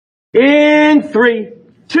In 3,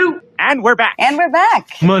 2, and we're back. And we're back.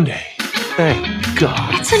 Monday. Thank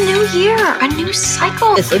God. It's a new year, a new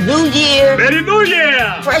cycle. It's a new year. Merry New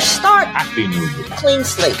Year! Fresh start. Happy New Year. Clean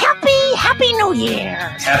slate. Happy New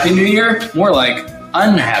Year. Happy New Year? More like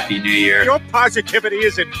Unhappy New Year. Your positivity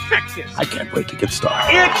is infectious. I can't wait to get started.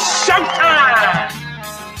 It's showtime!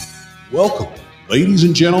 Welcome, ladies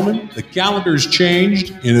and gentlemen. The calendar's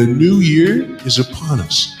changed and a new year is upon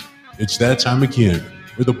us. It's that time again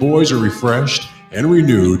where the boys are refreshed and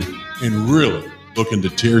renewed and really looking to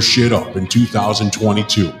tear shit up in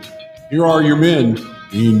 2022. Here are your men,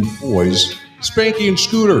 being boys, Spanky and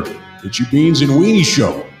Scooter. It's your Beans and Weenie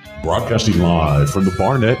show. Broadcasting live from the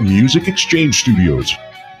Barnett Music Exchange Studios.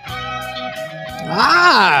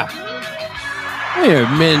 Here,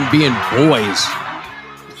 men being boys.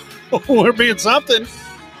 We're being something.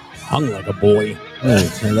 Hung like a boy.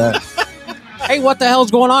 Say that. Hey, what the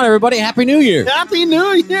hell's going on, everybody? Happy New Year. Happy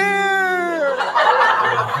New Year.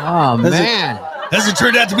 Oh, man. Hasn't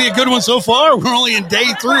turned out to be a good one so far. We're only in day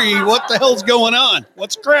 3. What the hell's going on?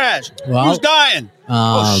 What's crashed? Well, who's dying?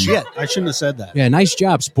 Oh, shit. I shouldn't have said that. Yeah, nice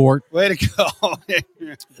job, sport. Way to go.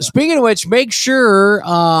 Speaking of which, make sure,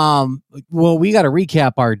 we got to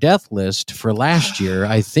recap our death list for last year.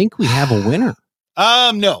 I think we have a winner.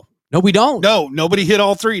 No. No, we don't. No, nobody hit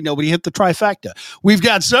all 3. Nobody hit the trifecta. We've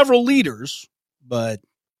got several leaders, but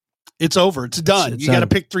it's over. It's done. You got to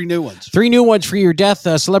pick 3 new ones. 3 new ones for your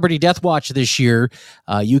celebrity death watch this year.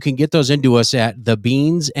 You can get those into us at the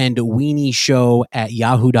Beans and Weenie Show at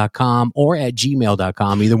yahoo.com or at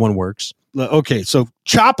gmail.com. Either one works. Okay, so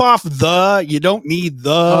chop off the. You don't need the.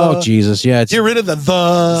 Oh, Jesus. Yeah. Get rid of the.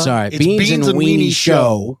 Sorry. It's Beans and Weenie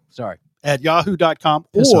Show. Sorry. At yahoo.com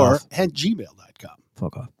Piss or off. at gmail.com.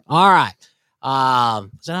 Fuck off. All right.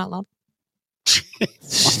 Is that out loud?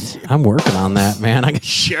 I'm working on that, man.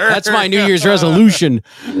 Sure. That's my New Year's resolution.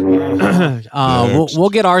 We'll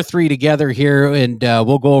get our 3 together here, and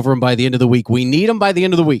we'll go over them by the end of the week. We need them by the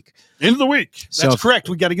end of the week. End of the week. That's correct.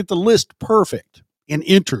 We got to get the list perfect and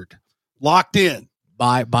entered, locked in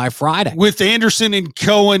by Friday with Anderson and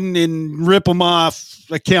Cohen and rip them off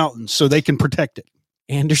accountants so they can protect it.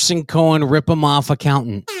 Anderson Cohen, rip them off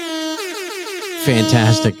accountant.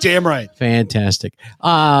 Fantastic. Damn right. Fantastic.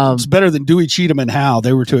 It's better than Dewey, Cheatham, and Howe.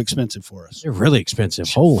 They were too expensive for us. They're really expensive.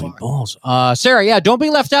 Holy balls. Sarah, yeah, don't be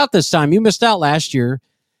left out this time. You missed out last year.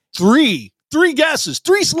 3 guesses,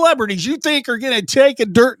 3 celebrities you think are going to take a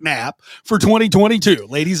dirt nap for 2022.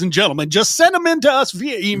 Ladies and gentlemen, just send them in to us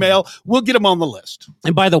via email. We'll get them on the list.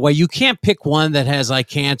 And by the way, you can't pick one that has like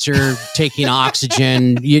cancer, taking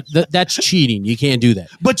oxygen. That's cheating. You can't do that.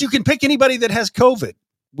 But you can pick anybody that has COVID.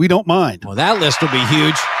 We don't mind. Well, that list will be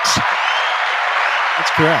huge.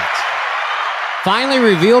 That's correct. Finally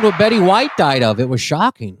revealed what Betty White died of. It was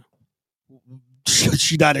shocking.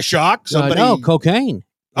 She died of shock? No, cocaine.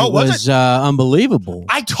 Oh, was it? Unbelievable.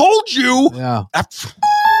 I told you. Yeah.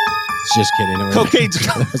 Just kidding. Cocaine's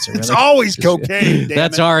it's always cocaine.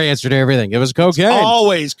 That's our answer to everything. It was cocaine. It's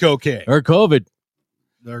always cocaine. Or COVID.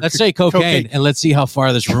 Let's say cocaine, and let's see how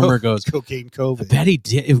far this rumor goes. Cocaine, COVID. Betty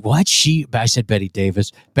did what? I said Betty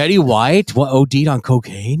Davis. Betty White, what, OD'd on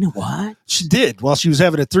cocaine? What? She did while she was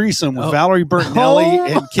having a thrisome with Valerie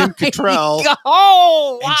Bertinelli and Kim Cattrall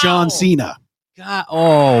and John Cena. God,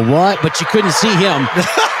 what? But you couldn't see him.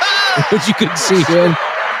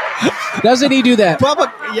 Doesn't he do that?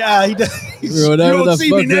 Yeah, he does. Whatever you don't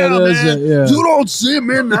see me now, man. Yeah. You don't see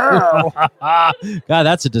me now. God,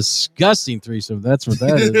 that's a disgusting threesome. That's what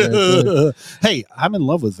that is. Hey, I'm in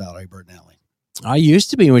love with Valerie Bertinelli. I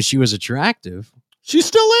used to be when she was attractive. She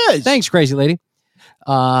still is. Thanks, crazy lady.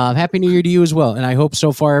 Happy New Year to you as well. And I hope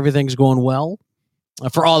so far everything's going well.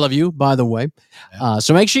 For all of you, by the way.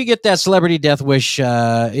 So make sure you get that celebrity death wish,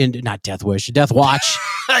 death watch.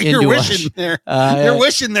 You're wishing there. You're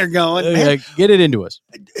wishing they're going. Get it into us.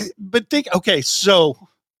 But so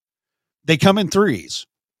they come in 3s.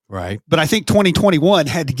 Right. But I think 2021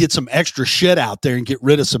 had to get some extra shit out there and get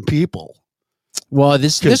rid of some people. Well,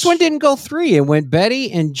 this one didn't go 3. It went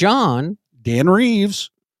Betty and John. Dan Reeves.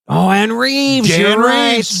 Oh, and Reeves. Dan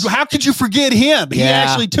Reeves. How could you forget him? He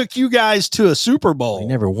actually took you guys to a Super Bowl. He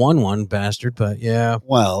never won one, bastard, but yeah.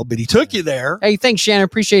 Well, but he took you there. Hey, thanks, Shannon.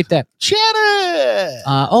 Appreciate that. Shannon!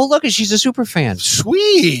 Look, she's a super fan.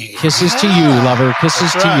 Sweet. Kisses to you, lover.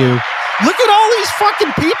 Kisses to you. Look at all these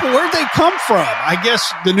fucking people. Where'd they come from? I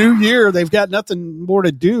guess the new year, they've got nothing more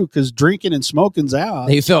to do because drinking and smoking's out.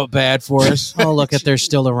 They felt bad for us. Oh, look at they're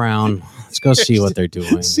still around. Let's go see what they're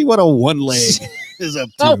doing. Let's see what a one leg is up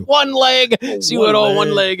to. One leg. See what old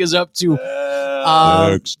one leg is up to.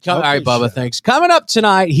 All right, Bubba, thanks. Coming up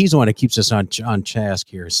tonight, he's the one that keeps us on task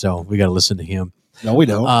here, so we got to listen to him. No, we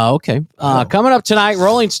don't. Okay. Coming up tonight,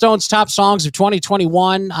 Rolling Stones top songs of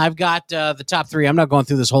 2021. I've got the top 3. I'm not going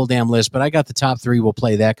through this whole damn list, but I got the top 3. We'll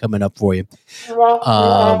play that coming up for you.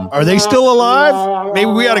 Are they still alive?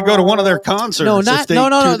 Maybe we ought to go to one of their concerts. No,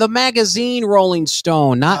 no. The magazine Rolling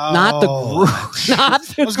Stone, not the group. Not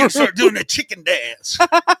the I was going to group. start doing a chicken dance.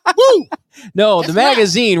 Woo! No, the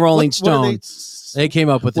magazine Rolling Stone. What They came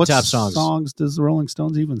up with the what top songs. songs does the Rolling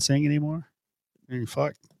Stones even sing anymore? I mean,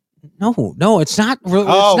 fuck. No, it's not. It's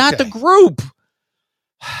not the okay. group.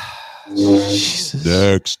 Jesus.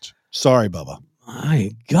 Next. Sorry, Bubba.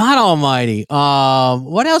 My God Almighty.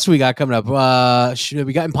 What else we got coming up?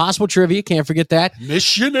 We got Impossible Trivia. Can't forget that.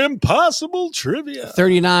 Mission Impossible Trivia.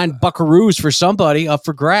 39 buckaroos for somebody up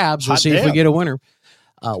for grabs. We'll Hot see if we damn. get a winner.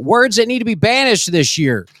 Words that need to be banished this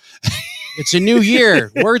year. It's a new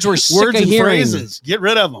year. Words we're sick Words of and hearing. phrases. Get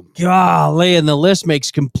rid of them. Golly, and the list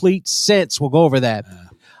makes complete sense. We'll go over that.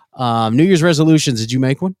 New Year's resolutions. Did you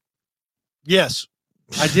make one? Yes,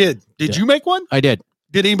 I did. Did you make one? I did.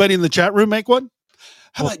 Did anybody in the chat room make one?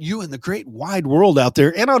 How about you in the great wide world out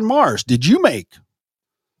there and on Mars? Did you make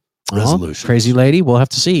resolution? Crazy lady. We'll have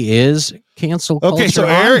to see. Is cancel culture Okay, so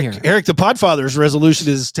on here? Eric the Podfather's resolution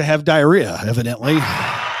is to have diarrhea, evidently.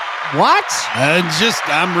 What?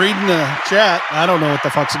 I'm reading the chat. I don't know what the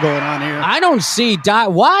fuck's going on here. I don't see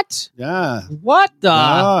what? Yeah. What the?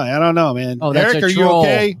 I don't know, man. Oh, that's Eric, a are you troll.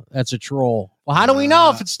 okay? That's a troll. Well, how do we know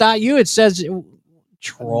if it's not you? It says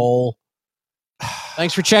troll.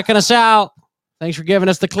 Thanks for checking us out. Thanks for giving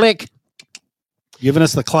us the click. Giving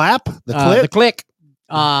us the clap? The clip? The click.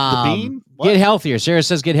 The bean? What? Get healthier. Sarah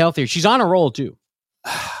says get healthier. She's on a roll too.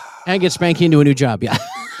 And get Spanky into a new job. Yeah.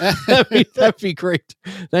 that'd be great.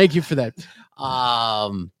 Thank you for that.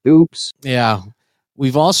 Oops. Yeah.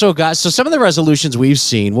 We've also got some of the resolutions we've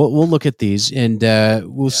seen. We'll look at these and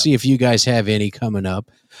we'll see if you guys have any coming up.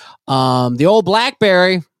 The old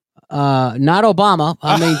BlackBerry, not Obama.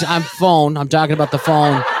 I mean, I'm phone. I'm talking about the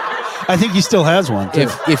phone. I think he still has one, too.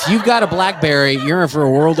 If you've got a BlackBerry, you're in for a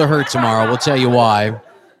world of hurt tomorrow. We'll tell you why.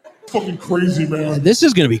 Fucking crazy, man. This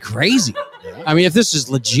is going to be crazy. I mean, if this is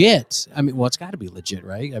legit, it's got to be legit,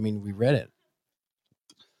 right? I mean, we read it.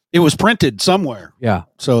 It was printed somewhere, Yeah.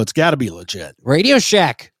 so it's got to be legit. Radio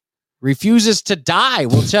Shack refuses to die.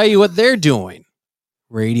 We'll tell you what they're doing.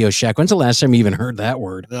 Radio Shack. When's the last time you even heard that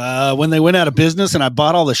word? When they went out of business and I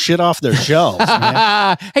bought all the shit off their shelves.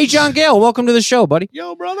 Man. Hey, John Gale, welcome to the show, buddy.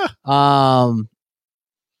 Yo, brother.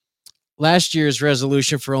 Last year's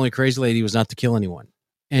resolution for Only Crazy Lady was not to kill anyone.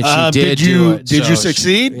 And she did you do it. Did you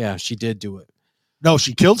succeed? Yeah, she did do it. No,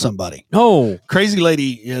 she killed somebody. No. Crazy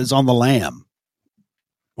Lady is on the lam.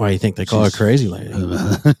 Why do you think they call her Crazy Lady?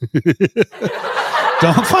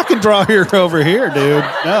 Don't fucking draw her over here, dude.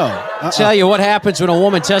 No. I'll tell you what happens when a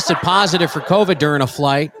woman tested positive for COVID during a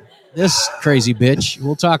flight. This crazy bitch.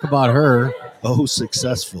 We'll talk about her. Oh,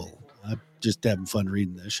 successful. I'm just having fun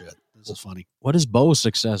reading this shit. This is funny. What is Bo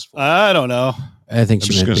successful? I don't know. I think I'm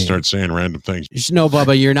she just meant going to being. start saying random things. No,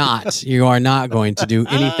 Bubba, you're not. You are not going to do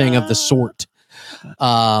anything of the sort.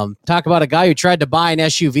 Talk about a guy who tried to buy an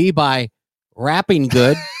SUV by rapping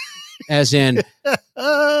good, as in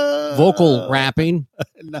vocal rapping.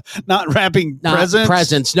 Not rapping Not presents.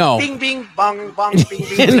 presents, no. Bing, bing, bong, bong, bing,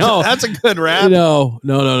 bing. No. That's a good rap. No.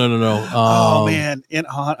 Oh, man.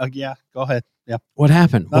 Yeah, go ahead. Yeah. What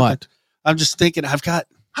happened? Nothing. What? I'm just thinking I've got.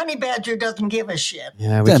 Honey Badger doesn't give a shit.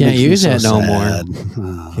 Yeah, we That can't makes me use so that no sad.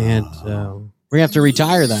 more. Can't. We have to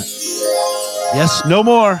retire that. Yes, no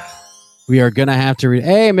more. We are gonna have to.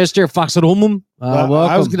 Hey, Mr. Foxadumum.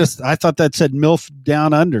 Welcome. I thought that said MILF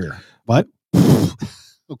down under. What?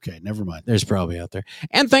 Okay, never mind. There's probably out there.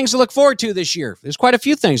 And things to look forward to this year. There's quite a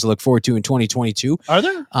few things to look forward to in 2022. Are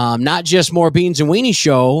there? Not just more Beans and Weenie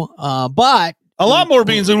show, but A lot more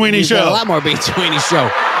Beans and Weenie we've got show. A lot more Beans and Weenie show.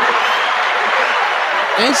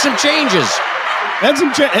 And some changes. And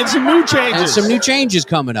some new changes. And some new changes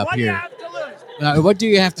coming up here. What do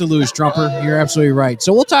you have to lose, Trumper? You're absolutely right.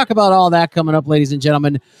 So we'll talk about all that coming up, ladies and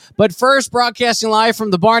gentlemen. But first, broadcasting live from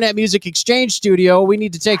the Barnett Music Exchange studio, we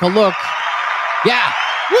need to take a look. Yeah.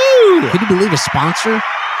 Woo! Can you believe a sponsor?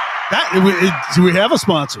 Do we have a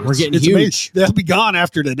sponsor? We're getting it's huge. amazing. They'll be gone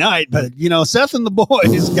after tonight, but Seth and the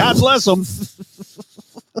boys, God bless them.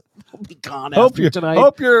 Gone Hope after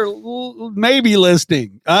tonight. you're maybe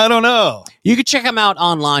listening. I don't know. You can check them out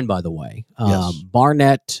online, by the way. Yes.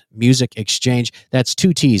 Barnett Music Exchange. That's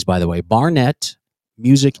 2 T's, by the way. Barnett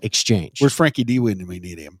Music Exchange. Where's Frankie D when we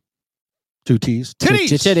need him? 2 T's. Titties.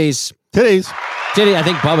 Titties. Titties. Titty. I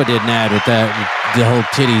think Bubba did an ad with that, the whole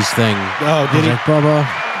titties thing. Oh, did he? Like, Bubba,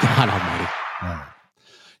 God almighty.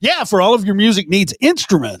 Yeah, for all of your music needs,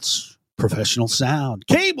 instruments, professional sound,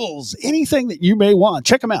 cables, anything that you may want.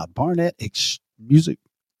 Check them out. Barnett Music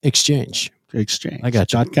Exchange. I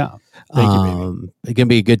got you. .com. Thank you, baby. It's gonna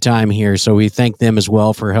be a good time here, so we thank them as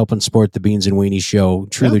well for helping support the Beans and Weenie show.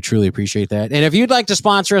 Truly appreciate that. And if you'd like to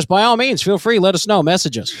sponsor us, by all means, feel free. Let us know.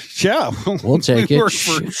 Message us. Yeah, we'll take it. Work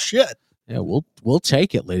for shit. Yeah, we'll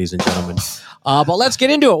take it, ladies and gentlemen. But let's get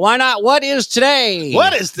into it. Why not? What is today?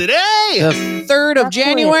 What is today? The 3rd of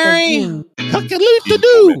January. I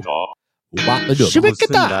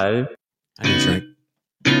need a drink.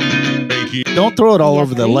 Don't throw it all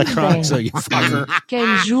over the electronics, so you fucker.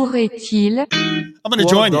 Quel jour est-il? I'm going to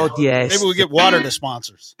join you. Maybe we'll get water to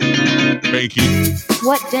sponsors.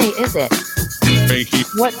 What day is it?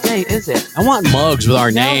 What day is it? I want mugs with our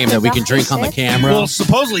name that we can drink on the camera. Well,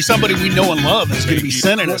 supposedly somebody we know and love is going to be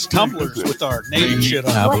sending us tumblers with our name and shit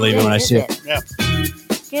on. I believe it when I see it. Yeah.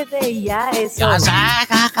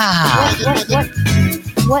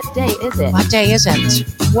 What day is it? What day is it?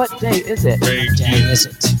 What day is it? What day is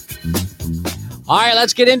it? All right,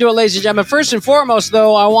 let's get into it, ladies and gentlemen. First and foremost,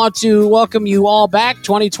 though, I want to welcome you all back,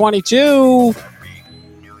 2022.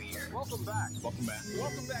 Welcome back. Welcome back.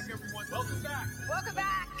 Welcome back, everyone. Welcome back. Welcome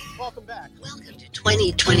back. Welcome back. Welcome to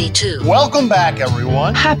 2022. Welcome back,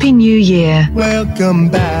 everyone. Happy New Year. Welcome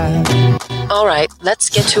back. All right, let's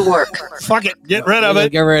get to work. Fuck it. Get rid of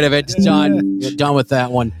it. Get rid of it. It's done. Get done with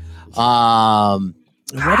that one.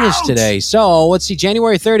 What is today? So, let's see.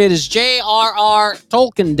 January 3rd, it is J.R.R.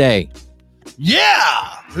 Tolkien Day.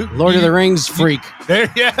 Yeah. Lord of the Rings freak.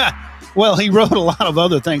 Yeah. Well, he wrote a lot of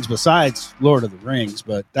other things besides Lord of the Rings,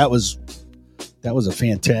 but that was a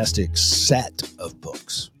fantastic set of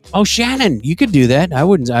books. Oh, Shannon, you could do that. I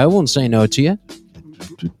won't say no to you.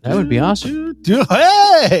 That would be awesome.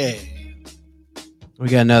 Hey. We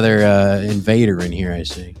got another invader in here, I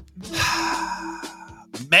see.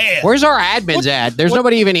 Man. Where's our admins at? There's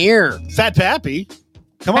nobody even here. Fat Pappy.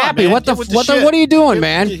 Come on, Pappy, man. what are you doing,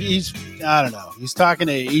 man? I don't know. He's talking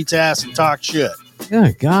to eats ass and talk shit.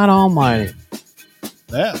 Good God Almighty.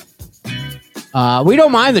 Yeah. We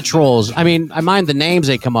don't mind the trolls. I mean, I mind the names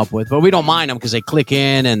they come up with, but we don't mind them because they click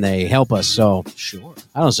in and they help us. So Sure.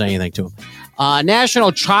 I don't say anything to them.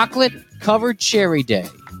 National Chocolate Covered Cherry Day.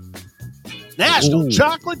 National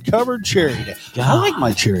Chocolate Covered Cherry Day. God. I like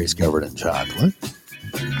my cherries covered in chocolate.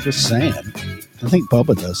 Just saying. I think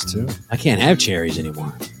Bubba does too. I can't have cherries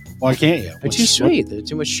anymore. Why can't you? They're too sweet. They're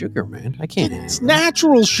too much sugar, man. I can't have It's them.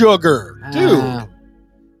 natural sugar, dude.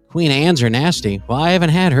 Queen Anne's are nasty. Well, I haven't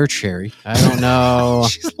had her cherry. I don't know.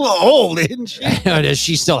 She's a little old, isn't she? Does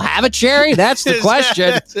she still have a cherry? That's the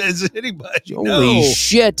question. Is anybody? Holy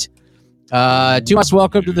shit. Too much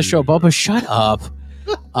welcome to the show, Bubba. Shut up.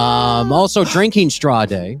 Also, Drinking Straw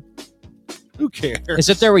Day. Who cares? Is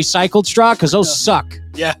it their recycled straw? Because those suck.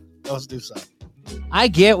 Yeah, those do suck. I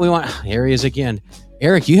get we want. Here he is again.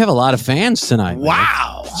 Eric, you have a lot of fans tonight. Man.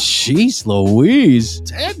 Wow. Jeez Louise.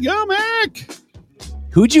 Dadgummit.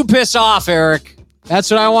 Who'd you piss off, Eric?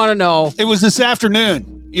 That's what I want to know. It was this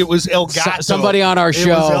afternoon. It was El Gato. Somebody on our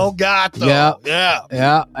show. It was El Gato.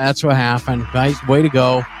 Yeah, that's what happened. Nice way to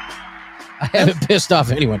go. I haven't pissed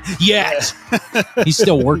off anyone yet. He's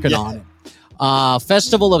still working on it.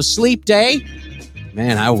 Festival of Sleep Day.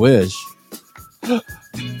 Man, I wish. That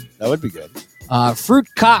would be good. Fruit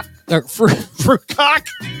cock. Fruit cock.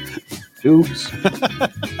 Oops.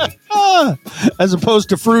 As opposed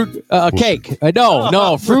to fruit cake.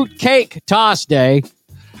 No. Fruit cake toss day.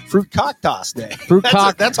 Fruit cock toss day. Fruit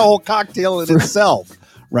cock. That's a whole cocktail in itself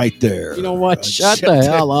right there. You know what? Shut the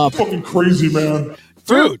hell up. Fucking crazy, man.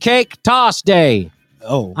 Fruit cake toss day.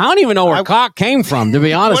 Oh. I don't even know where cock came from, to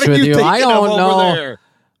be honest with you. I don't know.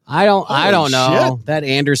 I don't know. Shit. That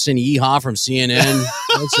Anderson Yeehaw from CNN.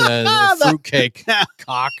 That's a fruitcake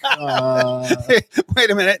cock. Wait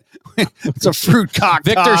a minute. It's a fruit cock.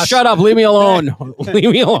 Victor, toss. shut up. Leave me alone.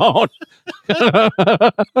 Leave me alone.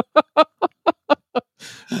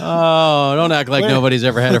 Oh, don't act like nobody's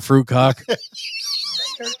ever had a fruit cock.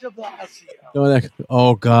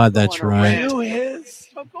 Oh, God, that's right. I'm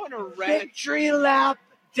going to victory lap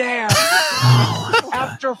dare.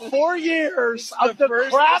 After 4 years of the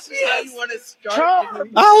crappiest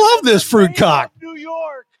term. I love this fruit cock. New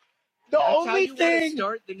York. The only thing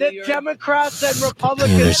that Democrats and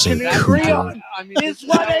Republicans can agree on is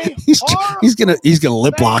what a he's gonna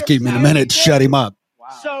lip lock him in a minute to shut him up.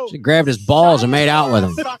 So She grabbed his balls and made out with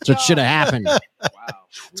him. That's what should have happened.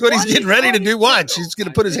 That's what he's getting ready to do. Watch. He's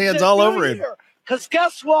gonna put his hands all over him. Because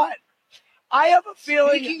guess what? I have a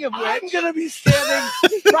feeling I'm going to be standing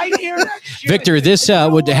right here next year. Victor, this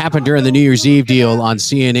would happen during the New Year's Eve deal on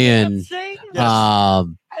CNN.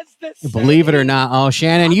 As Believe it or not. Oh,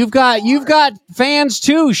 Shannon, you've got fans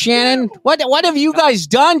too, Shannon. What have you guys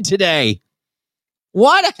done today?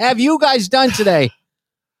 What have you guys done today?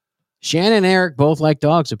 Shannon and Eric both like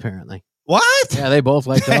dogs, apparently. What? Yeah, they both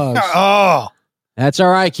like dogs. Oh. That's all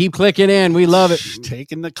right. Keep clicking in. We love it.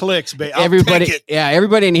 Taking the clicks, baby.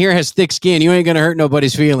 Everybody in here has thick skin. You ain't gonna hurt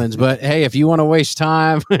nobody's feelings. But hey, if you want to waste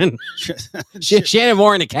time, Shannon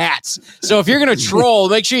more into cats. So if you're gonna troll,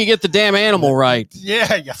 make sure you get the damn animal right.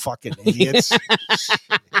 Yeah, you fucking idiots.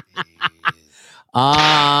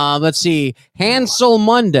 Let's see. Hansel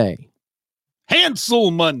Monday.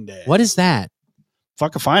 Hansel Monday. What is that?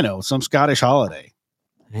 Fuck if I know. Some Scottish holiday.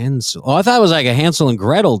 Hansel. Oh, I thought it was like a Hansel and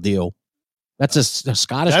Gretel deal. That's a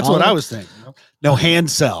Scottish. That's holiday? what I was thinking. No,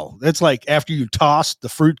 hand cell. That's like after you toss the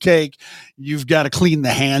fruitcake, you've got to clean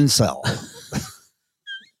the hand cell.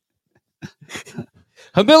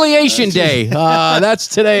 Humiliation Day. That's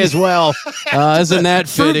today as well. Isn't that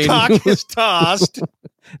fitting? Fruit cock is tossed.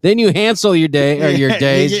 Then you Hansel your day or your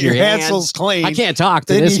days. Your Hansel's clean. I can't talk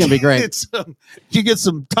to this. Is gonna be great. You get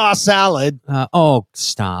some tossed salad.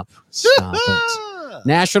 Stop it.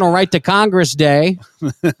 National Right to Congress Day.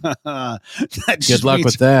 Good luck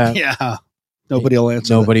with that. Yeah. Nobody will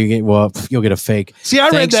answer. Well, you'll get a fake. See, I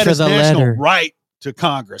read that as National letter. Right to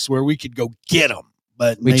Congress, where we could go get them.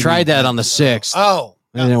 But we tried that on the 6th. Oh.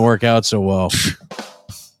 It didn't work out so well.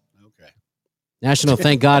 Okay. National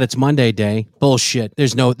Thank God It's Monday Day. Bullshit.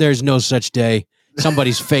 There's no such day.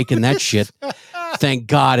 Somebody's faking that shit. Thank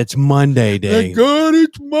God it's Monday Day. Thank God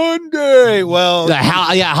it's Monday. Well,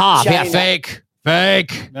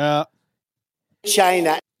 fake. Yeah.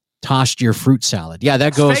 China. Tossed your fruit salad. Yeah,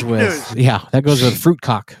 that goes with fruit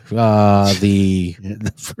cock. The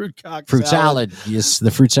fruit salad. Yes, the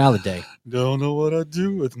fruit salad day. Don't know what I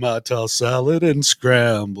do with my tossed salad and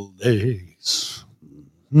scrambled eggs.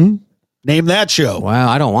 Name that show. Wow,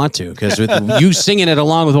 I don't want to, because with you singing it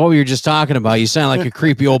along with what we were just talking about, you sound like a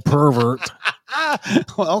creepy old pervert.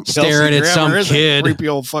 Well, staring at some kid. Creepy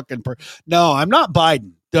old fucking No, I'm not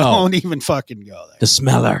Biden. Don't even fucking go there. The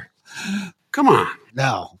smeller. Come on.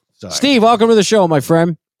 No. Sorry. Steve, welcome to the show, my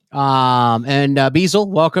friend. And Beazle,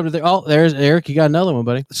 welcome to the. There's Eric. You got another one,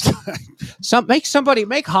 buddy.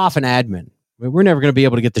 Make Hoff an admin. We're never going to be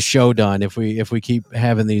able to get the show done if we keep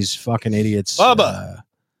having these fucking idiots. Bubba,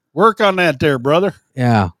 work on that, there, brother.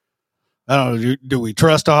 Yeah. I don't know. Do we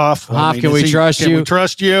trust Hoff? Hoff, can we trust you? Can we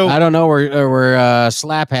trust you? I don't know where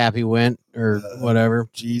Slap Happy went or whatever.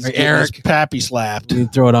 Jeez, or Eric Pappy slapped. You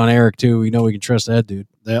throw it on Eric too. We know we can trust that dude.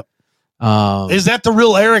 Yep. Is that the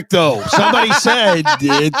real Eric though? Somebody said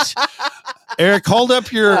it's Eric. Hold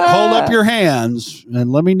up your hands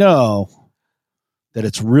and let me know that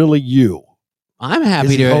it's really you. I'm happy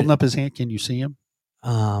Is he to holding up his hand. Can you see him?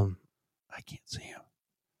 I can't see him.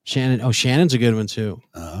 Shannon. Oh, Shannon's a good one too.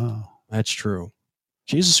 Oh, that's true.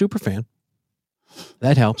 She's a super fan.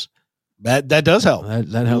 That helps. That does help.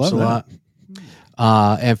 That helps a lot.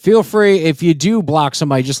 And feel free, if you do block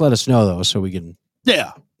somebody, just let us know though, so we can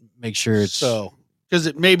make sure it's because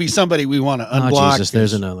it may be somebody we want to unblock. Oh, Jesus,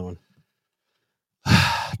 there's another one.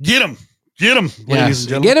 Get him, ladies and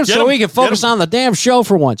gentlemen. Get him so we can focus on the damn show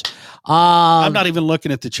for once. I'm not even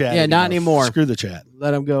looking at the chat. Yeah, not anymore. Screw the chat.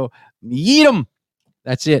 Let him go. Yeet him.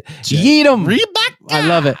 That's it. Yeet him. I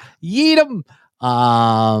love it. Yeet him.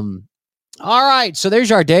 All right. So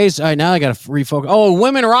there's our days. All right, now I got to refocus. Oh,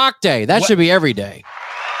 Women Rock Day. That should be every day.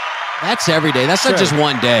 That's every day. That's not just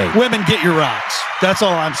one day. Women, get your rocks. That's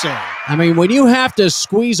all I'm saying. I mean, when you have to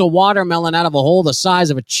squeeze a watermelon out of a hole the size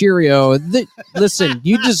of a Cheerio, listen,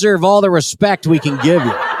 you deserve all the respect we can give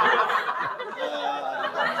you.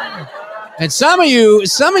 And some of you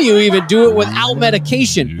even do it without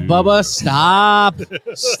medication. Bubba, stop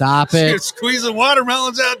it. You're squeezing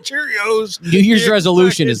watermelons out of Cheerios. New Year's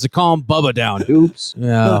resolution is to calm Bubba down. Oops.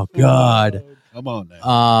 Oh, God. Come on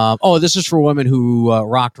now. This is for women who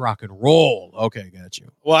rock and roll. Okay, got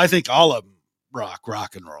you. Well, I think all of them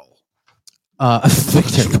rock and roll.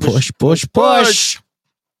 Push.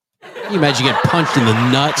 Can you imagine getting punched in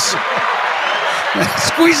the nuts?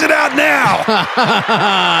 Squeeze it out now.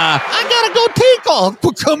 I gotta go tinkle.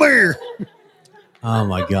 Come here. Oh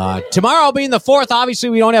my God. Tomorrow being the 4th, obviously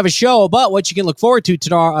we don't have a show, but what you can look forward to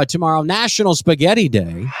tomorrow, National Spaghetti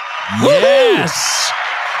Day. Yes.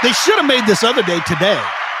 They should have made this other day today.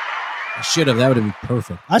 Should have. That would have been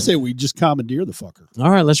perfect. I say we just commandeer the fucker.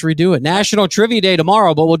 All right, let's redo it. National Trivia Day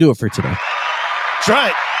tomorrow, but we'll do it for today. That's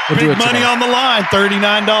right. Big money on the line,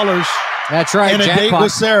 $39. That's right. And a date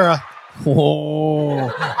with Sarah.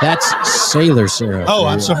 Oh, that's Sailor Sarah. Oh,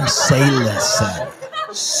 I'm sorry. Sailor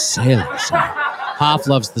Sarah. Hoff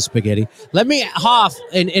loves the spaghetti. Hoff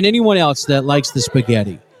and anyone else that likes the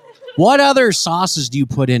spaghetti, What other sauces do you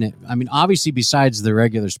put in it? I mean, obviously besides the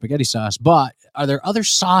regular spaghetti sauce, but are there other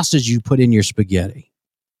sauces you put in your spaghetti?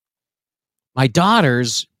 My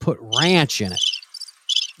daughters put ranch in it.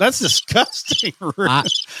 That's disgusting.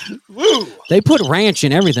 Woo. They put ranch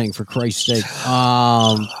in everything, for Christ's sake.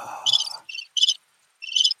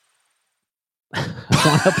 I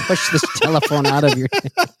want to push this telephone out of your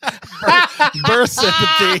birth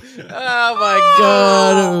sympathy. Oh my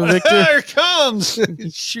God, Victor! There it comes.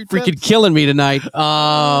 Shoot, freaking killing me tonight.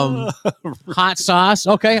 Hot sauce.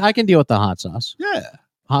 Okay, I can deal with the hot sauce. Yeah,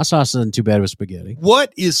 hot sauce isn't too bad with spaghetti.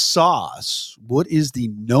 What is sauce? What is the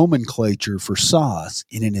nomenclature for sauce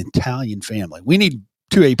in an Italian family? We need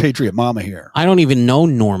a Patriot Mama here. I don't even know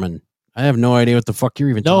Norman. I have no idea what the fuck you're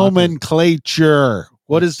even talking. Nomenclature.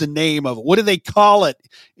 What is the name of it? What do they call it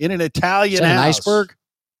in an Italian Is that house? an iceberg?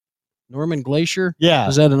 Norman Glacier? Yeah.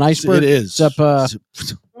 Is that an iceberg? It is. No?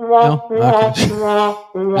 Okay.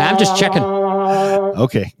 I'm just checking.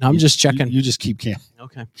 Okay. I'm just checking. You just keep can.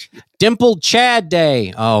 Okay. Dimpled Chad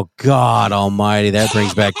Day. Oh, God almighty. That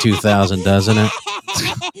brings back 2000, doesn't it?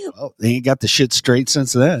 Oh, they ain't got the shit straight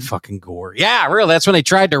since then. Fucking gore. Yeah, really. That's when they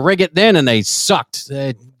tried to rig it then, and they sucked.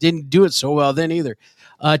 They didn't do it so well then either.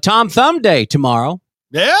 Tom Thumb Day tomorrow.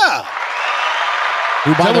 Yeah.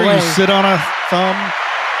 Who, by the way, you sit on a thumb?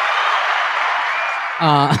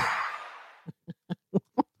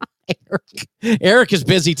 Eric is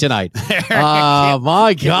busy tonight.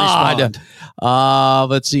 My God.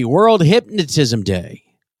 Let's see. World Hypnotism Day.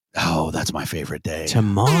 Oh, that's my favorite day.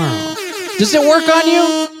 Tomorrow. Does it work on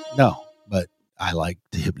you? No, but I like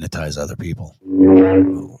to hypnotize other people.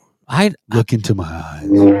 I look into my eyes.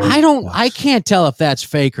 I can't tell if that's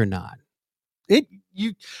fake or not.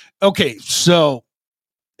 Okay, so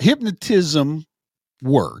hypnotism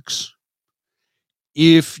works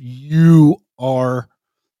if you are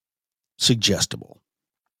suggestible,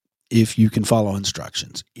 if you can follow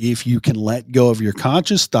instructions, if you can let go of your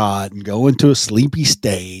conscious thought and go into a sleepy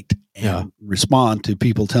state and respond to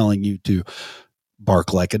people telling you to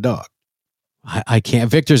bark like a dog. I can't.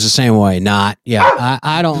 Victor's the same way. I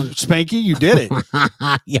don't. Spanky, you did it.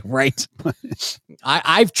 Yeah, right.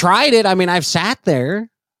 I've tried it. I mean, I've sat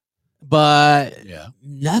there, but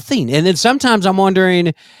nothing. And then sometimes I'm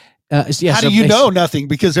wondering, how do you know nothing?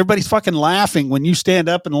 Because everybody's fucking laughing when you stand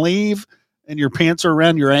up and leave and your pants are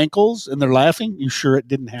around your ankles and they're laughing. You sure it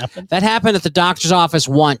didn't happen? That happened at the doctor's office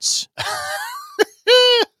once.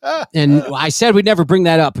 And I said we'd never bring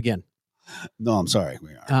that up again. No, I'm sorry. We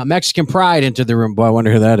are. Mexican Pride entered the room. Boy, I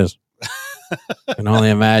wonder who that is. I can only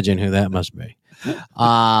imagine who that must be.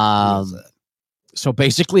 So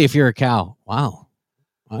basically, if you're a cow, wow.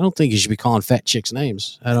 I don't think you should be calling fat chicks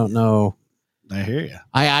names. I don't know. I hear you.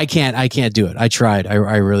 I can't do it. I tried. I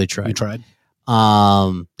really tried. You tried?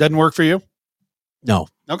 Doesn't work for you? No.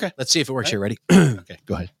 Okay. Let's see if it works here. Ready? Okay,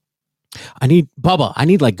 go ahead. I need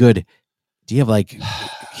like good. Do you have like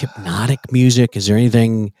hypnotic music? Is there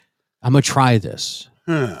anything? I'm going to try this.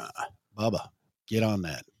 Bubba, get on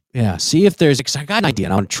that. Yeah. See if there's, because I got an idea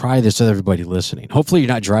and I want to try this with everybody listening. Hopefully you're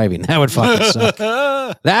not driving. That would fucking suck.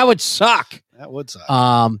 That would suck. That would suck. But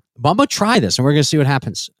I'm going to try this and we're going to see what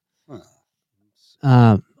happens.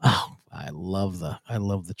 I love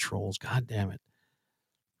the trolls. God damn it.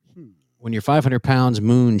 When you're 500 pounds,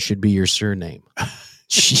 Moon should be your surname.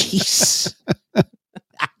 Jeez.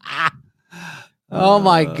 Oh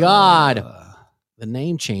my God. The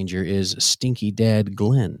name changer is Stinky Dad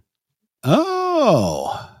Glenn.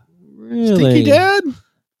 Oh. Really? Stinky Dad?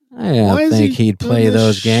 I don't think he'd play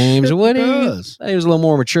those games, would he? He was a little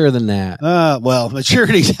more mature than that. Well,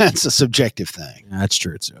 maturity, that's a subjective thing. That's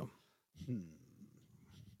true, too.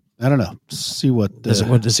 I don't know. See what...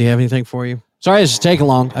 does he have anything for you? Sorry, this is taking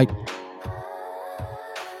long.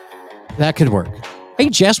 That could work. Hey,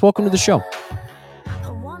 Jess, welcome to the show.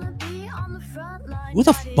 Who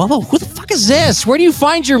the fuck is this? Where do you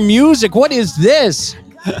find your music? What is this?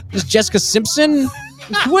 Is Jessica Simpson?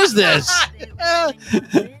 Who is this?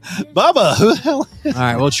 Bubba, who the hell? All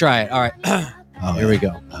right, we'll try it. All right. Here we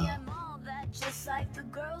go.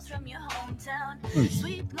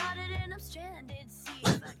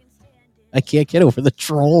 I can't get over the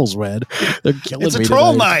trolls, man. They're killing me. It's a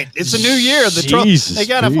troll night. It's a new year. The trolls, they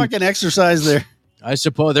got to fucking exercise there. I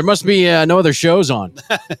suppose there must be no other shows on.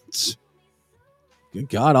 Good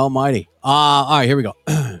God Almighty! All right, here we go.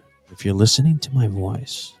 If you're listening to my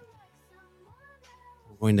voice,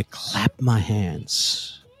 I'm going to clap my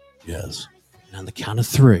hands. Yes. And on the count of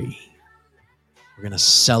 3, we're going to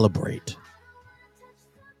celebrate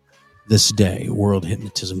this day, World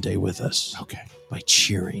Hypnotism Day, with us. Okay. By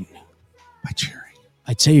cheering. By cheering.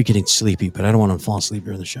 I'd say you're getting sleepy, but I don't want to fall asleep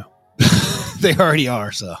during the show. They already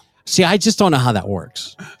are, so. See, I just don't know how that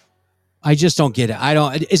works. I just don't get it.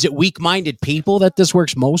 Is it weak-minded people that this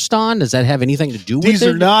works most on? Does that have anything to do with it? These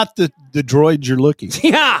are not the droids you're looking for.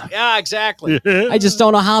 Yeah, exactly. I just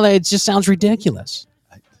don't know how that. It just sounds ridiculous.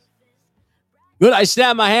 Good, I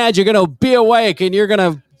snap my hand. You're gonna be awake, and you're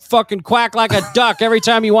gonna fucking quack like a duck every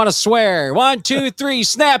time you want to swear. 1, 2, 3,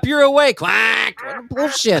 snap. You're awake. Quack.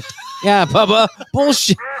 Bullshit. Yeah, Bubba.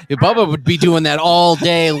 Bullshit. Bubba would be doing that all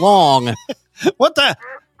day long. What the?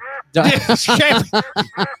 You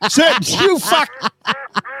fuck!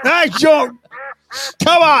 I don't.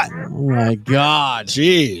 Come on! Oh my God!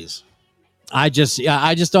 Jeez! I just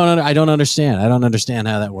don't. I don't understand. I don't understand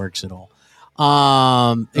how that works at all.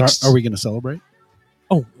 Are we going to celebrate?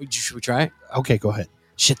 Oh, should we try it? Okay, go ahead.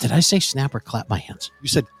 Shit! Did I say snap or clap my hands? You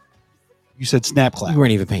said snap clap. You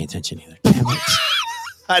weren't even paying attention either. Damn it.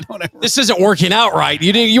 I don't ever. This isn't working out right.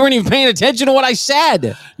 You weren't even paying attention to what I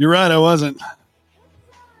said. You're right. I wasn't.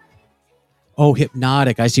 Oh,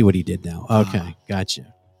 hypnotic. I see what he did now. Okay,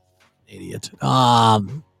 gotcha. Idiot.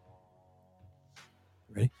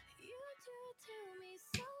 Ready?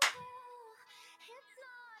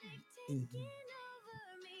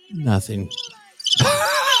 Nothing.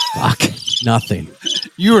 Fuck. Nothing.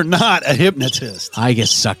 You are not a hypnotist. I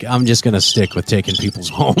guess suck. I'm just going to stick with taking people's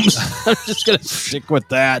homes. I'm just going to stick with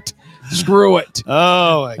that. Screw it.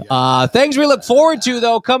 Oh, my God. Things we look forward to,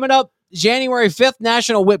 though, coming up. January 5th,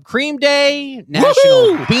 National Whipped Cream Day,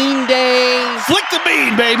 National Woo-hoo! Bean Day. Flick the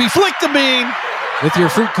bean, baby. Flick the bean. With your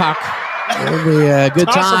fruit cock. It'll be good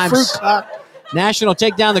Toss times. a fruit cock. National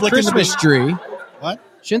Take Down the Flicking the Christmas tree. What?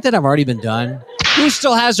 Shouldn't that have already been done? Who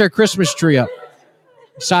still has their Christmas tree up?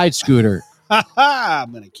 Side scooter.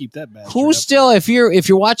 I'm going to keep that bastard Who up. still, if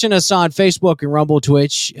you're watching us on Facebook and Rumble,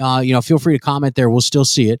 Twitch, feel free to comment there. We'll still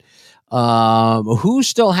see it. Who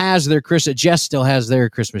still has their Christmas? Jess still has their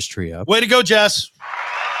Christmas tree up. Way to go, Jess.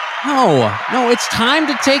 No, it's time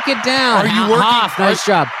to take it down. Are you working? Hoff, nice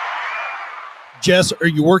job. Jess, are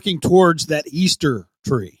you working towards that Easter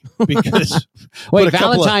tree? Because wait,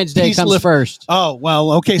 Valentine's Day comes first. Oh,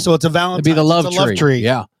 well, okay, so it's a Valentine's. It'd be the love tree. tree.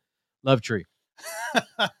 Yeah, love tree.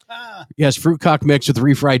 Yes, fruit cock mixed with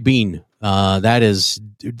refried bean. That is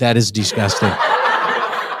disgusting.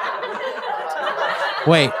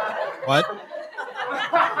 Wait. What?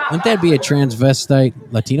 Wouldn't that be a transvestite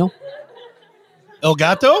Latino? El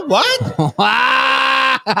Gato? What?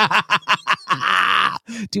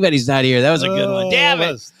 Too bad he's not here. That was a good one. Damn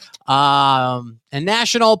it. And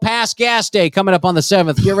National Pass Gas Day coming up on the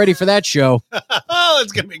 7th. Get ready for that show. Oh,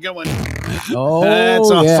 it's going to be a good one. Oh, that's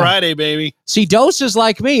on Friday, baby. See, Dose is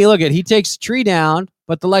like me. Look he takes the tree down,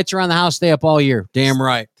 but the lights around the house stay up all year. Damn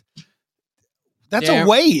right. That's a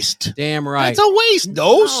waste. Damn right. That's a waste,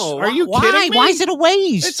 Dose. No, Are you kidding me? Why is it a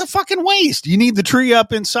waste? It's a fucking waste. You need the tree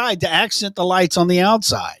up inside to accent the lights on the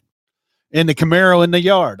outside. And the Camaro in the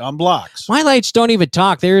yard on blocks. My lights don't even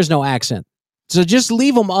talk. There is no accent. So just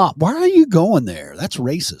leave them up. Why are you going there? That's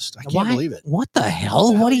racist. I can't believe it. What the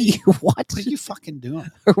hell? What are you fucking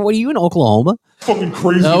doing? What are you in Oklahoma? Fucking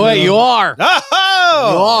crazy. No, wait, you are. Oh!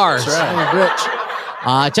 You are. That's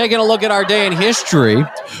right. Taking a look at our day in history.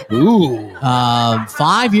 Ooh.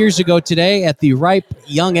 5 years ago today, at the ripe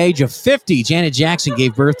young age of 50, Janet Jackson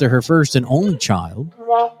gave birth to her first and only child.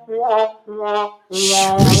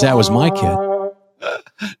 That was my kid.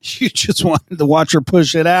 You just wanted to watch her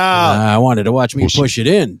push it out. I wanted to watch me push it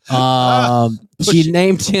in. She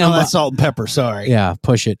named him. Oh, that's salt and pepper. Sorry. Yeah,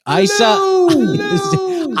 push it. I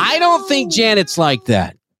don't think Janet's like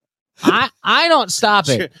that. I don't stop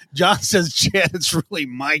it. John says Janet's really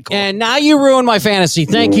Michael. And now you ruined my fantasy.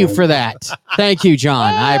 Thank you for that. Thank you,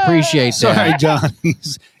 John. I appreciate that. Sorry, John.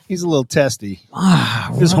 He's a little testy.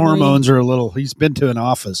 His hormones are a little. He's been to an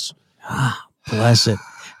office. Bless it.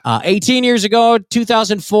 18 years ago,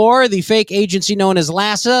 2004, the fake agency known as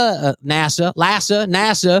NASA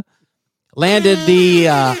landed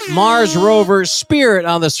the Mars rover Spirit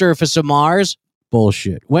on the surface of Mars.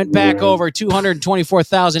 Bullshit. Went back over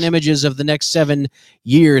 224,000 images of the next 7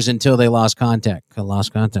 years until they lost contact.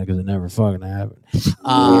 Lost contact because it never fucking happened.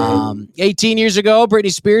 18 years ago,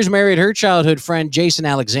 Britney Spears married her childhood friend Jason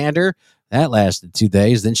Alexander. That lasted 2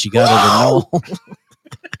 days. Then she got over no.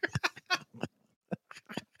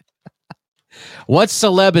 What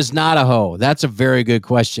celeb is not a hoe? That's a very good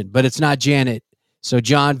question, but it's not Janet. So,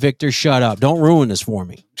 John, Victor, shut up. Don't ruin this for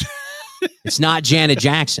me. It's not Janet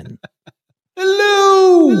Jackson.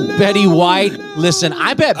 Hello. Betty White. Listen,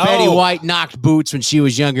 I bet Betty White knocked boots when she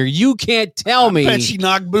was younger. You can't tell me. I bet she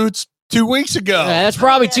knocked boots 2 weeks ago. That's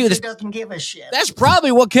probably She doesn't give a shit. That's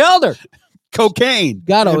probably what killed her. Cocaine.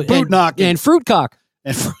 Got a boot knocking. And fruit cock.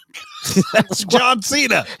 That's John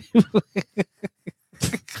Cena.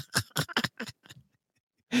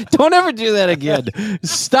 Don't ever do that again.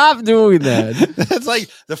 Stop doing that. That's like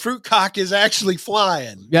the fruit cock is actually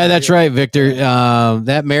flying. Yeah, that's right, Victor.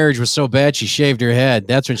 That marriage was so bad she shaved her head.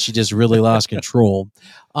 That's when she just really lost control.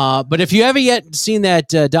 But if you haven't yet seen that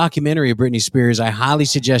documentary of Britney Spears, I highly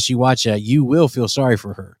suggest you watch it. You will feel sorry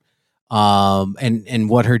for her. And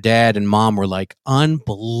what her dad and mom were like,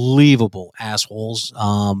 unbelievable assholes.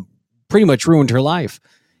 Pretty much ruined her life.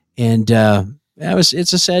 And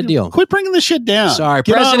it's a sad deal. Quit bringing this shit down. Sorry,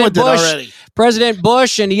 Get on with it already. President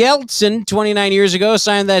Bush and Yeltsin 29 years ago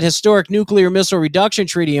signed that historic nuclear missile reduction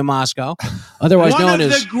treaty in Moscow, otherwise known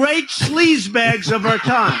as the great sleazebags of our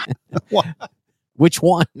time. Which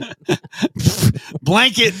one?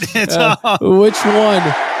 Blanket. Which one?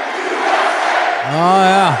 Oh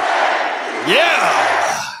yeah.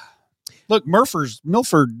 Yeah. Look,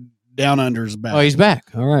 Milford down under is back. Oh, he's back.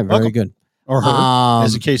 All right, very good. Or her,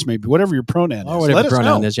 as the case may be. Whatever your pronoun is. Or whatever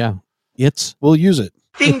pronoun is, yeah. We'll use it.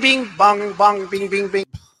 Bing, bing, bong, bong, bing, bing, bing.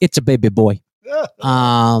 It's a baby boy.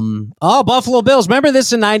 Buffalo Bills. Remember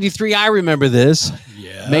this in 93? I remember this.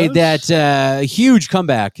 Yes. Made that huge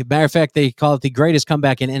comeback. Matter of fact, they call it the greatest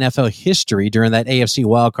comeback in NFL history during that AFC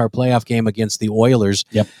wildcard playoff game against the Oilers.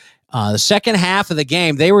 Yep. The second half of the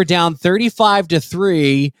game, they were down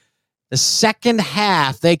 35-3. The second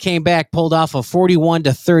half, they came back, pulled off a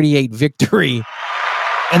 41-38 victory.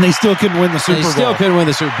 And they still couldn't win the Super Bowl. They still couldn't win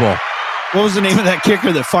the Super Bowl. What was the name of that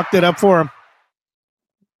kicker that fucked it up for him?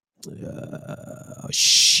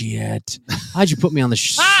 Shit. How'd you put me on the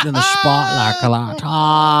spot like a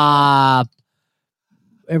lot?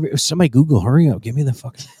 Somebody Google, hurry up. Give me the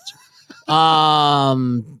fucking answer.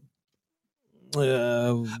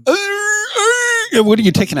 What are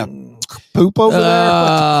you taking a poop over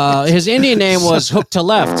there? His Indian name was Hook to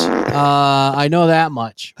Left. I know that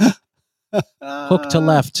much. Hook to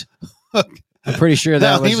Left. I'm pretty sure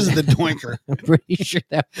that was... He was the doinker. I'm pretty sure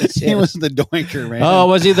that was He was the doinker, man. Oh,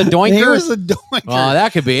 was he the doinker? He was the doinker. Oh,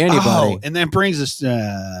 that could be anybody. Oh, and that brings us...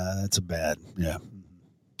 that's a bad... Yeah.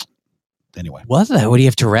 Anyway. Was that? What do you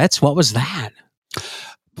have, Tourette's? What was that?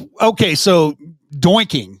 Okay, so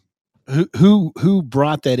doinking. Who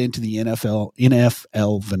brought that into the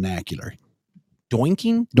NFL vernacular?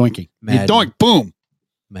 Doinking? Doinking. Madden. Doink, boom.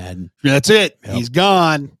 Madden. That's it. Yep. He's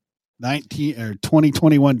gone.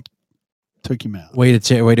 2021 took him out. Way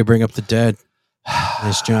to bring up the dead.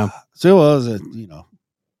 Nice job. So was it, they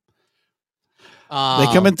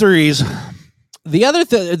come in threes. The other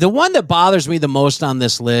the one that bothers me the most on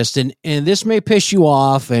this list, and this may piss you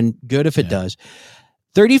off, and good if it does.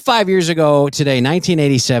 35 years ago today,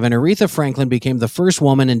 1987, Aretha Franklin became the first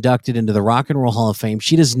woman inducted into the Rock and Roll Hall of Fame.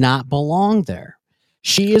 She does not belong there.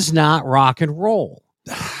 She is not rock and roll.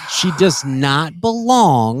 She does not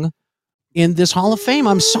belong in this Hall of Fame.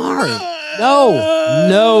 I'm sorry. No.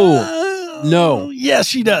 Yes,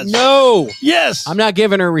 she does. No. Yes. I'm not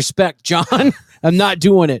giving her respect, John. I'm not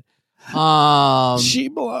doing it. She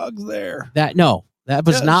belongs there. That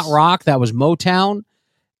was not rock. That was Motown.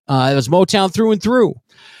 It was Motown through and through.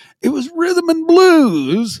 It was rhythm and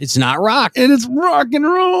blues. It's not rock. And it's rock and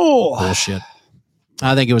roll. Bullshit.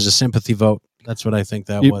 I think it was a sympathy vote. That's what I think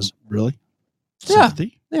that was. Really?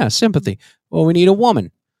 Sympathy? Yeah, sympathy. Well, we need a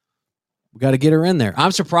woman. We got to get her in there.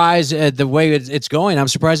 I'm surprised at the way it's going. I'm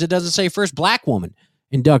surprised it doesn't say first black woman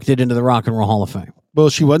inducted into the Rock and Roll Hall of Fame. Well,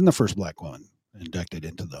 she wasn't the first black woman inducted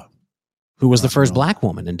into the... Who was the first black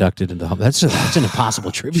woman inducted into the Hall? That's an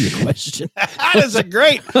impossible trivia question. That is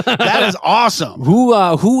that is awesome.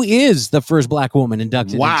 Who is the first black woman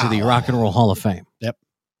inducted into the Rock and Roll Hall of Fame? Yep.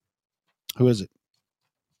 Who is it?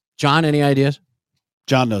 John, any ideas?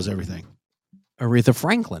 John knows everything. Aretha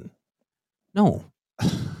Franklin. No.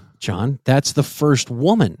 John, that's the first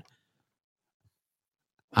woman.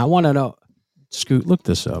 I want to know. Scoot, look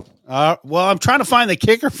this up. Well, I'm trying to find the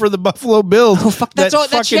kicker for the Buffalo Bills. Oh, fuck.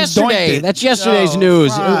 That's yesterday. That's yesterday's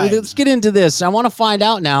news. Right. Let's get into this. I want to find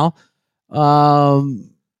out now.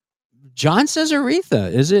 John says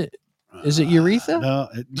Aretha. Is it Urethra? No,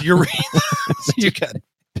 Urethra. You got a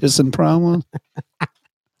pissing problem?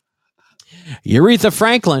 Aretha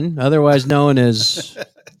Franklin, otherwise known as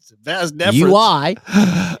vast difference. UI.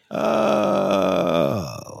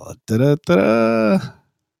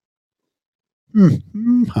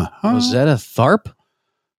 Was that a THARP?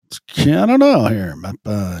 I don't know here. In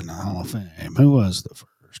the Hall of Fame. Who was the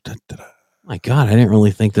first? My God, I didn't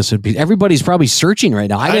really think this would be. Everybody's probably searching right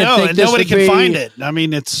now. I didn't think and this nobody would can be, find it. I mean,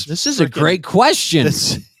 this is a great question.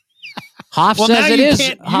 Hoff says it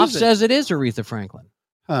is. Hoff says it is Aretha Franklin.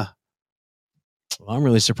 Huh. Well, I'm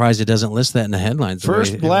really surprised it doesn't list that in the headlines.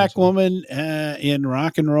 First black woman in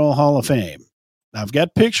Rock and Roll Hall of Fame. I've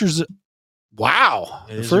got pictures Wow.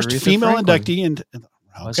 It The is first Aretha female Franklin. inductee.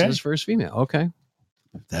 Was Okay. his first female. Okay.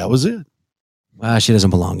 That was it. She doesn't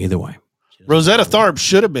belong either way. Rosetta Tharpe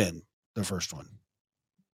should have been the first one.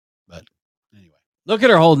 But anyway. Look at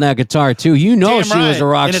her holding that guitar, too. You know Damn she was a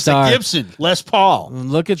right. rock and it's star. a Gibson, Les Paul.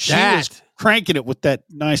 Look at She that. was cranking it with that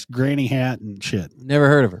nice granny hat and shit. Never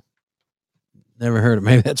heard of her. Never heard of her.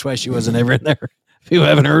 Maybe that's why she wasn't ever in there. If you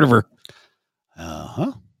haven't heard of her.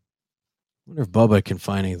 Uh-huh. I wonder if Bubba can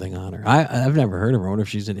find anything on her. I've never heard of her.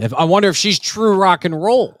 I wonder if she's true rock and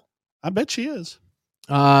roll. I bet she is.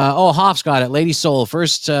 Hoff's got it. Lady Soul,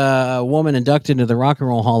 first woman inducted into the Rock and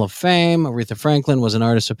Roll Hall of Fame. Aretha Franklin was an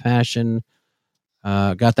artist of passion.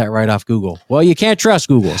 Got that right off Google. Well, you can't trust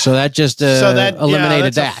Google, so that just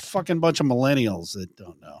eliminated that's that. a fucking bunch of millennials that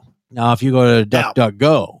don't know. Now, if you go to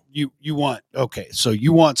DuckDuckGo, You want so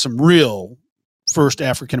you want some real first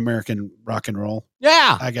African American rock and roll?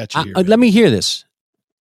 yeah, I got you here. let me hear this.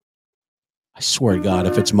 I swear to God,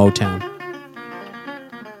 if it's Motown,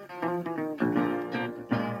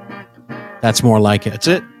 that's more like it. That's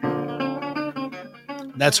it.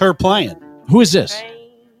 That's her playing. Who is this?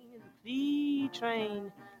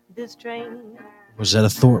 This train Rosetta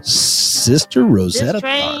Thorpe. Sister Rosetta This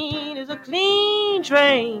Tharpe. train is a clean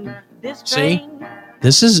train. This See? train.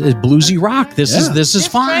 This is bluesy rock. This is This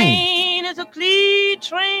fine. train is a clean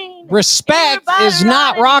train. Respect is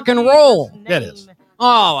not rock and roll. That is.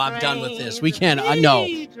 Oh, I'm done with this. We can't. No.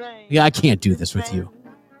 Yeah, I can't do this with you.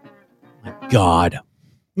 My God.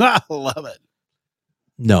 I love it.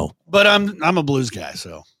 No. But I'm a blues guy,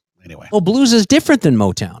 so anyway. Well, blues is different than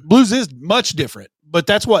Motown. Blues is much different, but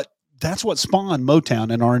that's what spawned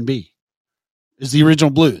Motown and R&B. Is the original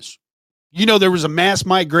blues. You know, there was a mass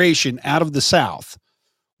migration out of the South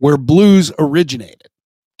where blues originated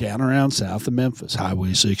down around south of Memphis,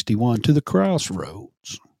 Highway 61 to the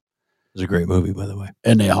Crossroads. It was a great movie, by the way.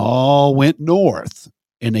 And they all went north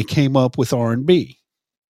and they came up with R&B.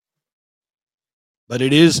 But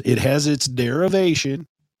it has its derivation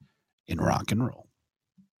in rock and roll.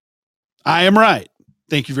 I am right.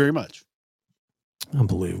 Thank you very much.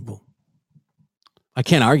 Unbelievable. I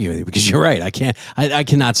can't argue with you because you're right. I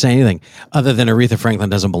cannot say anything other than Aretha Franklin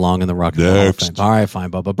doesn't belong in the Rock and Roll Hall of Fame. All right, fine,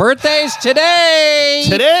 Bubba. Birthdays today.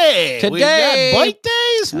 Today. We got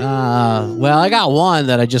birthdays. Well, I got one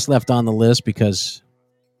that I just left on the list because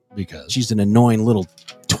she's an annoying little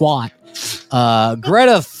twat.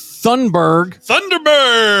 Greta Thunberg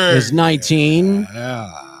is 19.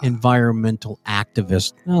 Yeah. Environmental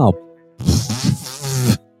activist. Oh.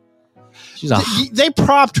 They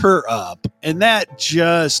propped her up, and that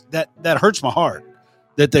hurts my heart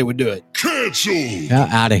that they would do it. Cancel. Yeah,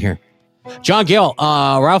 out of here. John Gill,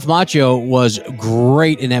 Ralph Macchio was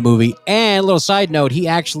great in that movie. And a little side note, he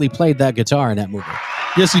actually played that guitar in that movie.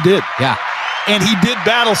 Yes, he did. Yeah. And he did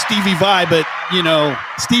battle Stevie Vai, but,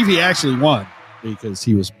 Stevie actually won because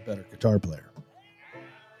he was a better guitar player.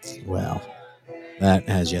 Well, that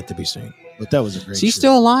has yet to be seen. But that was a great Is he show.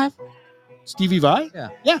 still alive? Stevie Vai? Yeah.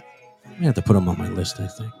 Yeah. I have to put him on my list, I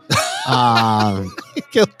think.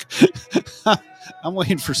 I'm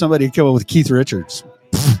waiting for somebody to come up with Keith Richards.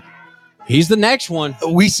 He's the next one.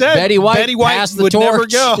 We said Betty White passed the would never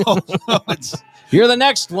torch. go. You're the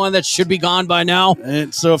next one that should be gone by now.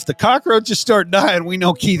 And so if the cockroaches start dying, we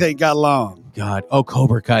know Keith ain't got long. God. Oh,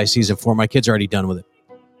 Cobra Kai season 4. My kid's already done with it.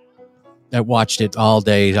 I watched it all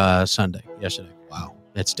day yesterday. Wow.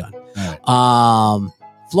 It's done. All right.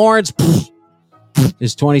 Florence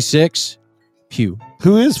is 26. Pugh.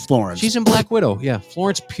 Who is Florence? She's in Black Widow. Yeah,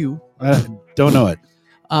 Florence Pugh. Don't know it.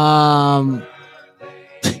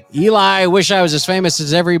 Eli, wish I was as famous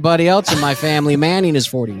as everybody else in my family. Manning is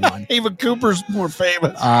 41. Even Cooper's more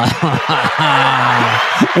famous.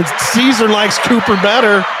 Caesar likes Cooper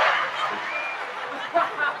better.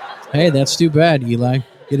 Hey, that's too bad, Eli.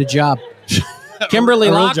 Get a job. Kimberly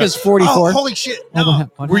Locke is 44. Oh, holy shit. No.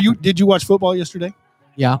 Did you watch football yesterday?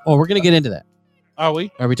 Yeah. Oh, we're going to get into that. Are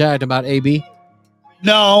we? Are we talking about AB?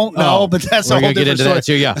 No, but that's a whole different story. That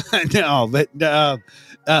too, yeah. No, but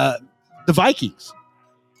the Vikings.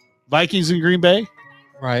 Vikings in Green Bay.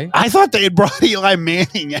 Right. I thought they had brought Eli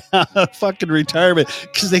Manning out of fucking retirement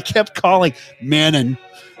because they kept calling Manning,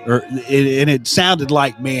 and it sounded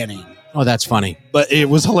like Manning. Oh, that's funny. But it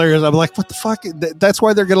was hilarious. I'm like, what the fuck? That's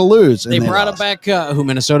why they're going to lose. They brought it back. Who,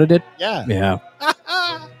 Minnesota did? Yeah. Yeah.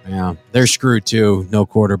 Yeah. They're screwed too. No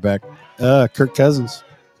quarterback. Kirk Cousins.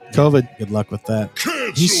 COVID. Good luck with that.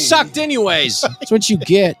 He sucked anyways. That's what you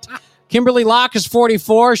get. Kimberly Locke is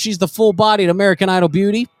 44. She's the full-bodied American Idol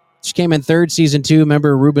beauty. She came in third, season 2.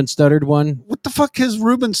 Remember Ruben Studdard won? What the fuck has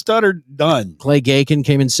Ruben Studdard done? Clay Gakin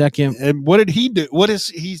came in second. And what did he do? What is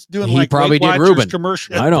he's doing? He like probably Weight did Watchers Ruben.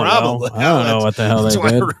 Commercial. I don't Probably. know. I don't know what the hell that's they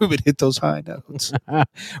why did. Ruben hit those high notes.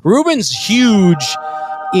 Ruben's huge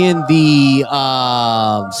in the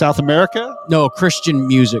South America. No, Christian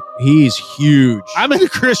music. He's huge. I'm into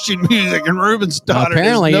Christian music, and Ruben Studdard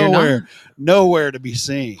Apparently is you're nowhere to be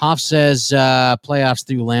seen. Hoff says playoffs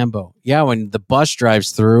through Lambeau. Yeah, when the bus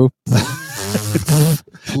drives through.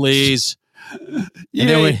 Please.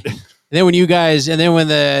 And then when you guys, and then when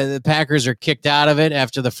the Packers are kicked out of it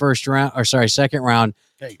after the second round,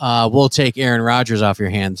 we'll take Aaron Rodgers off your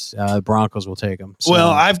hands. Broncos will take him. So. Well,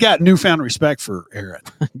 I've got newfound respect for Aaron.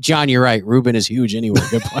 John, you're right. Ruben is huge anyway.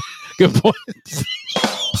 Good point. Good point.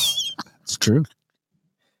 It's true.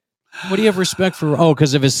 What do you have respect for? Oh,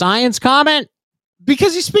 because of his science comment?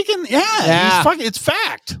 Because he's speaking. Yeah. He's fucking, it's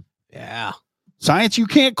fact. Yeah. Science you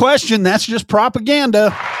can't question. That's just propaganda.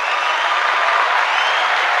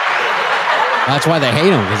 That's why they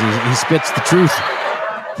hate him, because he spits the truth.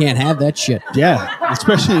 Can't have that shit. Yeah,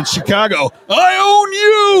 especially in Chicago. I own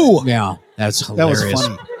you. Yeah, that's hilarious. That was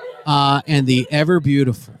funny. And the ever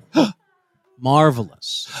beautiful,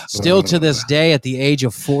 marvelous, still to this day at the age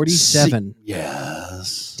of 47.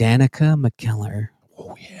 Yes. Danica McKellar.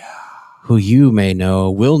 Oh, yeah. Who you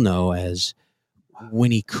will know as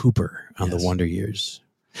Winnie Cooper on The Wonder Years.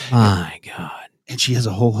 My God. And she has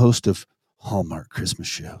a whole host of Hallmark Christmas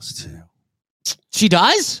shows, too. She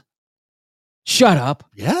does? Shut up.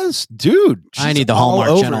 Yes, dude. I need the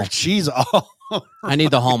Hallmark channel. She's all over. I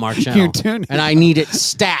need the Hallmark channel. And I need it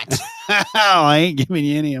stat. I ain't giving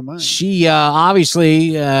you any of mine. She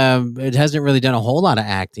obviously it hasn't really done a whole lot of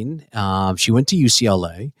acting. She went to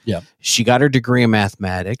UCLA. Yep. She got her degree in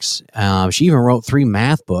mathematics. She even wrote 3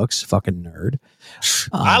 math books. Fucking nerd.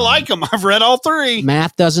 I like them. I've read all 3.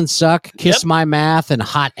 Math Doesn't Suck, Kiss My Math, and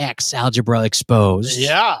Hot X Algebra Exposed.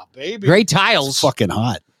 Yeah, baby. Great titles. It's fucking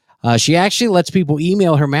hot. She actually lets people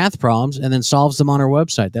email her math problems and then solves them on her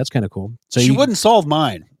website. That's kind of cool. So she wouldn't solve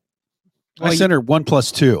mine. I sent her 1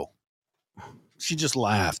 + 2. She just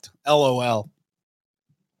laughed. LOL.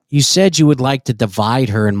 You said you would like to divide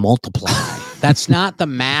her and multiply. That's not the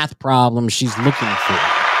math problem she's looking for.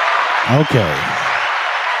 Okay.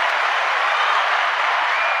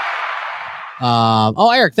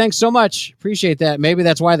 Eric, thanks so much. Appreciate that. Maybe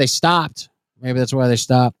that's why they stopped.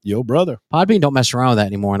 Yo, brother. Podbean don't mess around with that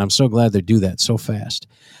anymore, and I'm so glad they do that so fast.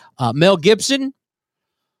 Mel Gibson,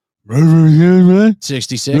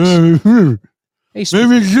 66. Hey,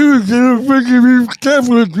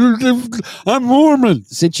 I'm Mormon.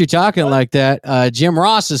 Since you're talking like that, Jim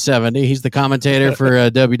Ross is 70. He's the commentator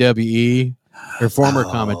for WWE, or former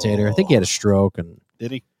commentator. I think he had a stroke, and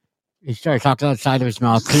did he? He started talking outside of his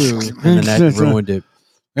mouth too, and then that ruined it.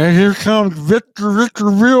 And here comes Victor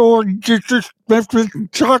Real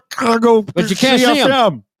Chicago. But you can't see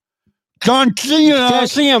him. John Cena. Can't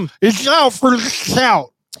see him. It's out for the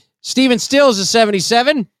shout. Steven Stills is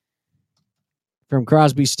 77. From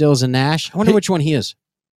Crosby, Stills, and Nash. I wonder which one he is.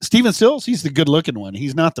 Steven Stills? He's the good-looking one.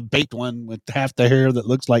 He's not the baked one with half the hair that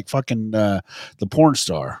looks like fucking the porn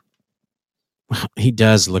star. He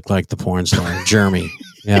does look like the porn star, Jeremy.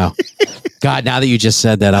 Yeah. God, now that you just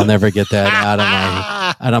said that, I'll never get that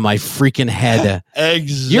out of my freaking head.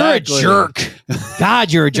 Exactly. You're a jerk. God,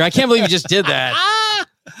 you're a jerk. I can't believe you just did that.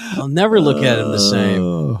 I'll never look at him the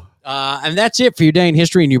same. And that's it for your day in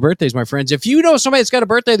history and your birthdays, my friends. If you know somebody that's got a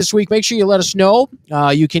birthday this week, make sure you let us know.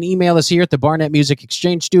 You can email us here at the Barnett Music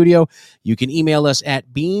Exchange Studio. You can email us at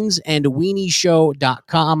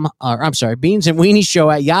beansandweenieshow.com. I'm sorry,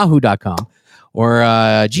 beansandweenieshow@yahoo.com or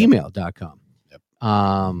gmail.com. Yep.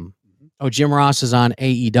 Jim Ross is on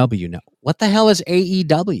AEW now. What the hell is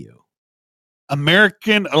AEW?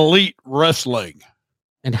 American Elite Wrestling.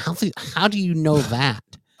 And how do you know that?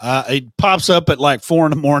 It pops up at like 4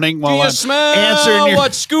 a.m. while I'm answering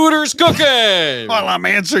what Scooter's cooking. While I'm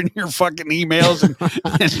answering your fucking emails. And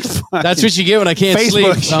that's what you get when I can't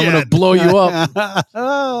Facebook sleep. So I'm going to blow you up.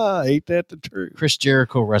 Ain't that the truth? Chris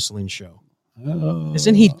Jericho wrestling show.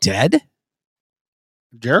 Isn't he dead?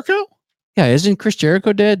 Jericho? Yeah, isn't Chris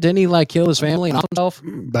Jericho dead? Didn't he kill his family and off himself?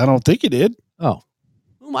 I don't think he did. Oh,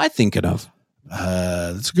 who am I thinking of?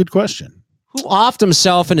 That's a good question. Who offed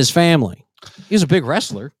himself and his family? He was a big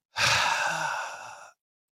wrestler.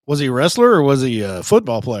 Was he a wrestler or was he a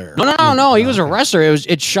football player? No. He was a wrestler.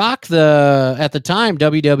 It shocked at the time,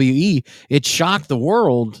 WWE. It shocked the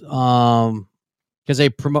world because they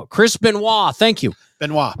promote Chris Benoit. Thank you,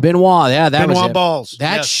 Benoit. Yeah, that Benoit was it. balls.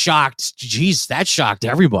 That shocked. Jeez, that shocked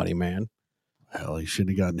everybody, man. Hell, he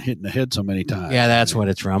shouldn't have gotten hit in the head so many times. Yeah, that's what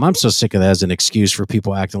it's from. I'm so sick of that as an excuse for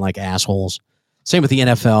people acting like assholes. Same with the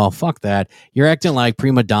NFL. Fuck that. You're acting like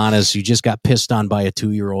prima donnas who just got pissed on by a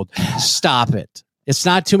 2-year-old. Stop it. It's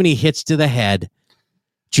not too many hits to the head.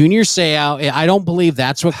 Junior Seau, I don't believe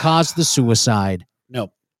that's what caused the suicide.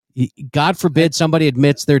 No. God forbid somebody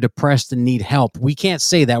admits they're depressed and need help. We can't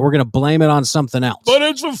say that. We're going to blame it on something else. But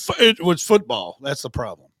it was football. That's the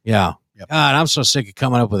problem. Yeah. Yep. God, I'm so sick of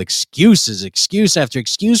coming up with excuses, excuse after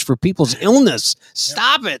excuse for people's illness.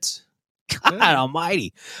 Stop it. God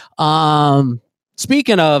almighty.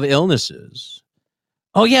 Speaking of illnesses.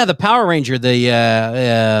 Oh, yeah, the Power Ranger,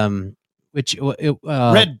 Red.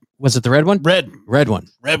 Was it the red one? Red one.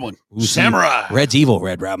 Ooh, Samurai. Red's evil,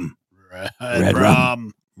 Red Rum. Red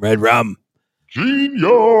Rum. Red Rum. Genius.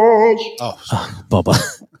 Oh, Bubba.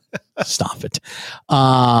 Stop it.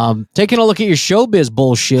 Taking a look at your showbiz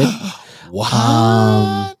bullshit.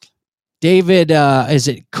 what? David, is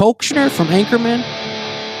it Kochner from Anchorman?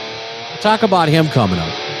 Talk about him coming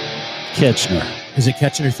up. Ketchner. Is it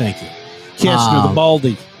Ketchner? Thank you. Ketchner, the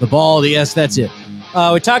Baldy. The Baldy, yes, that's it.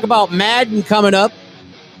 We talk about Madden coming up.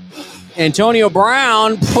 Antonio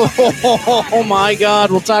Brown. Oh, my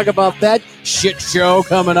God. We'll talk about that shit show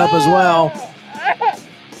coming up as well.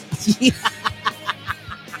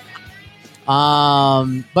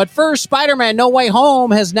 But first, Spider-Man No Way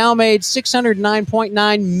Home has now made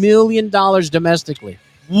 $609.9 million domestically.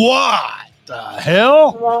 What the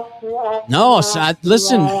hell? No, so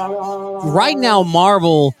listen, right now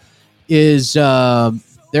Marvel is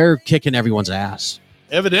they're kicking everyone's ass.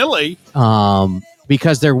 Evidently.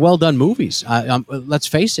 Because they're well-done movies. Let's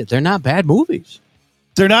face it, they're not bad movies.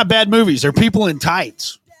 They're not bad movies. They're people in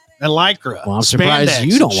tights and lycra. Well, I'm surprised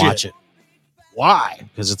you don't watch it. Why?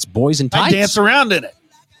 Because it's boys in tights. I dance around in it.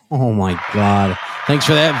 Oh, my God. Thanks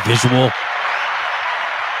for that visual.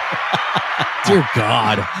 Dear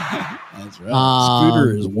God. That's right.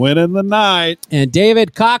 Scooter is winning the night. And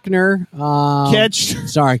David Kochner.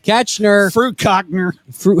 Ketchner. Fruit Kochner.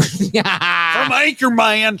 From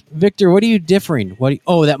Anchorman. Victor, what are you differing?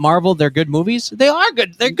 That Marvel, they're good movies? They are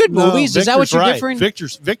good. They're good movies. Is that what you're differing? Victor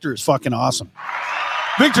is fucking awesome.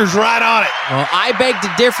 Victor's right on it. Well, I beg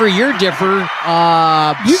to differ. You're differ.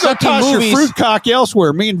 You go toss your fruit cock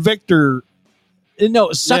elsewhere. Me and Victor. No,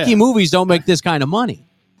 sucky movies don't make this kind of money.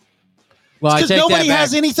 Well, because nobody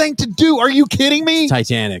has anything to do. Are you kidding me?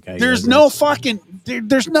 Titanic. There's no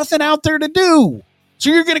there's nothing out there to do. So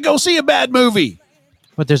you're going to go see a bad movie.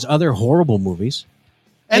 But there's other horrible movies.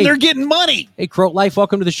 And they're getting money. Hey, Croat Life,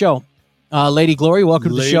 welcome to the show. Lady Glory, welcome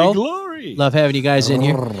to the show. Lady Glory. Love having you guys in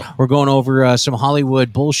here. We're going over some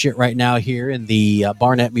Hollywood bullshit right now here in the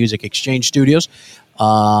Barnett Music Exchange Studios.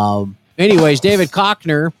 Anyways, David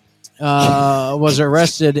Kochner was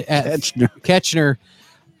arrested at Ketchner.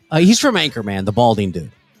 He's from Anchorman, the balding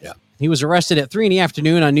dude. Yeah. He was arrested at 3 p.m.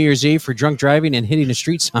 on New Year's Eve for drunk driving and hitting a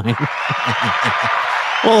street sign.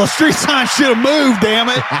 Well, a street sign should have moved, damn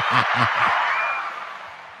it.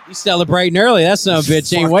 He's celebrating early. That son of a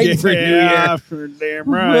bitch ain't waiting for New Year. For damn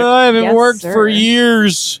right. I haven't worked for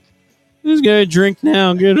years. Just got to drink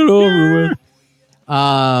now and get it over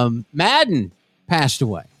with. Madden passed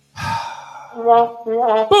away.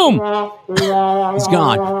 Boom. He's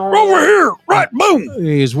gone. Over here. Right, boom.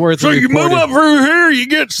 He's worth So you move up through here, you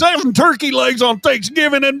get 7 turkey legs on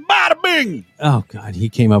Thanksgiving, and bada bing. Oh, God. He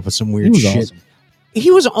came up with some weird shit. Awesome.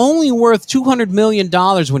 He was only worth $200 million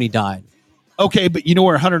when he died. Okay, but you know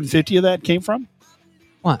where 150 of that came from?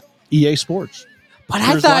 What? EA Sports. But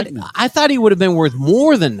I thought he would have been worth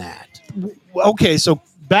more than that. Okay, so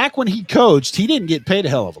back when he coached, he didn't get paid a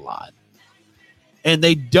hell of a lot. And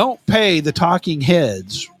they don't pay the talking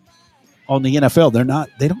heads on the NFL.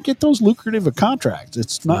 They don't get those lucrative of contracts.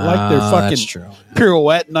 It's not like they're fucking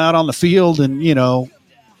pirouetting out on the field and,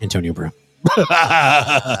 Antonio Brown.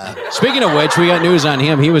 Speaking of which, we got news on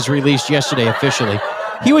him. He was released yesterday officially.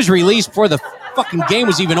 He was released before the fucking game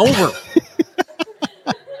was even over.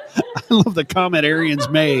 I love the comment Arians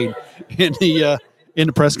made in the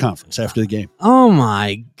press conference after the game. Oh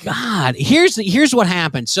my God. Here's what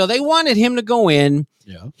happened. So they wanted him to go in.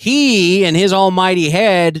 Yeah. He and his almighty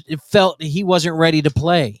head felt he wasn't ready to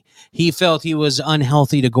play. He felt he was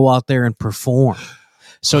unhealthy to go out there and perform.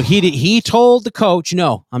 So he told the coach,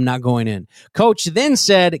 no, I'm not going in. Coach then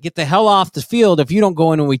said, get the hell off the field. If you don't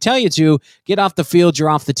go in when we tell you to, get off the field, you're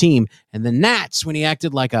off the team. And then that's when he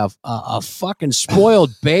acted like a fucking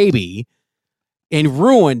spoiled baby and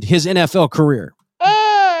ruined his NFL career.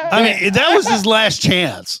 I mean, that was his last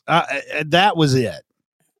chance. That was it.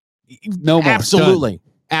 No more. Absolutely. Done.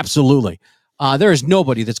 Absolutely. There is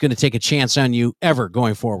nobody that's going to take a chance on you ever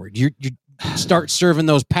going forward. You're start serving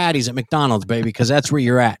those patties at McDonald's, baby, because that's where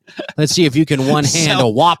you're at. Let's see if you can one-hand a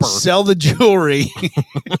Whopper. Sell the jewelry.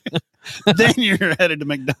 Then you're headed to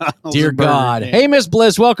McDonald's. Dear God. Hey, Miss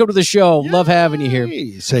Bliss, welcome to the show. Yay. Love having you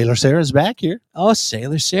here. Sailor Sarah's back here. Oh,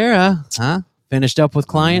 Sailor Sarah. Huh? Finished up with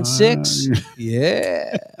client 6.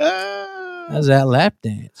 Yeah. How's that lap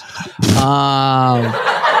dance?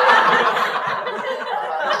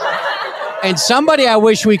 And somebody I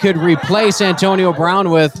wish we could replace Antonio Brown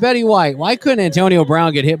with, Betty White. Why couldn't Antonio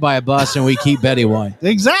Brown get hit by a bus and we keep Betty White?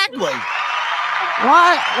 Exactly.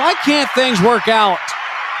 Why can't things work out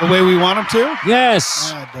the way we want them to?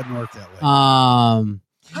 Yes. It doesn't work that way.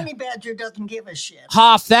 Honey Badger doesn't give a shit.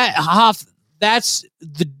 Hoff, that's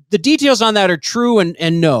the details on that are true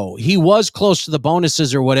and no. He was close to the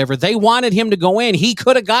bonuses or whatever. They wanted him to go in. He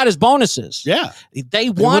could have got his bonuses. Yeah.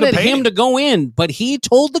 They wanted him to go in, but he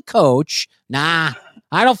told the coach, nah,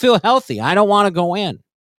 I don't feel healthy. I don't want to go in.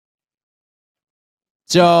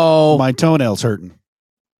 So my toenail's hurting.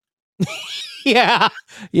 Yeah.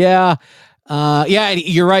 You're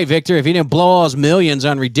right, Victor. If he didn't blow all his millions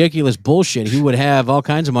on ridiculous bullshit, he would have all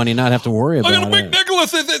kinds of money and not have to worry about it. I got a big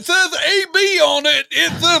necklace that says AB on it.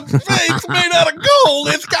 It's made out of gold.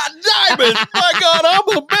 It's got diamonds. My God, I'm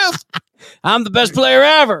the best. I'm the best player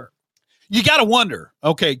ever. You got to wonder,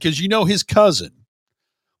 okay, because his cousin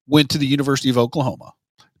went to the University of Oklahoma.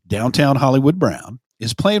 Downtown Hollywood Brown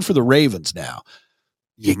is playing for the Ravens now.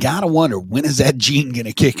 You got to wonder, when is that gene going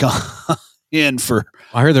to kick on?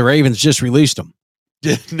 I heard the Ravens just released him.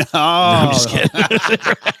 No, I'm just kidding. Not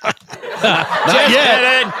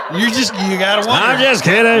yet. You gotta wonder. I'm just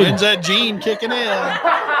kidding. When's that gene kicking in?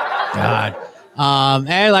 God.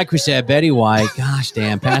 And like we said, Betty White, gosh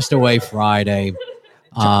damn, passed away Friday.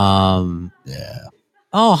 Yeah.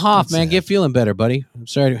 Oh, Hoff, man, get feeling better, buddy. I'm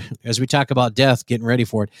sorry, as we talk about death, getting ready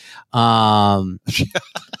for it.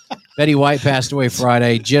 Betty White passed away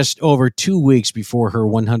Friday, just over 2 weeks before her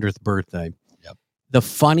 100th birthday. Yep. The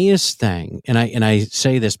funniest thing, and I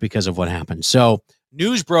say this because of what happened. So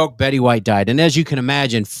news broke, Betty White died. And as you can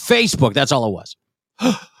imagine, Facebook, that's all it was.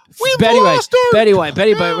 Betty White.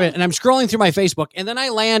 And I'm scrolling through my Facebook, and then I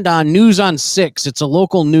land on News on 6. It's a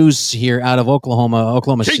local news here out of Oklahoma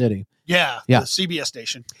City. Yeah. The CBS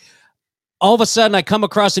station. All of a sudden, I come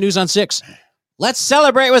across the News on 6. Let's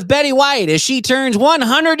celebrate with Betty White as she turns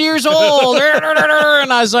 100 years old.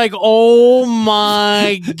 And I was like, oh,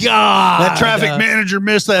 my God. That traffic manager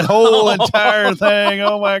missed that whole entire thing.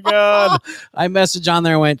 Oh, my God. I messaged on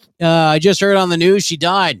there and went, I just heard on the news she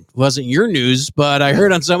died. Wasn't your news, but I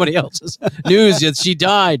heard on somebody else's news that she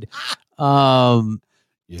died.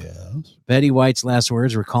 Betty White's last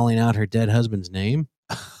words were calling out her dead husband's name.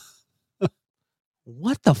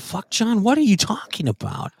 What the fuck, John? What are you talking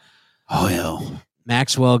about? Oh, yeah.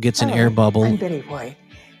 Maxwell gets an air bubble. I'm Betty White.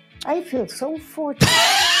 I feel so fortunate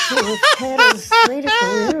to have had as great a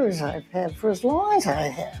career as I've had for as long as I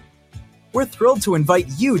have. We're thrilled to invite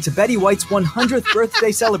you to Betty White's 100th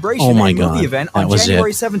birthday celebration and movie event on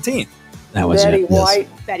January 17th. That was Betty White.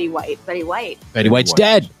 Betty White. Betty White. Betty White's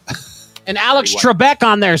dead. And Alex Trebek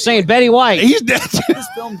on there saying Betty White. He's dead. This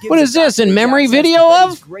film gives what is this, in memory video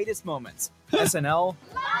of? Greatest moments. SNL.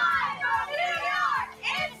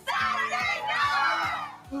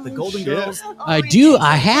 The Golden Girls.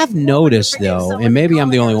 I have noticed, though, and maybe I'm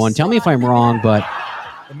the only one. Tell me if I'm wrong, but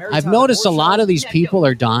I've noticed a lot of these people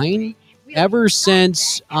are dying ever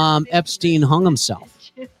since Epstein hung himself.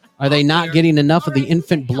 Are they not getting enough of the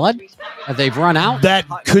infant blood? Have they run out? That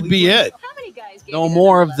could be it. No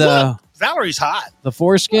more of the... Valerie's hot. The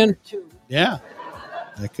foreskin? Yeah.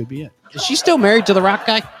 That could be it. Is she still married to the rock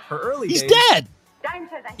guy? He's dead.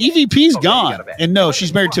 EVP's gone. And no,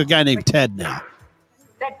 she's married to a guy named Ted now.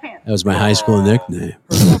 That was my high school nickname.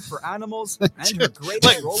 For animals and her great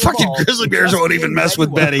fucking grizzly bears won't even mess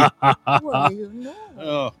with Betty.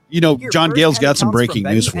 John Gale's got some breaking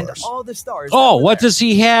news for us. Oh, what does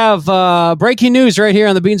he have? Breaking news right here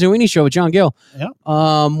on the Beans and Weenie Show with John Gale. Yeah.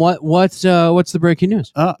 What's the breaking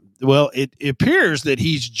news? Well, it appears that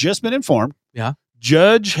he's just been informed. Yeah.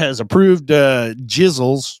 Judge has approved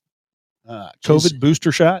Jizzle's COVID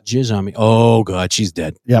booster shot. Jizz on me. Oh, God, she's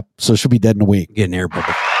dead. Yep. So she'll be dead in a week. Get an air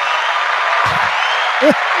bubble.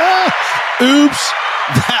 Oops.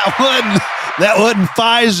 That wasn't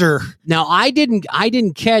Pfizer. Now, I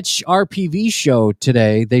didn't catch RPV show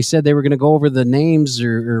today. They said they were going to go over the names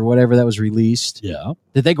or whatever that was released. Yeah.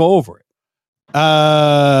 Did they go over it?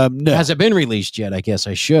 No. Has it been released yet? I guess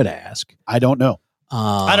I should ask. I don't know.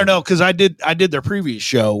 I don't know, because I did their previous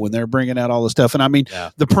show when they're bringing out all the stuff. And I mean,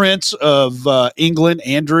 the Prince of England,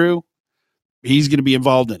 Andrew, he's going to be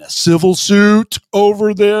involved in a civil suit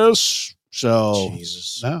over this. So,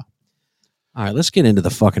 Jesus. No. All right, let's get into the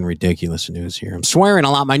fucking ridiculous news here. I'm swearing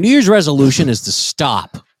a lot. My New Year's resolution is to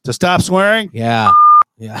stop. To stop swearing? Yeah.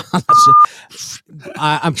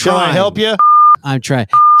 I'm trying. Shall I help you? I'm trying.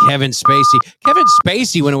 Kevin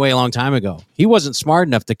Spacey went away a long time ago. He wasn't smart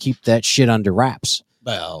enough to keep that shit under wraps.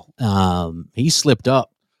 Well, he slipped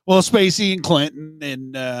up. Well, Spacey and Clinton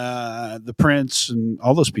and the Prince and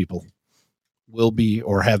all those people will be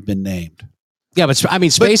or have been named. Yeah, but I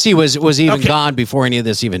mean, Spacey was even gone before any of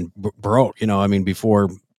this even broke. Before.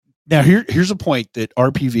 Now here's a point that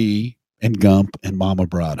RPV and Gump and Mama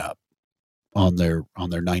brought up on their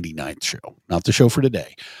 99th show, not the show for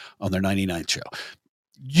today, on their 99th show.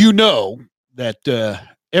 You know that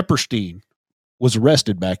Epperstein was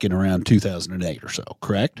arrested back in around 2008 or so,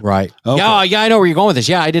 correct? Right. Okay. Yeah, I know where you're going with this.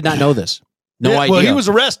 Yeah, I did not know this. No idea. Well, he was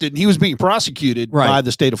arrested and he was being prosecuted by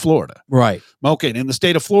the state of Florida. Right. Okay. And in the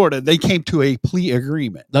state of Florida, they came to a plea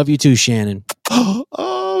agreement. Love you too, Shannon.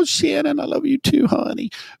 Oh, Shannon, I love you too,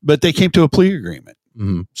 honey. But they came to a plea agreement.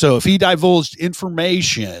 Mm-hmm. So if he divulged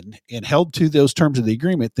information and held to those terms of the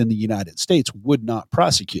agreement, then the United States would not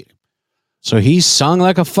prosecute him. So he sung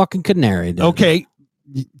like a fucking canary. Okay.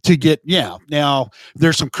 Now,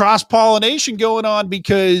 there's some cross-pollination going on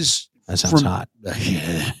because... That sounds hot.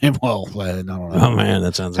 Well, I don't know. Oh, man,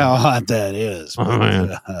 that sounds how hot that is. Oh,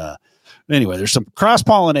 man. Anyway, there's some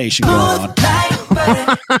cross-pollination going on.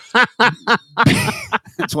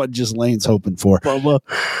 That's what Ghislaine's hoping for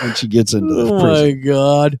when she gets into the prison. Oh, my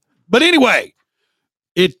God. But anyway,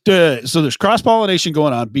 so there's cross-pollination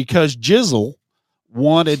going on because Jizzle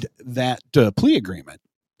wanted that plea agreement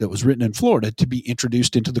that was written in Florida to be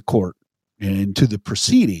introduced into the court and into the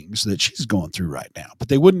proceedings that she's going through right now. But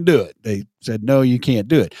they wouldn't do it. They said, no, you can't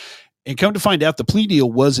do it. And come to find out, the plea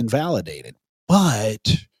deal was invalidated.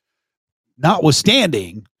 But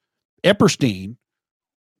notwithstanding, Epperstein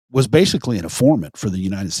was basically an informant for the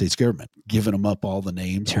United States government, giving them up all the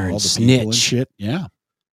names, all the people and shit. Yeah.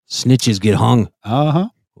 Snitches get hung. Uh-huh.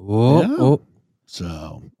 Oh, Yeah. oh.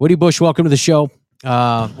 So, Woody Bush, welcome to the show.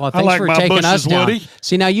 Well, thanks like for my taking bushes, us down. Woody.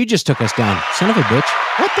 See, now you just took us down. Son of a bitch.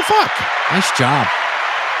 What the fuck? Nice job.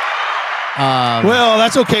 Well,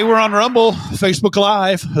 that's okay. We're on Rumble, Facebook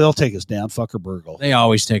Live. They'll take us down. Fucker Burgle. They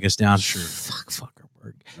always take us down. Sure.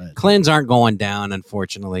 Fuckerberg. Clintons aren't going down,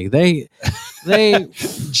 unfortunately. They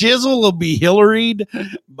Jizzle will be Hillaried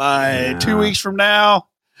by 2 weeks from now.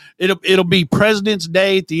 It'll be President's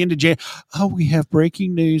Day at the end of January. Oh, we have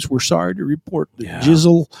breaking news. We're sorry to report that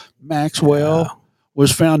Jizzle Maxwell was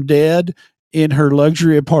found dead in her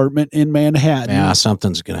luxury apartment in Manhattan. Yeah,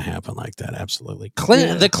 something's going to happen like that. Absolutely.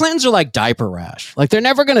 The Clintons are like diaper rash. Like they're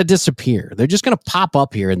never going to disappear. They're just going to pop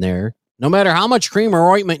up here and there. No matter how much cream or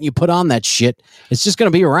ointment you put on that shit, it's just going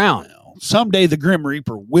to be around. Someday the Grim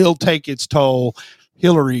Reaper will take its toll.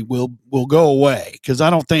 Hillary will go away because I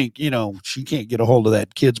don't think, she can't get a hold of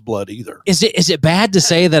that kid's blood either. Is it bad to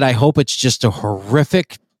say that I hope it's just a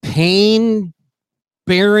horrific, pain-bearing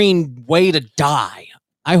way to die?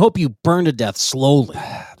 I hope you burn to death slowly.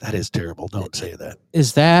 That is terrible. Don't say that.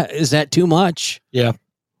 Is that too much? Yeah.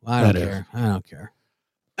 I don't care. I don't care.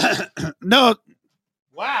 No.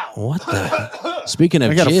 Wow. What the? Speaking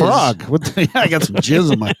of I got jizz. a frog. I got some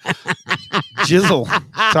jizz in my jizzle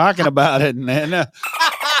talking about it. And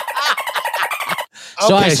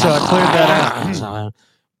So I cleared that out.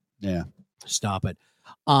 Yeah. Stop it.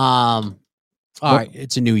 All right.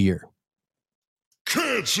 It's a new year.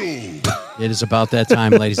 Cancelled. It is about that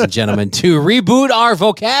time, ladies and gentlemen, to reboot our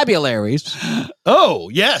vocabularies. Oh,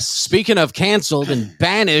 yes. Speaking of canceled and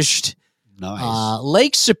banished, nice.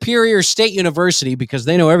 Lake Superior State University, because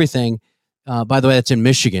they know everything. By the way, that's in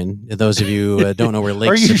Michigan. Those of you who don't know where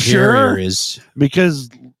Lake Superior is. Because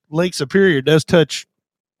Lake Superior does touch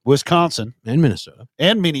Wisconsin. And Minnesota.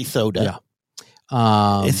 And Minnesota.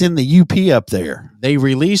 Yeah. It's in the UP up there. They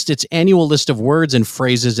released its annual list of words and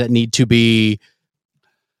phrases that need to be...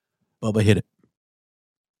 Bubba, hit it.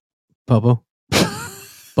 Bubba.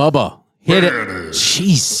 Bubba, hit it.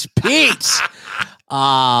 Jeez, Pete.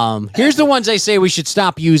 Here's the ones I say we should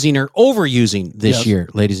stop using or overusing this year,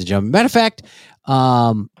 ladies and gentlemen. Matter of fact,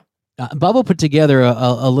 Bubba put together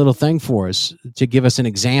a little thing for us to give us an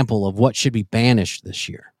example of what should be banished this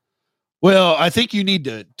year. Well, I think you need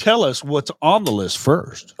to tell us what's on the list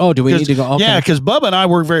first. Oh, do we need to go? Okay. Yeah, because Bubba and I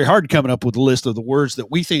work very hard coming up with a list of the words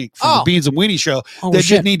that we think from the Beans and Weenie show that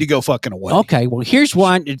just need to go fucking away. Okay, well, here's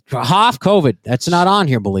one. Hoff COVID. That's not on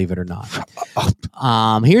here, believe it or not.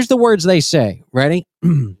 Here's the words they say. Ready?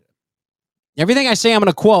 Everything I say, I'm going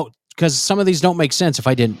to quote because some of these don't make sense if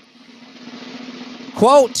I didn't.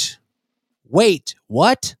 Quote. Wait,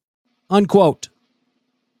 what? Unquote.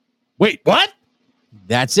 Wait, what?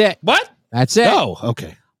 That's it. What? That's it. Oh,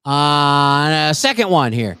 okay. Second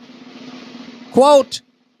one here. Quote,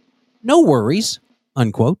 no worries,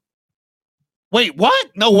 unquote. Wait,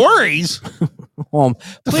 what? No worries?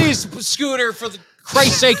 Please, Scooter, for the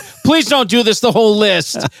Christ's sake, please don't do this the whole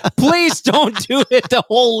list. Please don't do it the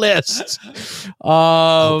whole list.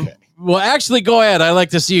 Okay. Well, actually, go ahead. I like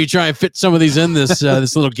to see you try and fit some of these in this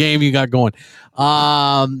this little game you got going.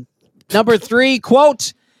 Number 3,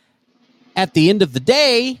 quote, at the end of the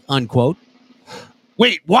day, unquote.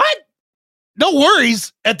 Wait, what? No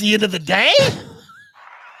worries at the end of the day?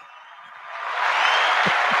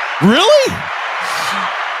 Really?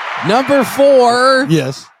 Number 4.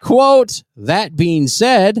 Yes. Quote, that being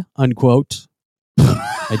said, unquote.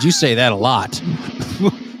 Did you say that a lot?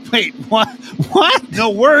 Wait, what? What? No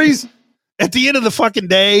worries at the end of the fucking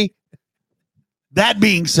day? That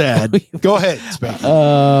being said, go ahead,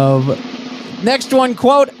 Spanky. Next one,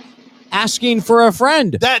 quote, asking for a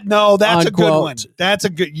friend. That's unquote. A good one. That's a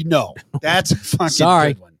good, that's a fucking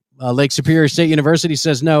good one. Lake Superior State University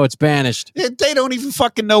says no, it's banished. They don't even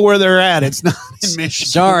fucking know where they're at. It's not in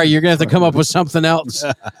Michigan. Sorry, you're going to have to come up with something else.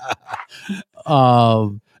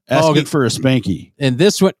 Asking for a spanky. And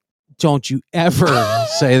this one, don't you ever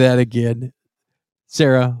say that again.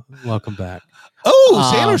 Sarah, welcome back.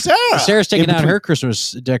 Oh, Sailor Sarah. Sarah's taking out her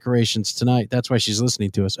Christmas decorations tonight. That's why she's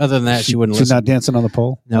listening to us. Other than that, she wouldn't listen. She's not dancing on the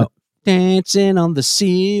pole? No. Dancing on the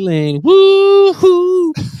ceiling.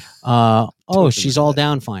 Woo-hoo. She's all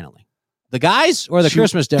down finally. The guys or the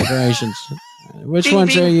Christmas decorations? Which bing,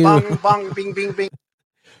 ones bing, are you? Bong, bong, bing, bing, bing.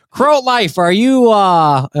 Kraut Life, are you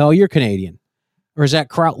you're Canadian. Or is that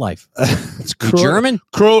Kraut Life? It's German?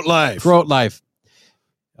 Kraut Life. Kraut Life.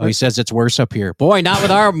 Oh, he says it's worse up here. Boy, not what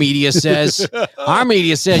our media says. Our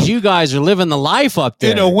media says you guys are living the life up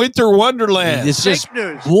there. In a winter wonderland. It's just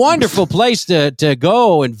wonderful place to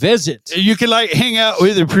go and visit. You can hang out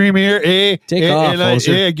with the premier. Take off,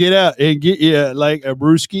 get out and get you a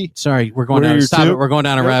brewski. Sorry, we're going down. Stop it. We're going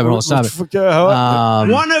down a rabbit hole. Stop it.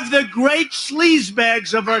 One of the great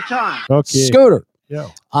sleazebags of our time. Okay. Scooter. Yeah.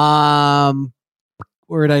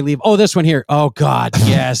 Where did I leave? Oh, this one here. Oh, God.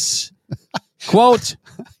 Yes. Quote,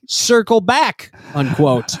 circle back,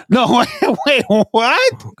 unquote. No, wait,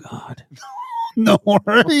 what? Oh, God. No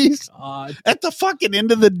worries. Oh, God. At the fucking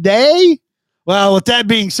end of the day? Well, with that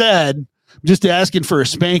being said, I'm just asking for a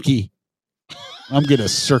spanky. I'm going to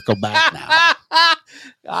circle back now.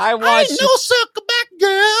 I no circle back,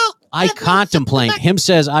 girl. I contemplate. Him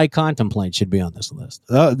says I contemplate should be on this list.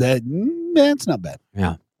 Oh, that's not bad.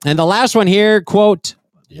 Yeah. And the last one here, quote,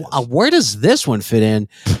 where does this one fit in?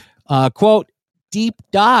 Quote, deep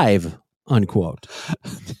dive, unquote.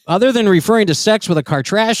 Other than referring to sex with a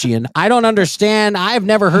Kardashian, I don't understand. I've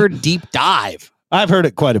never heard deep dive. I've heard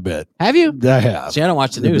it quite a bit. Have you? I have. See, I don't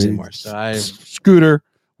watch the news anymore. Scooter,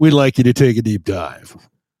 we'd like you to take a deep dive.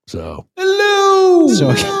 So, hello.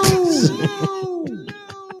 So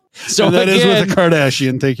that again, is with a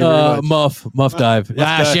Kardashian. Thank you very much. Muff dive.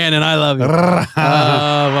 Shannon, I love you. Oh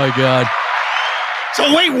my God.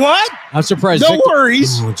 So wait, what? I'm surprised. No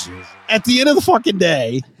worries. At the end of the fucking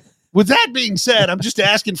day, with that being said, I'm just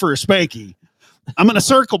asking for a spanky. I'm going to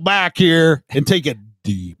circle back here and take a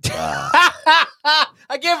deep dive.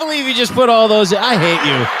 I can't believe you just put all those in. I hate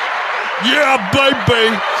you. Yeah,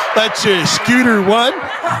 baby. That's Scooter 1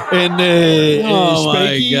 and oh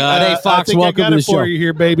Spanky. My God. Hey, Fox, welcome to the show. For you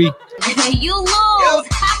here, baby. You lose.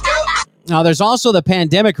 Now, there's also the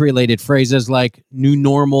pandemic-related phrases like new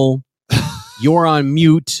normal, you're on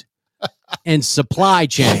mute, and supply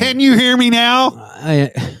chain. Can you hear me now?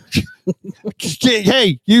 Hey,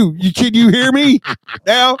 you can you hear me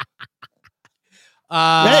now?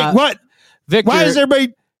 Hey, what? Victor, why is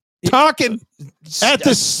everybody talking at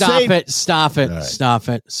the Stop it. Right. Stop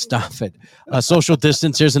it. Social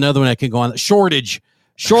distance. Here's another one I can go on. Shortage.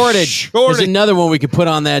 There's another one we could put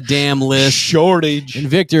on that damn list. Shortage. And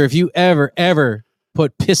Victor, if you ever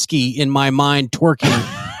put pisky in my mind twerking,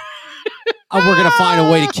 we're going to find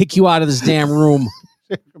a way to kick you out of this damn room.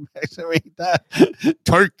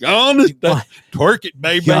 Twerk on it. Twerk it,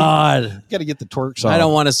 baby. God. Got to get the twerk song. I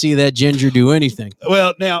don't want to see that ginger do anything.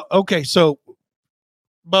 Well, now, okay, so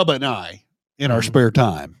Bubba and I, in our spare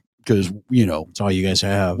time, because, it's all you guys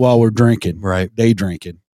have. While we're drinking, right? Day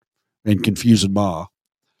drinking and confusing Ma.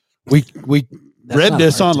 We read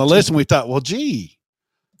this on the list and we thought, well, gee,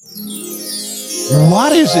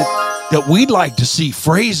 what is it that we'd like to see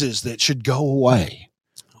phrases that should go away?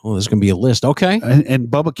 Oh, there's going to be a list. Okay. And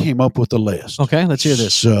Bubba came up with a list. Okay, let's hear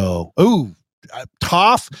this. So,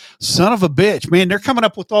 Toff, son of a bitch, man. They're coming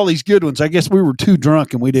up with all these good ones. I guess we were too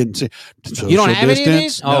drunk and we didn't see. You don't have any of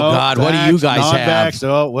these? Oh, God. What do you guys have?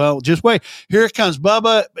 Oh, well, just wait. Here it comes.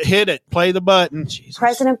 Bubba, hit it. Play the button. Jesus.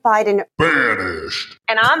 President Biden. Banished.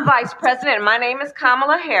 And I'm Vice President, and my name is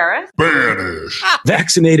Kamala Harris. Banished.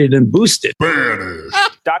 Vaccinated and boosted. Banished.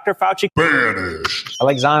 Dr. Fauci. Banished.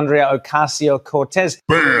 Alexandria Ocasio-Cortez.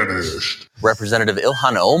 Banished. Representative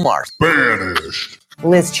Ilhan Omar. Banished.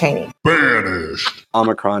 Liz Cheney. Banished.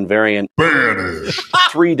 Omicron variant. Banished.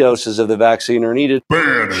 3 doses of the vaccine are needed.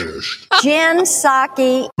 Banished. Jen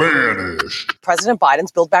Psaki. Banished. President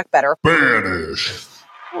Biden's Build Back Better. Banished.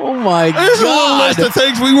 Oh, my There's a little God. list of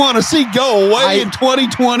things we want to see go away in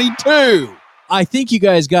 2022. I think you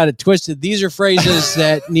guys got it twisted. These are phrases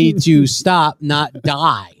that need to stop, not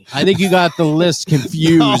die. I think you got the list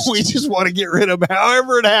confused. No, we just want to get rid of them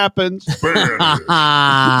however it happens. Just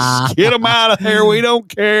get them out of there. We don't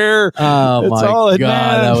care. Oh, That's my all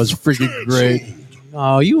God. That was freaking great.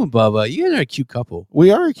 Oh, you and Bubba, you guys are a cute couple.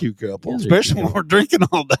 We are a cute couple, especially when we're drinking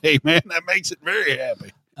all day, man. That makes it very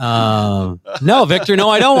happy. No, Victor, no,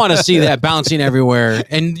 I don't want to see that bouncing everywhere.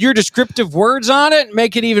 And your descriptive words on it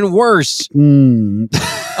make it even worse.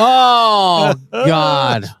 Oh,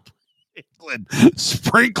 God.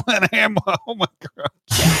 Sprinkling ham. Oh, my God.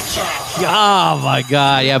 Oh, my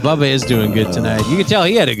God. Yeah, Bubba is doing good tonight. You can tell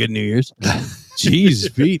he had a good New Year's.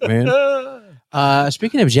 Jeez, Pete, man.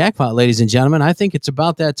 Speaking of jackpot, ladies and gentlemen, I think it's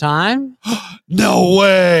about that time. No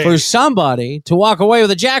way. For somebody to walk away with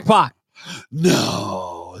a jackpot.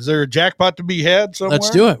 No. Is there a jackpot to be had somewhere? Let's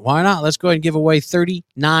do it. Why not? Let's go ahead and give away $39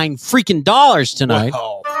 freaking dollars tonight.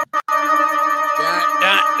 Wow.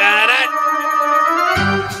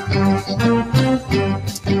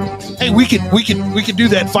 Hey, we could do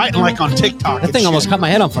that fighting like on TikTok. That thing almost cut my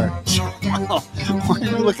head on fire. Why are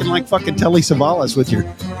you looking like fucking Telly Savalas with your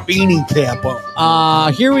beanie cap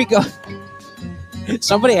on? Here we go.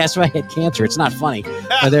 Somebody asked if I had cancer. It's not funny.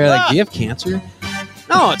 But they're like, do you have cancer?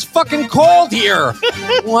 No, it's fucking cold here.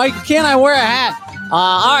 Why can't I wear a hat?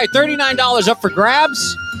 All right, $39 up for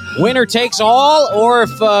grabs. Winner takes all. Or if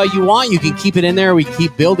you want, you can keep it in there. We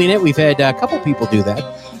keep building it. We've had a couple people do that.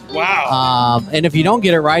 Wow. And if you don't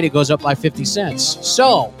get it right, it goes up by 50 cents.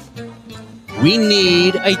 So we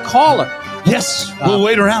need a caller. Yes, we'll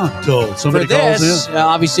wait around until somebody calls in.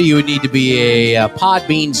 Obviously, you would need to be a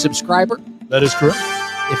Podbean subscriber. That is correct.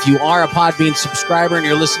 If you are a Podbean subscriber and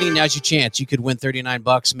you're listening, now's your chance. You could win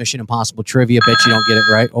 $39. Mission Impossible trivia. Bet you don't get it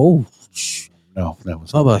right. Oh, no, that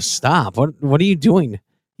was Bubba, stop. What are you doing?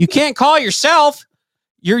 You can't call yourself.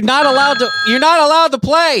 You're not allowed to. You're not allowed to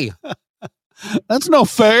play. That's no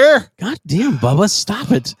fair. God damn, Bubba,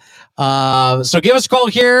 stop it. So give us a call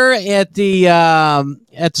here at the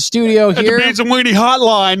studio here. At the Beans and Weenie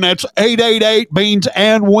hotline. That's 888 Beans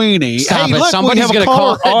and Weenie. Stop hey, it. Look, Somebody's going to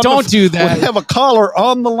call. Don't do that. We have a caller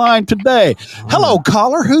on the line today. Hello,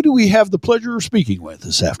 caller. Who do we have the pleasure of speaking with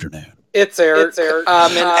this afternoon? It's Eric. And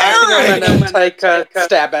I think I'm going to take a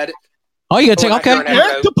stab at it. Oh, you got to take, okay.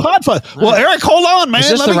 Eric the Podfather. Well, Eric, hold on, man.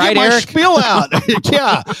 Is this Let the me right get my Eric? spiel out.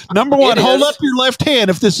 Yeah. Number one, hold up your left hand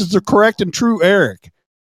if this is the correct and true Eric.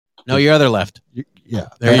 No, your other left. Yeah.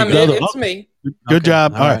 There you go. It's me. Good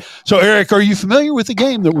job. All right. So, Eric, are you familiar with the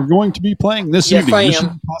game that we're going to be playing this evening? I am. Mission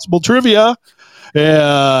Impossible Trivia.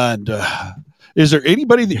 And is there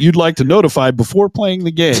anybody that you'd like to notify before playing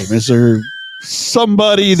the game? Is there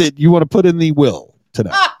somebody that you want to put in the will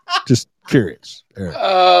tonight? Just curious,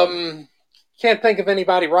 Eric. Can't think of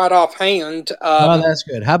anybody right offhand. Oh, that's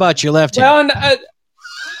good. How about your left hand?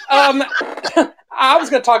 Well, I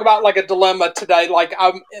was going to talk about like a dilemma today. Like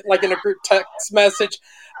in a group text message,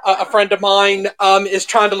 a friend of mine is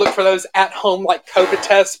trying to look for those at-home like COVID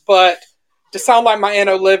tests, but to sound like my Aunt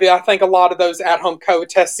Olivia, I think a lot of those at-home COVID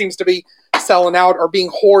tests seems to be selling out or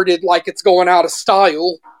being hoarded like it's going out of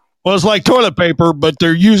style. Well, it's like toilet paper, but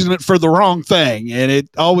they're using it for the wrong thing, and it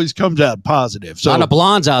always comes out positive. So, a lot of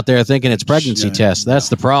blondes out there thinking it's pregnancy test. That's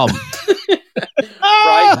the problem.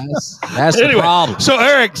 Right. That's the problem. So,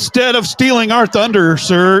 Eric, instead of stealing our thunder,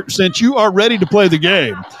 sir, since you are ready to play the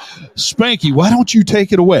game, Spanky, why don't you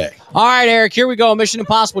take it away? All right, Eric, here we go. Mission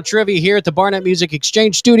Impossible Trivia here at the Barnett Music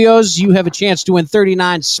Exchange Studios. You have a chance to win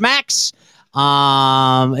 39 smacks.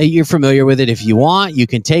 You're familiar with it. If you want, you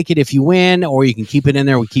can take it if you win, or you can keep it in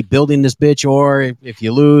there. We keep building this bitch, or if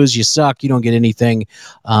you lose, you suck. You don't get anything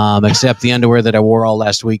except the underwear that I wore all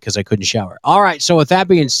last week because I couldn't shower. All right, so with that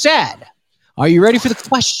being said, are you ready for the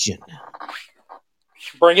question?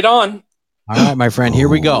 Bring it on. All right, my friend, here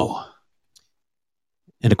we go.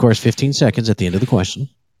 And, of course, 15 seconds at the end of the question.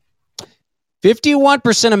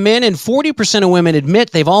 51% of men and 40% of women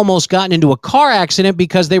admit they've almost gotten into a car accident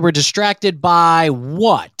because they were distracted by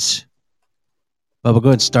what? Bubba, go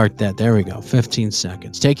ahead and start that. There we go. 15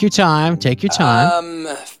 seconds. Take your time.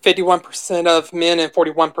 51% of men and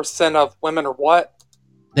 41% of women are what?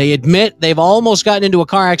 They admit they've almost gotten into a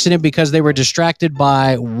car accident because they were distracted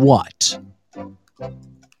by what?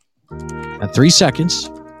 At 3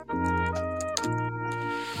 seconds.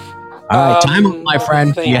 All right, time up, my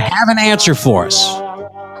friend. Do you have an answer for us?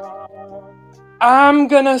 I'm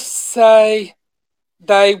going to say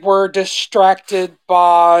they were distracted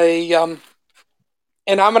by,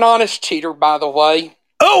 and I'm an honest cheater, by the way.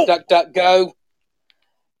 Oh! Duck, duck, go.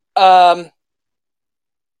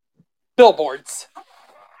 Billboards.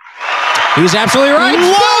 He's absolutely right.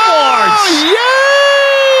 Billboards!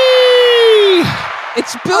 Yay!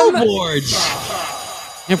 It's billboards.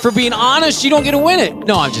 And for being honest, you don't get to win it.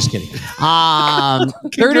 No, I'm just kidding.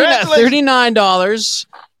 $39.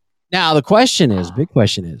 Now, the big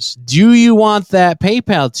question is, do you want that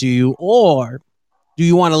PayPal to you, or do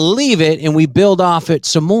you want to leave it and we build off it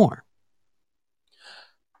some more?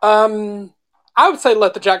 I would say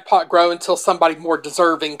let the jackpot grow until somebody more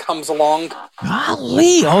deserving comes along.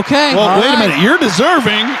 Golly, okay. Well, wait a minute. You're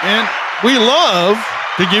deserving, and we love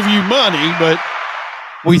to give you money, but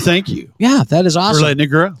we thank you. Yeah, that is awesome. For letting it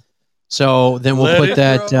grow. So then we'll put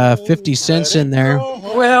that 50 cents in there.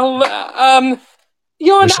 Well,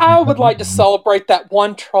 you and I would like to celebrate that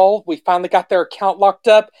one troll. We finally got their account locked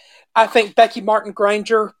up. I think Becky Martin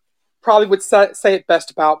Granger probably would say it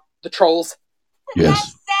best about the trolls.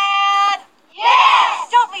 Yes.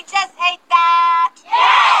 Yes! Don't we just hate that?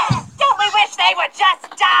 Yes! Don't we wish they would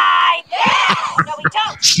just die? Yes! No, we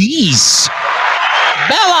don't. Jeez.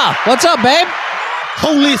 Bella, what's up, babe?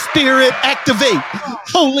 Holy Spirit, activate.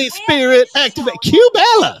 Holy Spirit, activate. Cue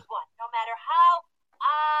Bella. No matter how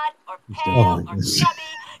odd or pale or chubby,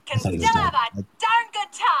 can still have a darn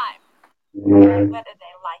good time. Whether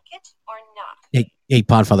they like it or not. Hey,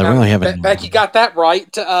 Podfather, we only have it. Becky got that right.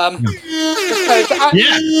 Yeah,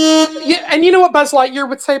 and you know what Buzz Lightyear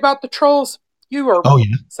would say about the trolls? You are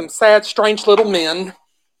some sad, strange little men.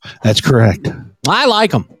 That's correct. I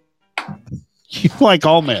like them. You like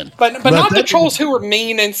all men. But not the trolls who are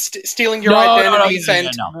mean and stealing your identities.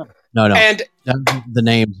 No. And the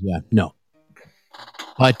names, no.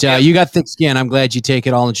 But you got thick skin. I'm glad you take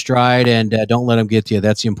it all in stride and don't let them get to you.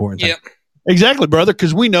 That's the important thing. Yep. Exactly, brother,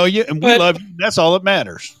 because we know you and we love you. That's all that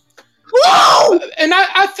matters. And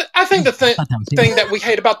I think the thing that we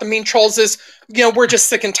hate about the mean trolls is, we're just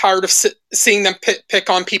sick and tired of seeing them pick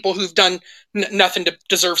on people who've done nothing to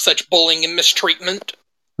deserve such bullying and mistreatment.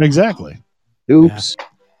 Exactly. Oops. Yeah.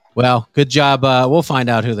 Well, good job. We'll find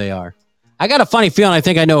out who they are. I got a funny feeling. I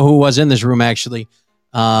think I know who was in this room, actually.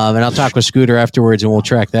 And I'll talk with Scooter afterwards, and we'll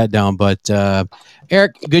track that down. But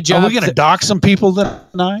Eric, good job. Are we going to dox some people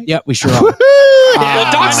tonight? Yeah, we sure are.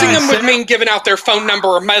 Well, doxing them would mean giving out their phone number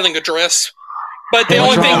or mailing address. But the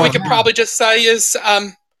only thing we could probably just say is,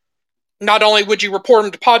 not only would you report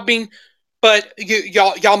them to Podbean, but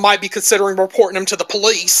y'all might be considering reporting them to the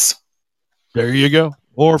police. There you go.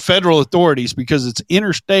 Or federal authorities, because it's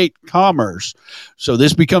interstate commerce. So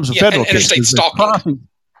this becomes a federal case. Interstate stalking.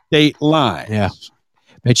 State line. Yeah.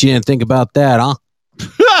 Bet you didn't think about that, huh?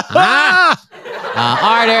 All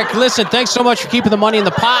right, Eric. Listen, thanks so much for keeping the money in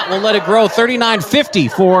the pot. We'll let it grow.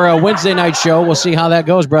 $39.50 for a Wednesday night show. We'll see how that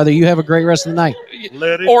goes, brother. You have a great rest of the night.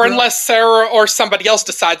 Or unless Sarah or somebody else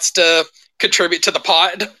decides to contribute to the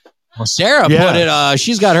pot. Well, Sarah put it.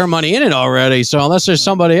 She's got her money in it already. So unless there's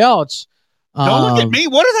somebody else. Don't look at me.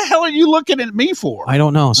 What the hell are you looking at me for? I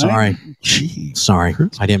don't know. Sorry. Sorry.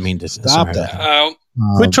 I didn't mean to. Stop that.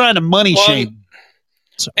 Quit trying to money shame.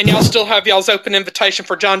 And y'all still have y'all's open invitation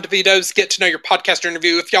for John DeVito's Get to Know Your Podcaster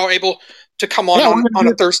interview. If y'all are able to come on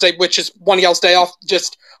a Thursday, which is one of y'all's day off,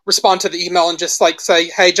 just respond to the email and just say,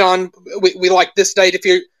 hey, John, we like this date. If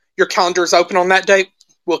your calendar is open on that date,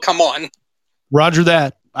 we'll come on. Roger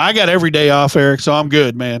that. I got every day off, Eric, so I'm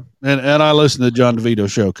good, man. And I listen to the John DeVito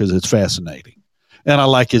show because it's fascinating. And I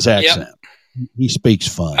like his accent. Yep. He speaks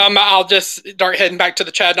fun. I'll just start heading back to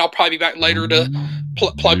the chat, and I'll probably be back later to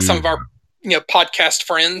plug some of our podcast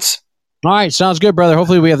friends. All right, sounds good, brother.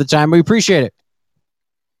 Hopefully we have the time. We appreciate it.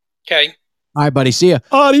 Okay. All right, buddy. See ya.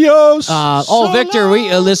 Adios. Victor.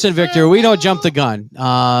 Listen, Victor. We don't jump the gun.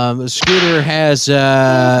 Scooter has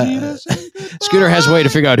a way to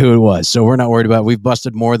figure out who it was, so we're not worried about it. We've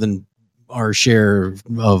busted more than our share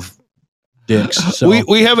of dicks. So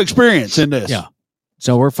we have experience in this. Yeah.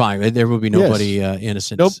 So we're fine. There will be nobody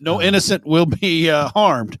innocent. Nope. No innocent will be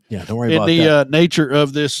harmed. Yeah. Don't worry about that. In the nature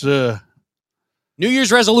of this New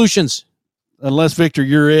Year's resolutions. unless Victor,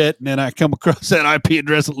 you're it, and then I come across that IP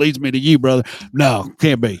address that leads me to you, brother. No,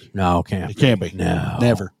 can't be. No, can't. It can't be. No,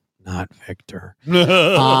 never. Not Victor.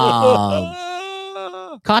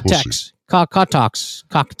 Cocktax.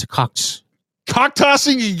 Cocktox. Cock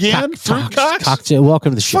tossing again? Fruit cocks? Cocktail.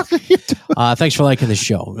 Welcome to the show. Thanks for liking the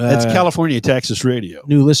show. That's California, Texas radio.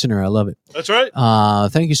 New listener. I love it. That's right.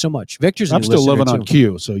 Thank you so much. Victor's I'm new still listener, living on too.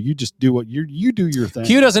 Q, so you just do what you do your thing.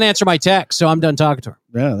 Q doesn't answer my text, so I'm done talking to her.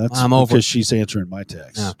 Yeah, I'm over. because she's answering my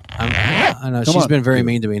text. Yeah, I know. Come She's on, been very Q.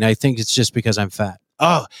 mean to me, and I think it's just because I'm fat.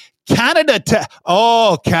 Oh, Canada,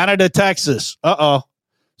 Texas. Uh-oh.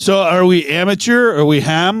 So are we amateur? Are we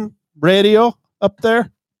ham radio up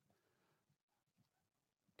there?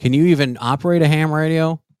 Can you even operate a ham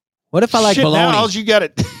radio? What if I like Shit, bologna? now all you got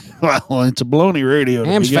it. Well, it's a bologna radio. to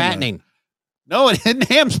Ham's begin with. fattening. No, it isn't.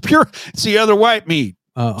 Ham's pure. It's the other white meat.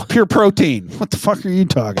 Oh, Pure protein. What the fuck are you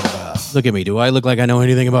talking about? look at me. Do I look like I know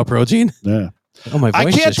anything about protein? Yeah. Oh, my voice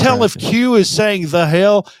I can't just tell if cracked. Q is saying the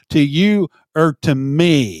hell to you or to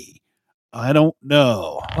me. I don't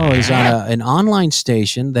know. Oh, he's on an online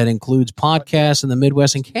station that includes podcasts in the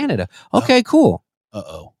Midwest and Canada. Okay, cool.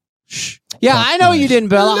 Uh-oh. Shh. Yeah, I know you didn't,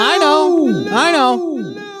 Bella. I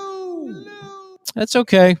know. That's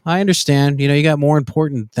okay. I understand. You know, you got more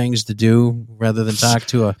important things to do rather than talk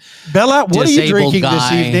to a Bella, what are you disabled drinking guy.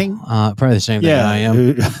 this evening? Probably the same thing I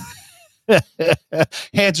am.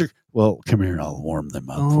 Hands are. Well, come here. I'll warm them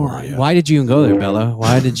up for you. Why did you even go there, Bella?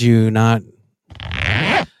 Why did you not?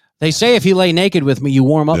 They say if you lay naked with me, you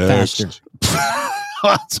warm up faster.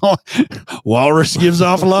 Walrus gives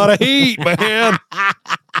off a lot of heat, man.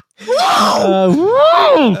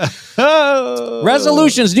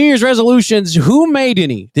 Resolutions, New Year's resolutions. Who made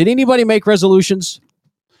any? Did anybody make resolutions?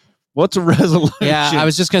 What's a resolution? Yeah, I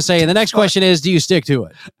was just going to say, the next question is, do you stick to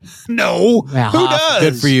it? No. Yeah, Who does?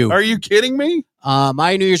 Good for you. Are you kidding me?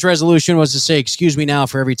 My New Year's resolution was to say, excuse me now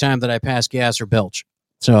for every time that I pass gas or belch.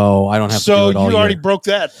 So I don't have to do it all So you already year. broke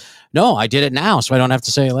that. No, I did it now, so I don't have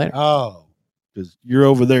to say it later. Oh, because you're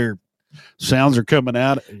over there. Sounds are coming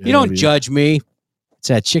out. You don't judge me. It's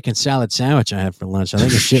that chicken salad sandwich I had for lunch. I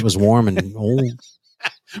think the shit was warm and old.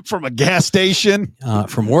 From a gas station.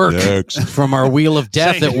 From work. From our wheel of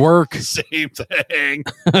death Same- at work. Same thing.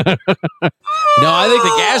 No, I think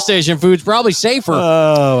the gas station food's probably safer.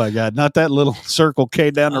 Oh, my God. Not that little Circle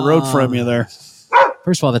K down the road from you there.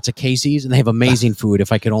 First of all, that's a Casey's, and they have amazing food.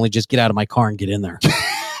 If I could only just get out of my car and get in there.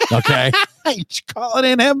 Okay. Hey, just call it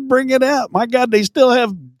in, have them bring it out. My God, they still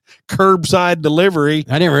have curbside delivery.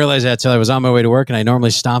 I didn't realize that till I was on my way to work, and I normally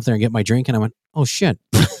stop there and get my drink, and I went, oh, shit.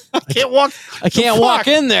 I can't walk. I can't walk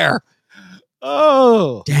in there.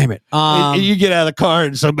 Oh. Damn it. And you get out of the car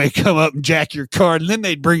and somebody come up and jack your car, and then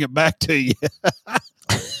they'd bring it back to you.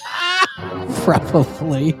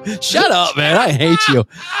 Probably. Shut up, man. I hate you.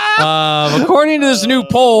 According to this new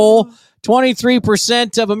poll,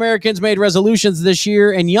 23% of Americans made resolutions this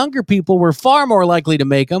year, and younger people were far more likely to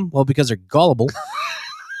make them. Well, because they're gullible.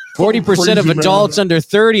 40% of adults under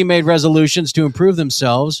 30 made resolutions to improve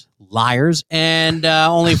themselves. Liars. And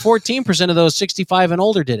only 14% of those 65 and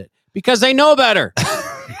older did it because they know better.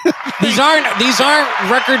 These aren't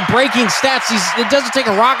record-breaking stats. It doesn't take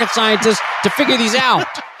a rocket scientist to figure these out.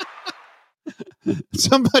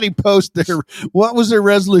 Somebody post what was their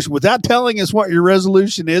resolution without telling us what your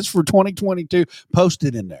resolution is for 2022. Post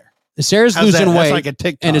it in there. Sarah's How's losing that? That's weight, like a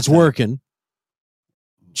TikTok and it's thing. working.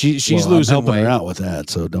 She's Well, losing I'm helping weight. her out with that,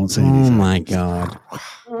 so don't say Oh anything. my God.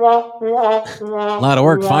 A lot of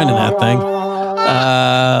work finding that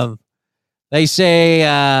thing. They say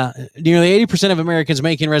nearly 80% of Americans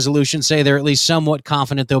making resolutions say they're at least somewhat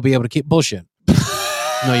confident they'll be able to keep bullshit.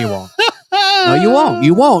 No, you won't. No, you won't.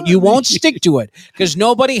 You won't. You won't stick to it because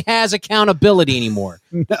nobody has accountability anymore.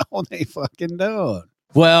 No, they fucking don't.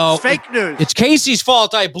 Well, It's fake news. It's Casey's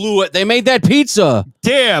fault I blew it. They made that pizza.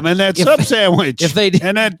 Damn, and that sub sandwich. If they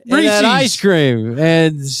and that and that Reese's. ice cream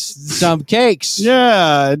and some cakes.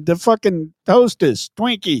 Yeah, the fucking Hostess,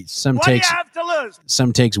 Twinkies. Some What do you takes have to lose?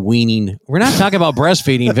 some takes weaning. We're not talking about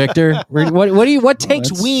breastfeeding, Victor. What takes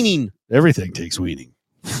that's- weaning? Everything takes weaning.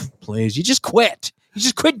 Please, you just quit. You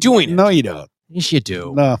just quit doing it. No, you don't. Yes, you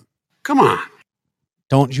do. No. Come on.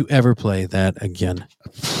 Don't you ever play that again.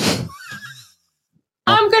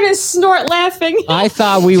 I'm gonna snort laughing. I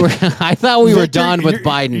thought we were Victor, done with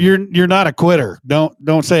Biden. You're not a quitter. Don't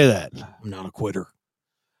say that. I'm not a quitter.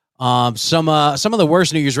 Some of the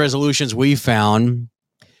worst New Year's resolutions we found: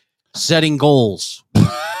 setting goals.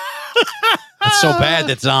 That's so bad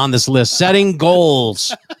that's on this list. Setting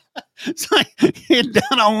goals. It's like get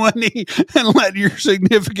down on one knee and let your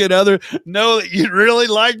significant other know that you'd really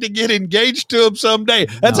like to get engaged to them someday.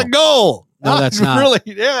 That's a goal. No, that's not. Really?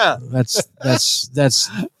 Yeah. That's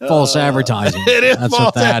false advertising. It is. That's false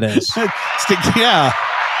what that is. Yeah.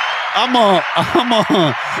 I'm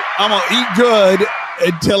gonna eat good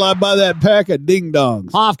until I buy that pack of ding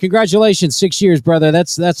dongs. Hoff, congratulations, 6 years, brother.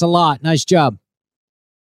 That's a lot. Nice job.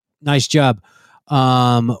 Nice job.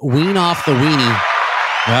 Wean off the weenie.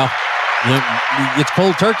 Well, it's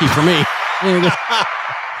cold turkey for me.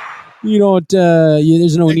 You don't.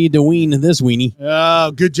 There's no need to wean this weenie.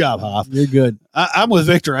 Oh, good job, Hoff. You're good. I'm with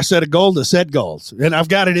Victor. I set a goal to set goals, and I've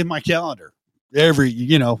got it in my calendar. Every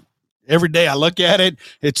day I look at it,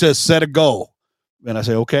 it says set a goal, and I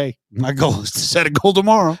say, okay, my goal is to set a goal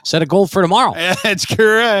tomorrow. Set a goal for tomorrow. That's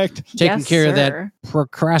correct. Taking care of that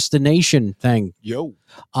procrastination thing. Yo.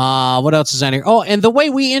 What else is on here? Oh, and the way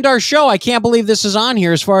we end our show, I can't believe this is on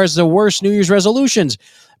here as far as the worst New Year's resolutions.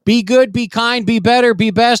 Be good, be kind, be better, be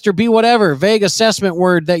best, or be whatever. Vague assessment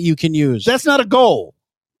word that you can use. That's not a goal.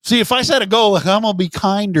 See, if I set a goal, like, I'm going to be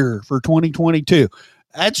kinder for 2022.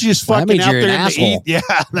 That's just fucking out there in the ether. Yeah,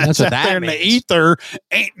 that's out there in the ether.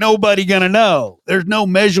 Ain't nobody going to know. There's no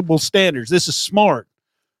measurable standards. This is smart.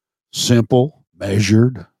 Simple,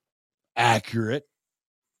 measured, accurate.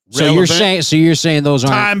 So you're saying those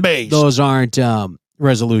aren't time-based. Those aren't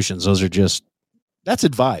resolutions. Those are just that's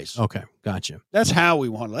advice. Okay, gotcha. That's how we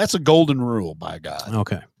want it. That's a golden rule, by God.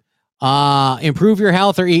 Okay. Improve your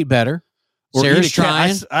health or eat better. Or Sarah's eat a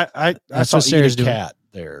cat. trying. I That's saw what Sarah's eat a doing. cat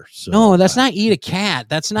there. So No, that's not eat a cat.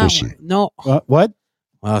 That's not. No. What?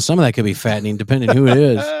 Well, some of that could be fattening, depending who it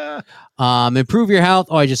is. Improve your health.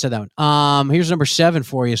 Oh, I just said that one. Here's number 7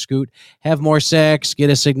 for you, Scoot. Have more sex, get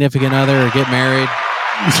a significant other, or get married.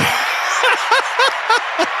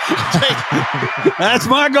 That's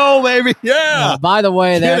my goal, baby. Yeah. By the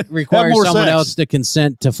way, that requires someone else to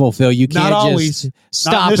consent to fulfill. You can't Not always. just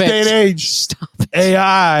stop Not in this it. day and age. Stop it.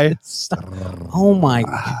 AI. Stop. Oh my.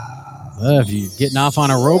 If you're getting off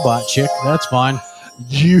on a robot chick, that's fine.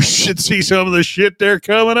 You should see some of the shit they're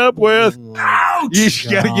coming up with. Ouch!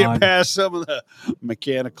 You got to get past some of the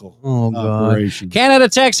mechanical operation. Canada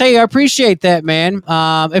Tex, hey, I appreciate that, man.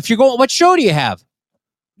 If you're going, what show do you have?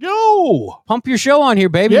 Yo, pump your show on here,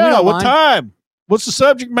 baby. Yeah, what time? What's the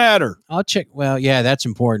subject matter? I'll check. Well, yeah, that's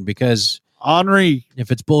important because Henri, if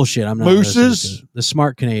it's bullshit, I'm not Mooses, the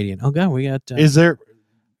smart Canadian. Oh God, we got. Is there?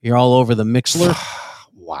 You're all over the Mixler.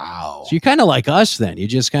 Wow. So you're kind of like us then. You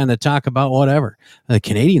just kind of talk about whatever. The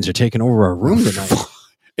Canadians are taking over our room tonight.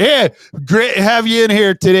 Yeah, great to have you in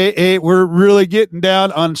here today. Hey, we're really getting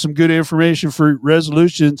down on some good information for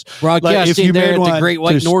resolutions. Broadcasting there at the Great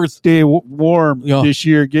White North. Stay warm this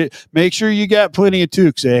year. Make sure you got plenty of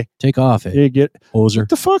toques, eh? Take off, eh? Hey, get poser. What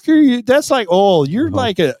the fuck are you? That's like you're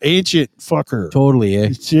like an ancient fucker. Totally,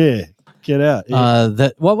 eh? Yeah, get out. Yeah.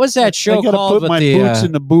 What was that show I gotta called? put my boots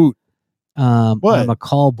in the boot. What? I'm a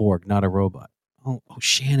callborg, not a robot. Oh,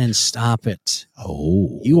 Shannon, stop it.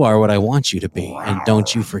 Oh. You are what I want you to be, and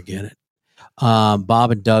don't you forget it. Bob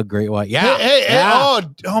and Doug, Great White. Yeah. Hey, yeah.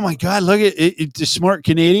 Oh my God, look at it. It's a smart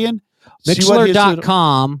Canadian.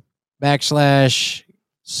 Mixler.com /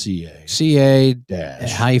 CA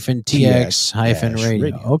hyphen TX hyphen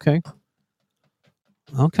radio.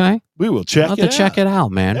 Okay. We will check I'll have to check it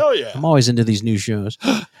out, man. Hell yeah. I'm always into these new shows.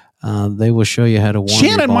 They will show you how to warm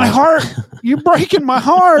Shannon, your my balls. heart. You're breaking my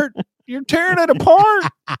heart. You're tearing it apart.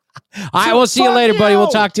 All right, we'll see you later, buddy. We'll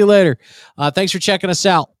talk to you later. Thanks for checking us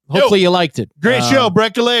out. Hopefully you liked it. Great show.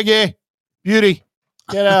 Break a leg, eh? Beauty.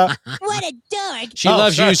 Get out. What a dork. She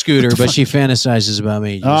loves you, Scooter, but she fantasizes about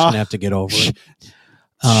me. You're just going to have to get over it.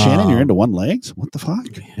 Shannon, you're into one legs? What the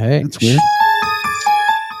fuck? Hey. That's weird.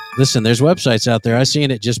 Listen, there's websites out there. I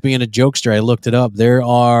seen it just being a jokester. I looked it up. There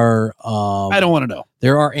are I don't want to know.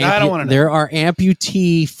 There are I don't want to know. there are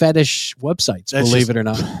amputee fetish websites, That's believe just- it or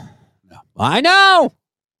not. I know.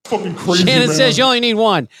 Fucking crazy. Shannon says you only need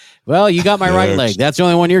one. Well, you got my right leg. That's the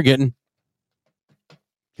only one you're getting.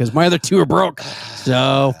 Because my other two are broke.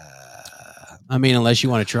 So, I mean, unless you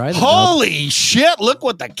want to try them. Holy shit. Look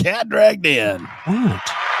what the cat dragged in. What?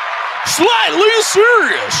 Slightly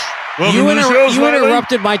serious. You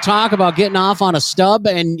interrupted my talk about getting off on a stub,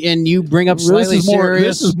 and you bring up slightly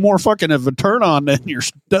serious. This is more fucking of a turn on than your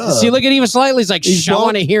stuff. See, look at even slightly. He's like, I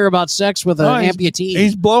want to hear about sex with an amputee.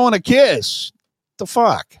 He's blowing a kiss. The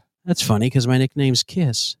fuck? That's funny because my nickname's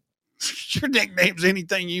Kiss. Your nickname's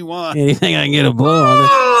anything you want. Anything I can get a blow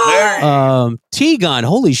on it. T-Gun.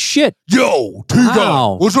 Holy shit. Yo, T-Gun.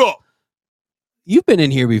 Wow. What's up? You've been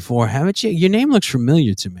in here before, haven't you? Your name looks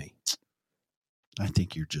familiar to me. I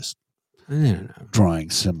think you're just I don't know.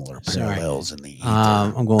 drawing similar parallels in the ether.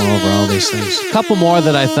 I'm going over all these things. A couple more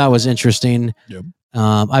that I thought was interesting. Yep.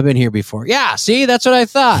 I've been here before. Yeah, see, that's what I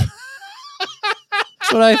thought.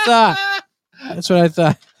 That's what I thought. That's what I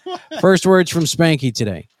thought. First words from Spanky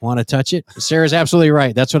today. Want to touch it? Sarah's absolutely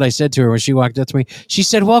right. That's what I said to her when she walked up to me. She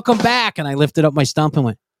said, "Welcome back." And I lifted up my stump and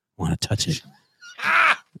went, "Want to touch it?"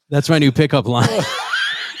 That's my new pickup line.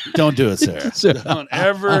 Don't do it, Sarah. Don't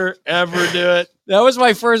ever do it. That was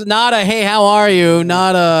my first, not a, "Hey, how are you?"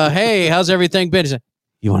 Not a, "Hey, how's everything been?" She said,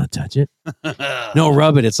 "You want to touch it?" No,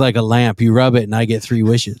 rub it. It's like a lamp. You rub it and I get 3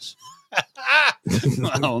 wishes.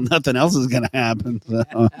 Well, nothing else is going to happen. So,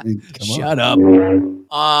 Shut up.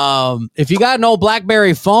 If you got an old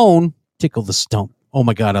BlackBerry phone, tickle the stump. Oh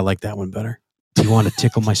my God, I like that one better. Do you want to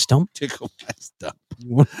tickle my stump? Tickle my stump.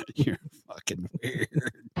 You're fucking weird.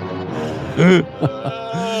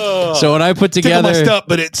 So when I put together my stump,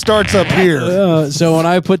 but it starts up here. So when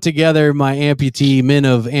I put together my amputee min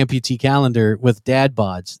of amputee calendar with dad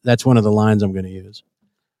bods, that's one of the lines I'm going to use.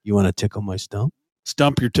 You want to tickle my stump?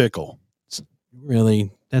 Stump your tickle. Really?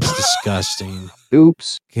 That's disgusting.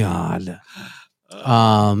 Oops. God.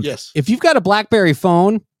 Yes. If you've got a BlackBerry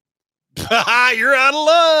phone, you're out of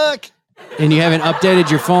luck. And you haven't updated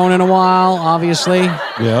your phone in a while, obviously.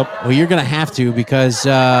 Yep. Well, you're going to have to because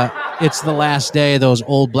it's the last day those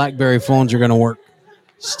old BlackBerry phones are going to work.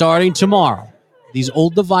 Starting tomorrow, these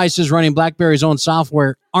old devices running BlackBerry's own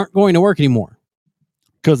software aren't going to work anymore.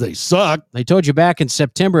 Because they suck. They told you back in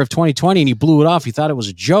September of 2020 and you blew it off. You thought it was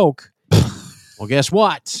a joke. Well, guess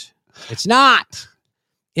what? It's not.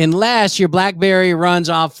 Unless your BlackBerry runs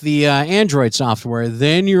off the Android software,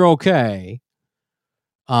 then you're okay.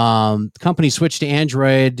 The company switched to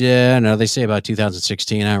Android. No, they say about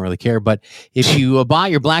 2016. I don't really care. But if you bought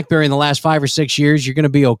your BlackBerry in the last 5 or 6 years, you're going to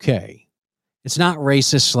be okay. It's not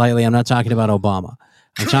racist slightly. I'm not talking about Obama.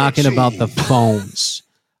 I'm talking about the phones.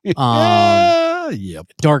 Yep.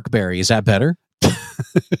 Darkberry. Is that better?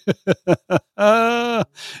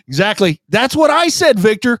 Exactly. That's what I said,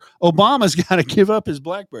 Victor. Obama's got to give up his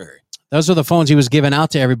BlackBerry. Those are the phones he was giving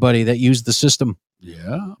out to everybody that used the system.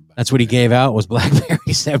 Yeah. That's what he gave out was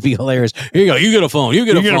BlackBerries. That'd be hilarious. Here you go. You get a phone. You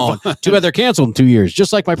get a phone. Too bad they're canceled in 2 years,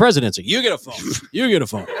 just like my presidency. You get a phone. You get a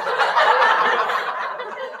phone.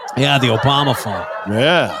 Yeah, the Obama phone.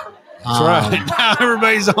 Yeah. That's right. Now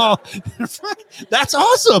everybody's all, that's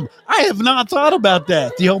awesome. I have not thought about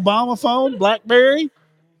that. The Obama phone, BlackBerry.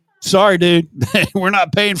 Sorry, dude. We're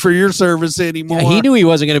not paying for your service anymore. Yeah, he knew he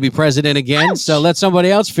wasn't going to be president again, so let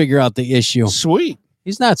somebody else figure out the issue. Sweet.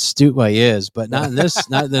 He's not stupid. Well, he is, but not in this.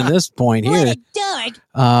 Not in this point here.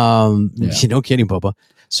 No kidding, Bubba.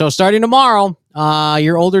 So starting tomorrow,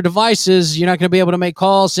 your older devices, you're not going to be able to make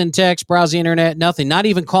calls, send text, browse the internet, nothing. Not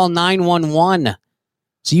even call 911.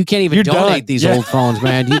 So you can't even donate these old phones,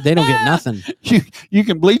 man. They don't get nothing. You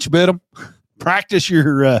can bleach bit them. Practice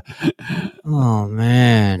your. Oh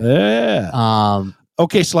man. Yeah.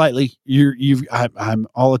 Okay, slightly. I'm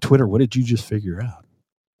all of Twitter. What did you just figure out?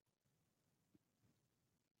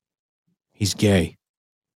 He's gay.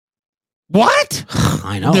 What?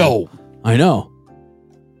 I know. No. I know.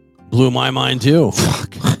 Blew my mind too.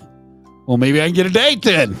 Fuck. Well, maybe I can get a date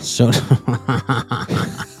then. So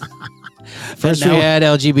first we had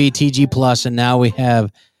LGBTG plus, and now we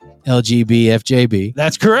have LGBFJB.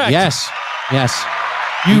 That's correct. Yes. Yes.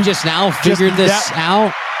 You just now figured this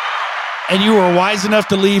out? And you were wise enough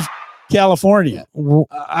to leave California.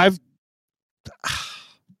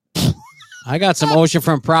 I got some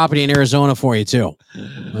oceanfront property in Arizona for you, too.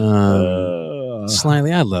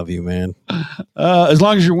 Slightly, I love you, man. As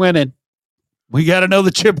long as you're winning. We got to know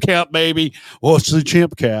the chip count, baby. What's the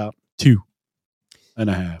chip count?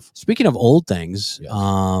 2.5. Speaking of old things,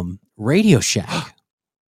 Radio Shack.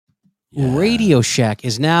 Yeah. Radio Shack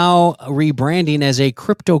is now rebranding as a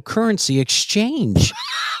cryptocurrency exchange.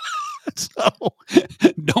 So,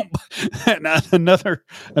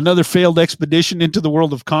 another failed expedition into the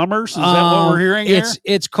world of commerce. Is that what we're hearing here?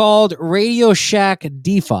 It's called Radio Shack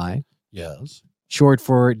DeFi. Yes. Short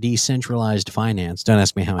for decentralized finance. Don't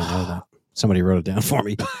ask me how I know that. Somebody wrote it down for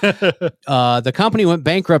me. The company went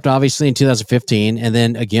bankrupt, obviously, in 2015, and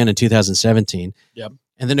then again in 2017. Yep.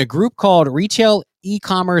 And then a group called Retail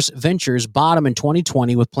E-Commerce Ventures bought them in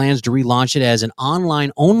 2020 with plans to relaunch it as an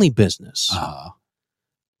online-only business.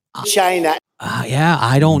 China. Yeah,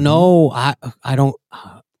 I don't know. I don't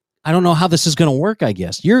know how this is going to work. I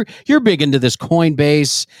guess you're big into this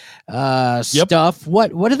Coinbase stuff.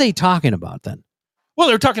 What are they talking about then? Well,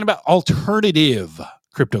 they're talking about alternative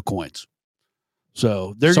crypto coins.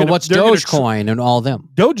 So what's Dogecoin and all them?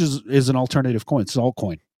 Doge is an alternative coin. It's an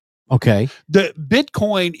altcoin. Okay. The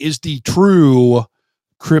Bitcoin is the true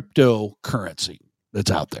cryptocurrency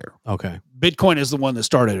that's out there. Okay. Bitcoin is the one that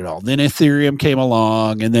started it all. Then Ethereum came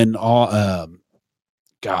along, and then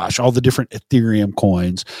gosh, all the different Ethereum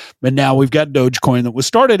coins. But now we've got Dogecoin that was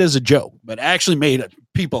started as a joke, but actually made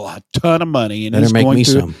people a ton of money. And Better make me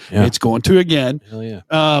some. Yeah. It's going to again. Hell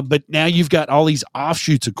yeah. But now you've got all these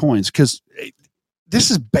offshoots of coins because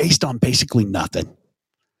this is based on basically nothing.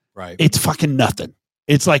 Right. It's fucking nothing.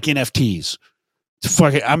 It's like NFTs.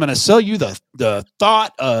 I'm going to sell you the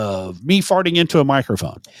thought of me farting into a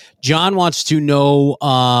microphone. John wants to know,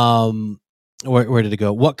 where did it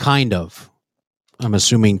go? What kind of? I'm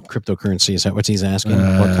assuming cryptocurrency. Is that what he's asking?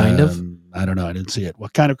 What kind of? I don't know. I didn't see it.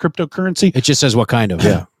 What kind of cryptocurrency? It just says what kind of.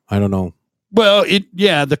 Yeah. I don't know. Well,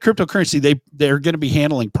 the cryptocurrency, they're going to be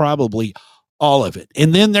handling probably all of it.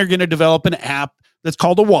 And then they're going to develop an app that's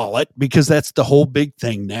called a wallet because that's the whole big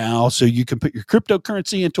thing now. So you can put your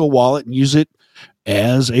cryptocurrency into a wallet and use it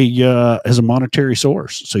as a monetary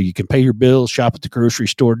source. So you can pay your bills, shop at the grocery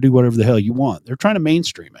store, do whatever the hell you want. They're trying to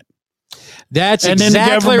mainstream it. That's and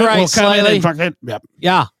exactly right, Slightly. Yep.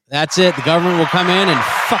 Yeah, that's it. The government will come in and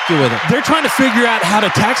fuck you with it. They're trying to figure out how to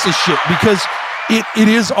tax this shit because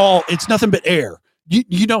it's nothing but air.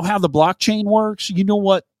 You know how the blockchain works? You know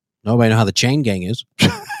what? Nobody know how the chain gang is.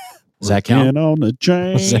 Does that count? On the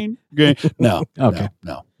chain gang. No. Okay.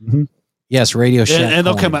 No. Mm-hmm. Yes, Radio Shack. And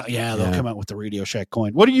they'll come out. Yeah, they'll come out with the Radio Shack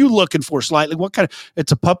coin. What are you looking for, Slightly? What kind of?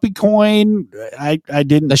 It's a puppy coin. I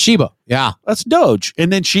didn't. The Shiba. Yeah, that's Doge.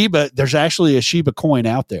 And then Shiba. There's actually a Shiba coin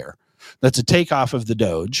out there. That's a takeoff of the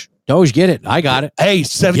Doge. Doge, get it. I got it. Hey,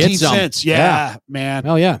 17 cents. Yeah, man.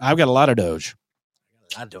 Oh yeah. I've got a lot of Doge.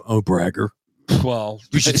 Oh, bragger. Well,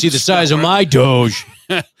 you should see the size of my Doge.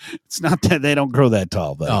 It's not that they don't grow that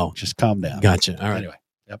tall, but just calm down. Gotcha. All right. Anyway.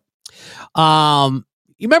 Yep.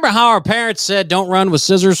 You remember how our parents said, "Don't run with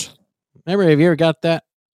scissors"? Remember? Have you ever got that?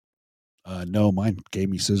 No, mine gave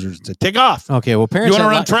me scissors and said, "Take off." Okay. Well, parents you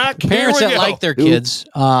want to run track. Parents that like their kids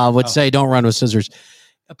would say, "Don't run with scissors."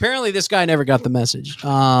 Apparently, this guy never got the message.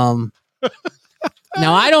 Now,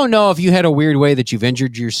 I don't know if you had a weird way that you've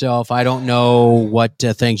injured yourself. I don't know what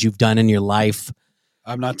things you've done in your life.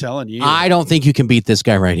 I'm not telling you. I don't think you can beat this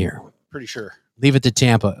guy right here. Pretty sure. Leave it to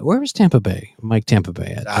Tampa. Where was Tampa Bay? Mike Tampa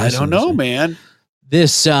Bay at? I don't know, man.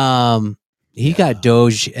 This he got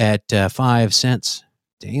Doge at 5 cents.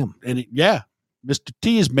 Damn. And Mr.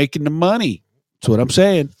 T is making the money. That's what I'm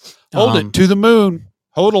saying. Hold it to the moon.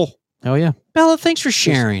 Hodl. Oh yeah, Bella. Thanks for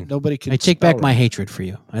sharing. Nobody can. I take back my hatred for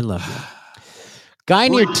you. I love you. Guy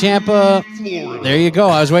near Tampa. There you go.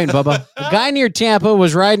 I was waiting, Bubba. A guy near Tampa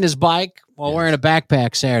was riding his bike while wearing a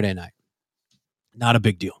backpack Saturday night. Not a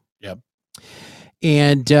big deal. Yep.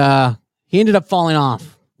 And he ended up falling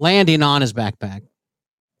off, landing on his backpack,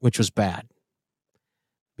 which was bad.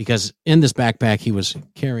 Because in this backpack, he was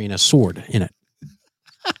carrying a sword in it.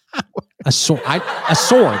 A sword. A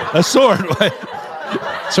sword. A sword.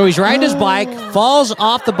 So he's riding his bike, falls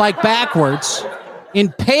off the bike backwards,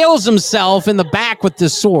 impales himself in the back with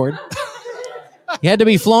this sword. He had to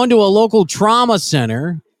be flown to a local trauma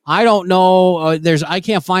center. I don't know. I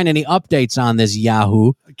can't find any updates on this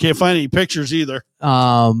Yahoo. I can't find any pictures either.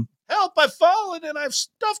 Help! I've fallen and I've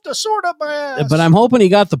stuffed a sword up my ass. But I'm hoping he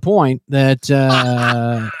got the point that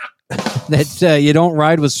you don't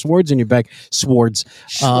ride with swords in your back. Swords.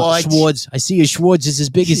 Swords. I see your swords is as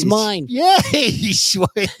big as mine. Yeah.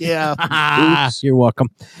 Yeah. You're welcome.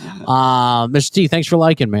 Mr. T, thanks for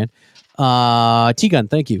liking, man. T-Gun,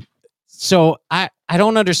 thank you. So I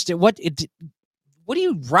don't understand. What are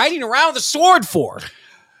you riding around with a sword for?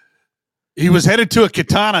 He was headed to a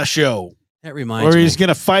katana show. That reminds me. Or he's going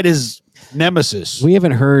to fight his nemesis. We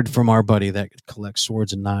haven't heard from our buddy that collects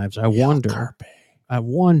swords and knives. I wonder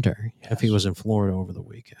if he was in Florida over the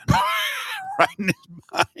weekend.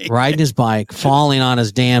 Riding his bike, falling on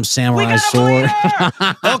his damn samurai sword.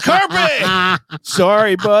 El Carpe!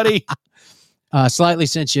 Sorry, buddy. Slightly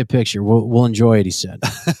sent you a picture. We'll enjoy it, he said.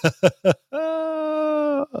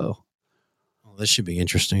 This should be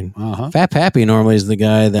interesting. Fat Pappy normally is the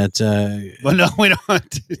guy that well, no, we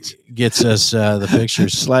don't. Gets us the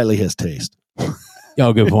pictures. Slightly his taste.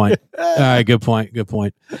 Oh, good point. All right, good point.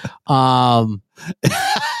 I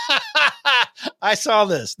saw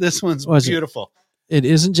this. This one's beautiful. It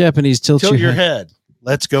isn't Japanese. Tilt your head.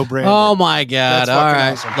 Let's go, Brandon. Oh, my God. All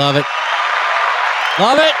right. Awesome. Love it.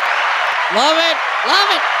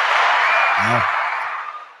 Yeah.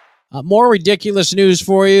 More ridiculous news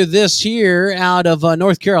for you. This here out of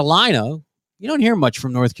North Carolina. You don't hear much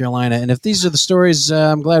from North Carolina. And if these are the stories,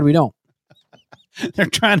 I'm glad we don't. They're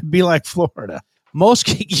trying to be like Florida.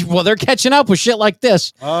 They're catching up with shit like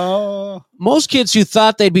this. Oh. Most kids who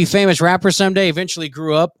thought they'd be famous rappers someday eventually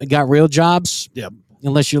grew up and got real jobs. Yep.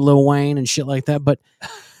 Unless you're Lil Wayne and shit like that. But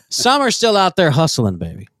some are still out there hustling,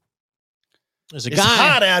 baby. There's a It's guy.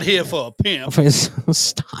 hot out here for a pimp.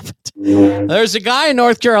 Stop it. There's a guy in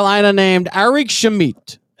North Carolina named Arik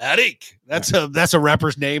Schmidt. Arik. That's a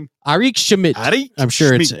rapper's name. Arik Schmidt. Arik. I'm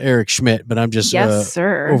sure it's Schmidt. Eric Schmidt, but I'm just Yes,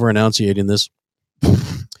 sir. over-enunciating this.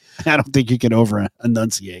 I don't think you can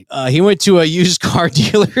over-enunciate. He went to a used car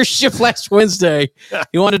dealership last Wednesday.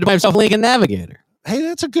 He wanted to buy himself a Lincoln Navigator. Hey,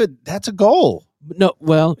 that's a goal. No,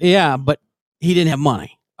 well, yeah, but he didn't have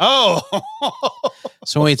money. Oh.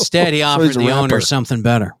 So instead, he offered he's a the owner rapper. something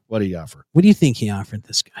better. What do you offer? What do you think he offered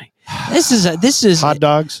this guy? This is hot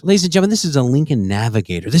dogs, ladies and gentlemen. This is a Lincoln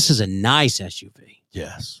Navigator. This is a nice SUV.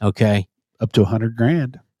 Yes. Okay. Up to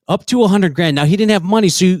 $100,000. Up to $100,000. Now he didn't have money,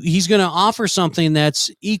 so he's going to offer something that's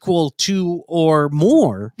equal to or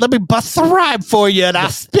more. Let me bust a rhyme for you, and I'll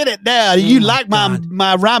spit it down. You like my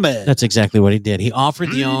ramen? That's exactly what he did. He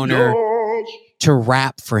offered the owner to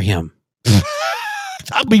rap for him.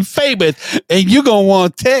 I'll be famous, and you're going to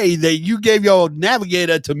want to tell you that you gave your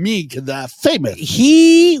Navigator to me because I'm famous.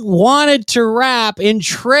 He wanted to rap in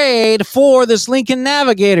trade for this Lincoln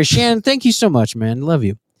Navigator. Shannon, thank you so much, man. Love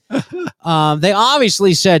you. They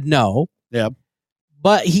obviously said no. Yeah.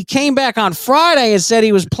 But he came back on Friday and said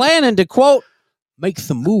he was planning to, quote, make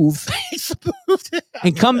the move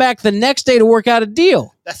and come back the next day to work out a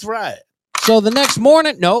deal. That's right. So the next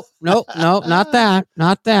morning, no, not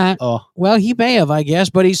that. Oh. Well, he may have, I guess,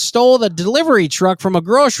 but he stole the delivery truck from a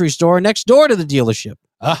grocery store next door to the dealership.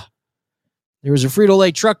 There was a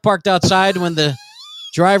Frito-Lay truck parked outside when the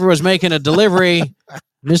driver was making a delivery.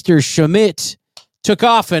 Mr. Schmidt took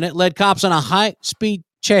off in it, led cops on a high-speed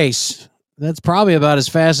chase. That's probably about as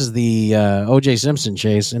fast as the O.J. Simpson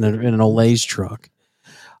chase in an Olay's truck.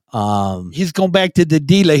 He's going back to the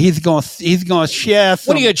dealer. He's going to share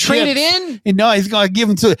some. What are you trade it chips. in? You know, he's going to give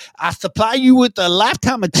them to. I supply you with a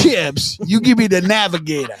lifetime of chips. You give me the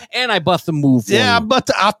Navigator, and I bust the move. For yeah, you.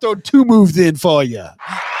 I'll throw 2 moves in for you.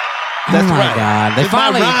 That's oh my right. God! They If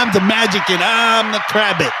finally my rhymes are magic, and I'm the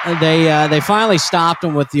crabbit. They finally stopped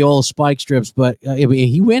him with the old spike strips, but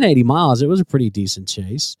he went 80 miles. It was a pretty decent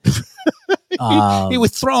chase. He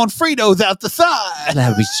was throwing Fritos out the side. That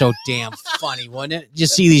would be so damn funny, wouldn't it?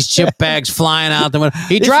 Just see these chip bags flying out the window.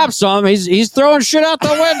 He dropped some. He's throwing shit out the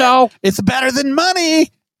window. It's better than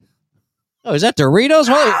money. Oh, is that Doritos?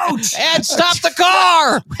 Ouch! Ed, stop the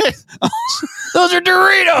car! Those are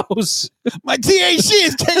Doritos. My THC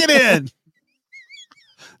is kicking in.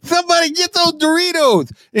 Somebody get those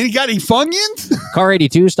Doritos. And you got any Funyuns? Car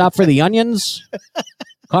 82, stop for the onions.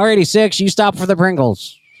 Car 86, you stop for the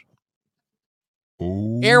Pringles.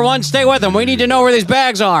 Air 1, stay with them. We need to know where these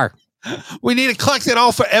bags are. We need to collect it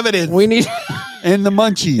all for evidence. We need and the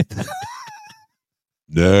munchies.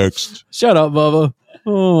 Next. Shut up, Bubba.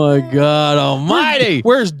 Oh my God Almighty!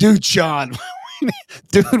 Where's Dude Sean?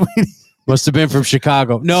 Dude, must have been from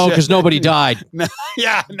Chicago. No, because nobody died.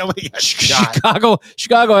 Yeah, nobody got shot.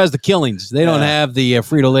 Chicago has the killings. They don't have the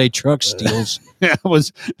Frito-Lay truck steals. that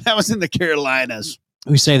was in the Carolinas.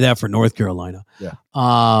 We save that for North Carolina. Yeah.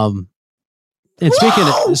 And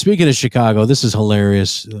speaking of Chicago, this is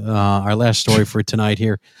hilarious. Our last story for tonight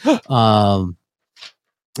here.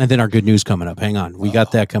 And then our good news coming up. Hang on. We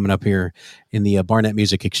got that coming up here in the Barnett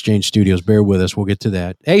Music Exchange Studios. Bear with us. We'll get to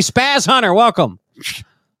that. Hey, Spaz Hunter, welcome.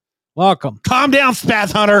 Welcome. Calm down,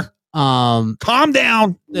 Spaz Hunter. Calm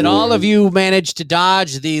down. Did all of you manage to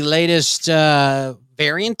dodge the latest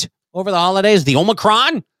variant over the holidays? The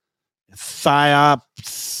Omicron? Psyop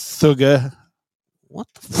Suga. What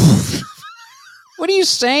the What are you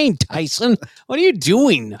saying, Tyson? What are you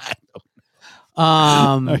doing?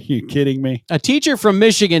 Are you kidding me? A teacher from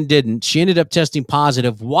Michigan didn't. She ended up testing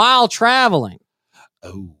positive while traveling.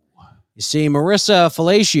 Oh. You see, Marissa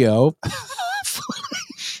Felicio.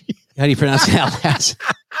 How do you pronounce that last?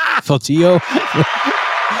 Feltio?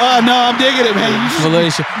 Oh, no, I'm digging it, man.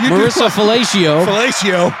 Marissa Felicio.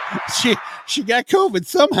 Felicio. She got COVID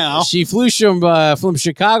somehow. She flew from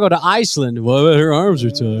Chicago to Iceland. Well, her arms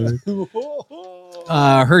are tired.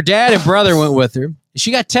 Her dad and brother went with her.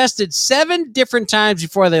 She got tested 7 different times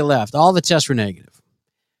before they left. All the tests were negative.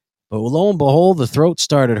 But lo and behold, the throat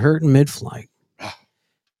started hurting mid-flight.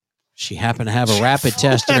 She happened to have a rapid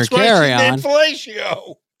test in her carry-on.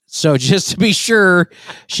 So just to be sure,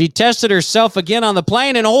 she tested herself again on the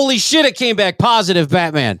plane, and holy shit, it came back positive,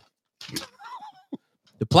 Batman.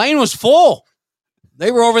 The plane was full.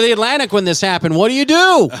 They were over the Atlantic when this happened. What do you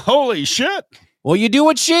do? Holy shit. Well, you do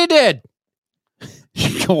what she did.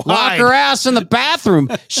 Lock her ass in the bathroom.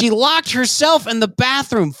 She locked herself in the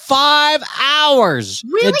bathroom 5 hours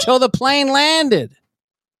until the plane landed.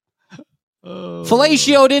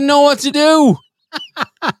 Felicio didn't know what to do.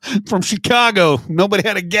 From Chicago. Nobody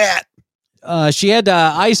had a gat. She had to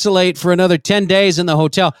isolate for another 10 days in the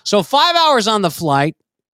hotel. So 5 hours on the flight,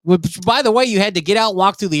 which, by the way, you had to get out and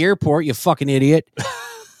walk through the airport, you fucking idiot.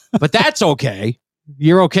 But that's okay.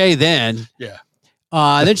 You're okay then. Yeah.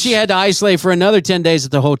 Then she had to isolate for another 10 days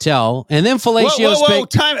at the hotel. And then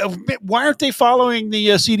fellatio. Why aren't they following the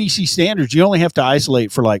CDC standards? You only have to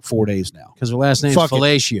isolate for like 4 days now. Because her last name's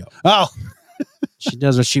fellatio. Oh. She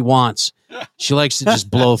does what she wants. She likes to just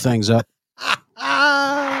blow things up.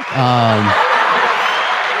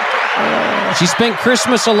 She spent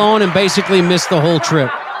Christmas alone and basically missed the whole trip.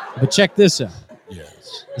 But check this out.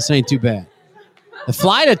 Yes. This ain't too bad. The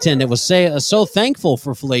flight attendant was so thankful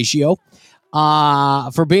for fellatio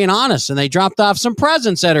for being honest, and they dropped off some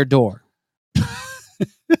presents at her door,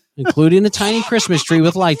 including a tiny Christmas tree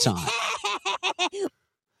with lights on it.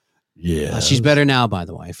 Yeah. She's better now, by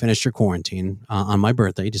the way. Finished her quarantine on my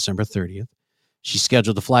birthday, December 30th. She's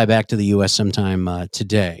scheduled to fly back to the U.S. sometime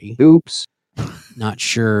today. Oops. Not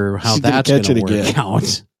sure how that's going to work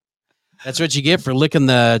out. That's what you get for licking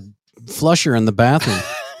the flusher in the bathroom.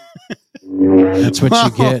 That's what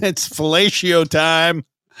you get. It's fellatio time.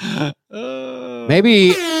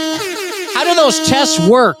 Maybe. How do those tests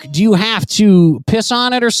work? Do you have to piss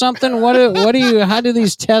on it or something? How do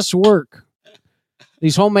these tests work?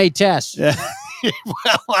 These homemade tests. Yeah.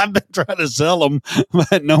 Well, I've been trying to sell them,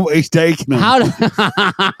 but nobody's taking them.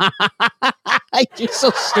 You're so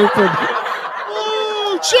stupid.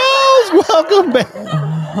 Charles, welcome back.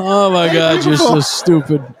 Oh my God, you're so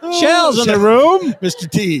stupid. Charles in the room. Mr.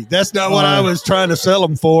 T, that's not what I was trying to sell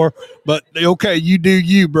them for, but okay, you do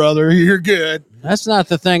you, brother. You're good. That's not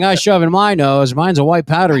the thing I shove in my nose. Mine's a white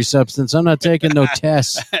powdery substance. I'm not taking no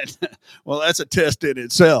tests. Well, that's a test in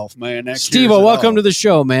itself, man. Steve-O, welcome to the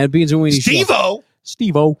show, man. Beans and Weenie Steve-O?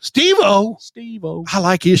 Steve-O. Steve-O? Steve-O. I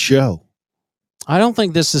like his show. I don't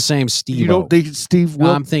think this is the same Steve. You don't think it's Steve?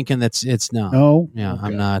 I'm thinking it's no. No? Yeah, okay.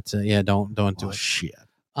 I'm not. Don't do it. Shit.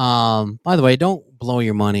 By the way, don't blow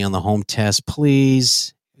your money on the home test,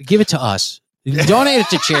 please. Give it to us. Donate it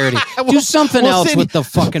to charity. Do something else with the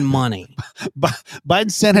fucking money.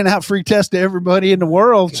 Biden's sending out free tests to everybody in the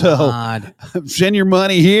world. God. So send your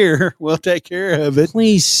money here. We'll take care of it.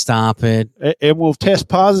 Please stop it. And we'll test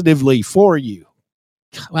positively for you.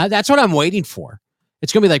 Well, that's what I'm waiting for.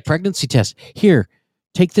 It's going to be like pregnancy test. Here,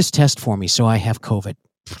 take this test for me so I have COVID.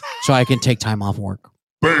 So I can take time off work.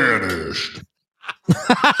 Banished.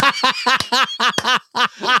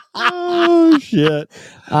 Oh, shit.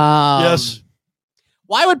 Yes.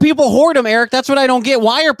 Why would people hoard them, Eric? That's what I don't get.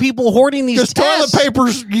 Why are people hoarding these tests? Toilet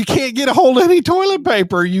papers, you can't get a hold of any toilet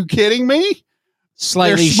paper. Are you kidding me?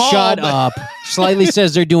 Slightly small, shut up. Slightly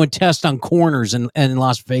says they're doing tests on corners in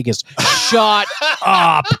Las Vegas. Shut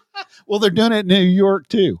up. Well, they're doing it in New York,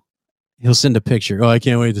 too. He'll send a picture. Oh, I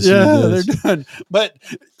can't wait to see this. They're done. But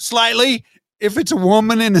slightly, if it's a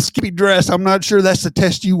woman in a skimpy dress, I'm not sure that's the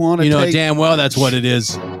test you want to take. You know damn well that's what it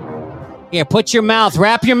is. Here,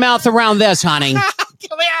 wrap your mouth around this, honey.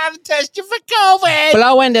 Can we have a test you for COVID?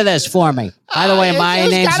 Blow into this for me. By the way, my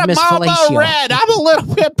name's Miss Felicia. Red. I'm a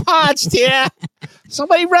little bit parched here.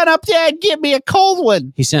 Somebody run up there and give me a cold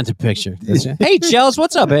one. He sent a picture. Hey, Chels,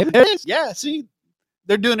 what's up, baby? Yeah, see,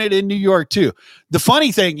 they're doing it in New York too. The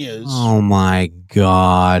funny thing is, oh my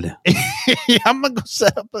God, I'm gonna go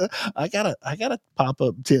set up. I gotta pop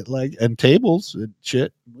up and tables and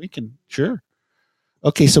shit. We can sure.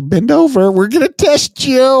 Okay, so bend over. We're gonna test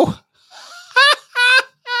you.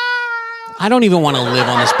 I don't even want to live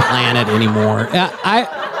on this planet anymore.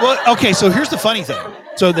 Well, okay, so here's the funny thing.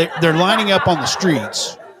 So they're lining up on the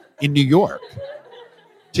streets in New York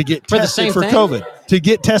to get tested for COVID. To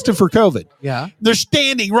get tested for COVID. Yeah. They're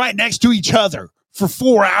standing right next to each other for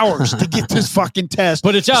 4 hours to get this fucking test.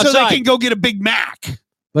 But it's outside. So they can go get a Big Mac.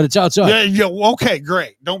 But it's outside. Yeah, okay,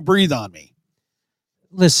 great. Don't breathe on me.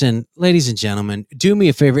 Listen, ladies and gentlemen, do me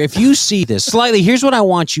a favor. If you see this, Slightly, here's what I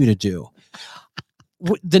want you to do.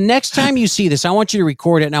 The next time you see this, I want you to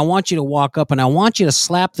record it, and I want you to walk up, and I want you to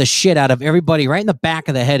slap the shit out of everybody right in the back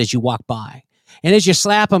of the head as you walk by. And as you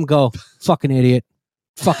slap them, go, fucking idiot,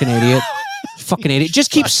 fucking idiot, fucking idiot. Just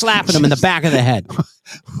keep slapping them in the back of the head.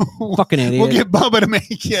 Fucking idiot. We'll get Bubba to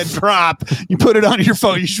make you a drop. You put it on your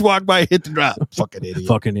phone. You just walk by, hit the drop. Fucking idiot.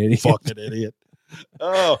 Fucking idiot. Fucking idiot.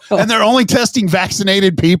 Oh, and they're only testing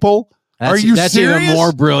vaccinated people? Are you that's serious? Even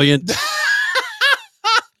more brilliant.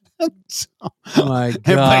 Oh my God.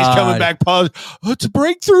 Everybody's coming back positive. Oh, it's a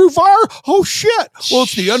breakthrough virus. Oh, shit. Well,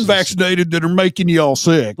 it's the unvaccinated that are making you all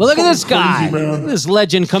sick. Well, look at this guy. Look at this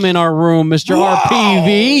legend come in our room, Mr.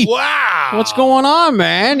 RPV. Wow. What's going on,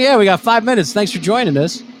 man? Yeah, we got 5 minutes. Thanks for joining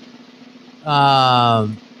us. Well,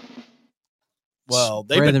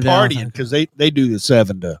 they've been partying because they do the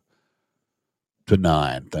 7 to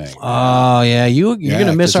benign thing. Oh yeah, you're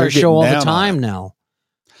gonna miss 'cause they're our show all getting the down on time it. now.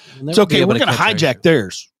 It's okay. We're going to hijack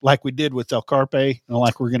theirs like we did with El Carpe, and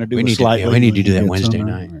like we're going to do We with need to, Slightly. we need to do that It's Wednesday on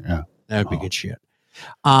night. there. Yeah. That would be good shit.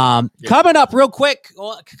 Coming up real quick.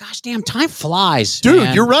 Well, gosh damn, time flies, Dude,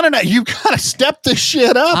 man. you're running out. You got to step this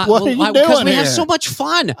shit up. What are you doing Because we here? have so much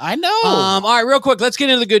fun. I know. All right, real quick. Let's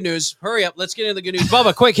get into the good news. Hurry up. Let's get into the good news.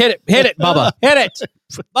 Bubba, quick, hit it. Hit it, Bubba. Hit it.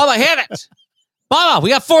 Bubba, hit it. Bubba,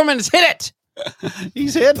 we got 4 minutes. Hit it.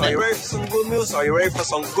 He's hitting. Are you ready for some good news? Are you ready for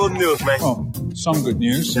some good news, man? Oh, some good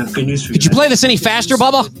news. Yeah, good news for Could you play this any faster,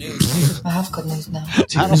 Bubba? I have good news now.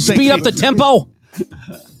 Speed up the tempo.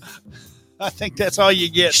 I think that's all you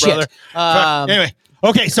get, Shit. brother. Anyway,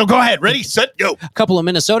 okay, so go ahead. Ready, set, go. A couple in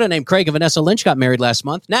Minnesota named Craig and Vanessa Lynch got married last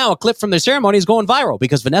month. Now a clip from their ceremony is going viral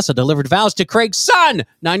because Vanessa delivered vows to Craig's son,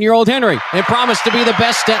 9-year-old Henry, and promised to be the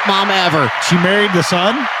best stepmom ever. She married the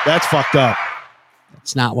son? That's fucked up.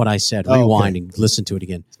 It's not what I said. Oh, okay. Rewinding. Listen to it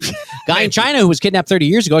again. Guy in China who was kidnapped 30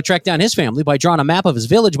 years ago tracked down his family by drawing a map of his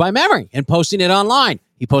village by memory and posting it online.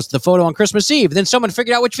 He posted the photo on Christmas Eve. Then someone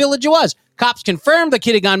figured out which village it was. Cops confirmed the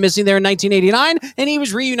kid had gone missing there in 1989, and he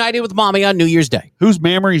was reunited with mommy on New Year's Day. Whose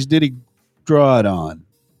memories did he draw it on?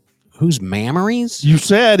 Whose memories? You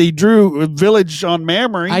said he drew a village on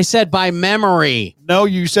memory. I said by memory. No,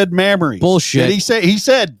 you said memories. Bullshit. Did he say? He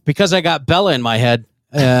said because I got Bella in my head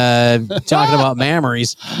talking about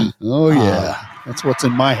memories. Oh yeah, that's what's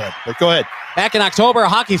in my head. But go ahead. Back in October, a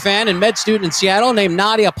hockey fan and med student in Seattle named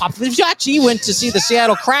Nadia Popovich went to see the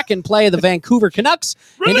Seattle Kraken play the Vancouver Canucks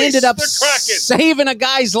and ended up saving a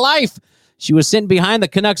guy's life. She was sitting behind the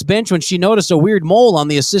Canucks bench when she noticed a weird mole on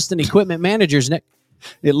the assistant equipment manager's neck.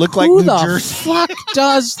 It looked like Who New the Jersey. fuck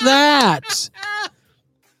does that?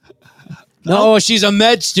 No, she's a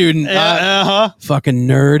med student. Fucking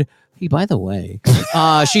nerd. Hey, by the way,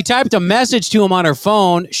 she typed a message to him on her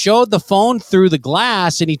phone, showed the phone through the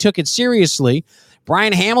glass, and he took it seriously.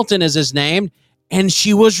 Brian Hamilton is his name, and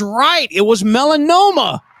she was right. It was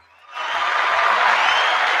melanoma.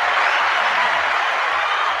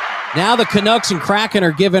 Now the Canucks and Kraken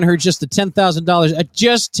are giving her just the $10,000.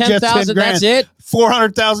 Just $10,000. That's it.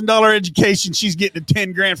 $400,000 education. She's getting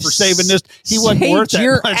 $10,000 for saving this. He wasn't Saved worth that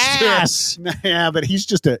your much ass. to her. Yeah, but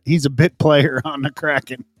he's a bit player on the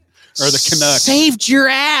Kraken or the Canucks. Saved your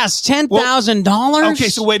ass. $10,000. Okay,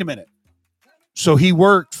 so wait a minute. So he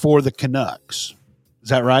worked for the Canucks. Is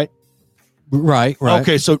that right? Right.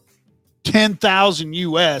 Okay, so 10,000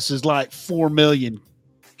 US is like 4 million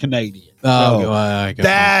Canadian. Oh, so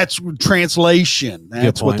that's translation.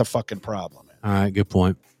 That's what the fucking problem is. All right, good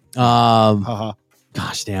point. Gosh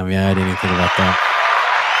damn, yeah, I didn't even think about that.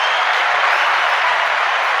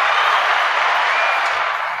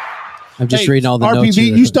 I'm just reading all the RPV, notes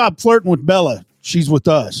here. you stop flirting with Bella. She's with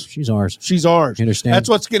us. She's ours. She's ours. You understand? That's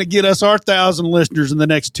what's going to get us our 1,000 listeners in the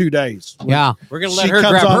next 2 days. Yeah, we're going to let She her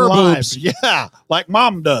comes grab on her live. boobs. Yeah, like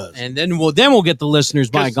Mom does. And then we'll get the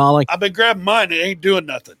listeners, by golly. I've been grabbing mine. It ain't doing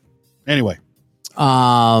nothing. Anyway.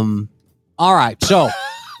 All right, so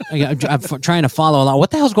I'm trying to follow along. What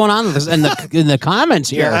the hell's going on in the comments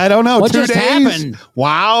here? Yeah, I don't know. What 2 just days? happened?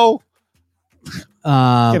 Wow.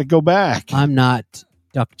 Gotta go back. I'm not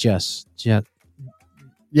Duck Jess.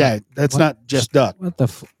 Yeah, that's not just duck. What the?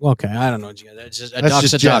 Okay, I don't know what you got. That's just a That's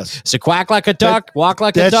duck's just a duck. Jess. So quack like a duck, walk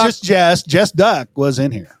like a duck. That's just Jess. Jess Duck was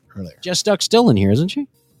in here earlier. Jess Duck's still in here, isn't she?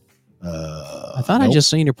 I thought I nope. just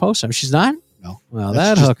seen her post. She's not. No. Well, That's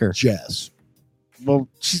that just hooker. Jess. Well,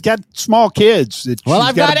 she's got small kids. Well,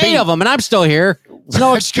 I've got 8 of them, and I'm still here. It's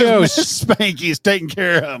no excuse. Spanky is taking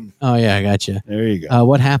care of them. Oh yeah, I got you. There you go.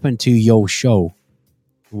 What happened to your show?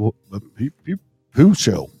 Who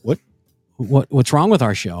show? What's wrong with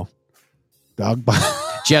our show? Dog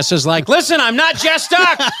bite. Jess is like, listen, I'm not Jess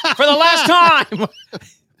Duck for the last time.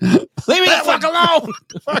 Leave me the fuck alone. What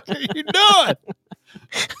the fuck are you doing?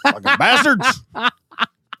 Fucking bastards.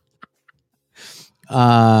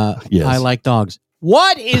 Yes. I like dogs.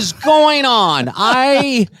 What is going on?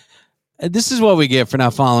 This is what we get for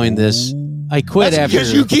not following this. I quit after.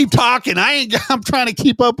 Because you keep talking. I'm trying to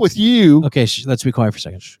keep up with you. Okay, let's be quiet for a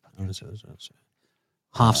second.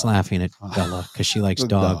 Hoff's laughing at Bella because she likes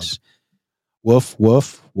dogs. Woof,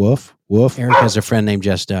 woof, woof, woof. Eric has a friend named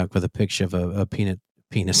Jess Duck with a picture of a penis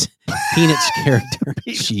character.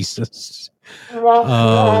 Jesus.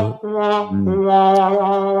 Oh,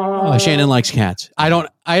 Shannon likes cats. I don't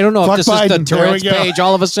know Fuck if this Biden. is the Tourette's There we go. page.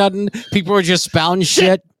 All of a sudden, people are just spouting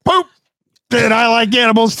shit. Poop. Dude, I like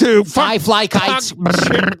animals too. Fly kites.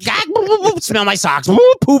 Smell my socks.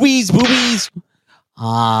 Poopies.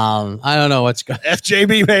 I don't know what's going.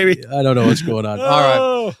 FJB baby. I don't know what's going on.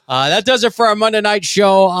 All right, that does it for our Monday night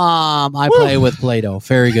show. I play with Play-Doh.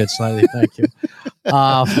 Very good, Slightly. Thank you. Wait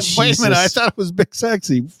a minute, I thought it was Big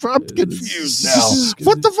Sexy. I'm confused now.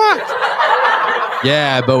 What the fuck?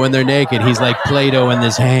 Yeah, but when they're naked, he's like Play-Doh in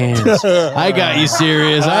his hands. I got you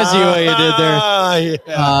serious. I see what you did there.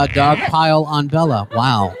 Yeah. Dog pile on Bella.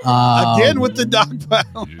 Wow. Again with the dog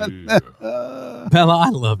pile. Bella, I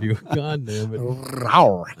love you. God damn it.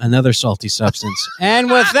 Another salty substance.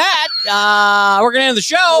 And with that, we're going to end the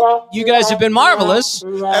show. You guys have been marvelous.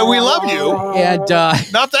 And we love you. And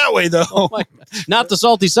not that way, though. Not the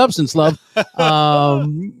salty substance love. I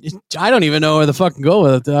don't even know where the fuck to go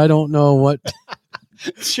with it. I don't know what.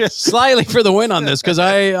 Just Slightly for the win on this because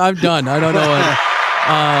I'm done. I don't know what.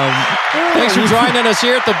 Thanks for joining us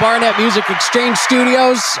here at the Barnett Music Exchange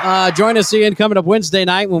Studios. Join us again coming up Wednesday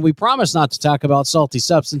night when we promise not to talk about salty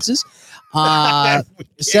substances.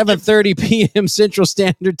 7:30 p.m. Central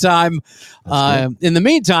Standard Time. In the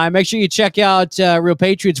meantime, make sure you check out Real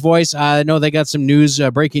Patriots Voice. I know they got some news,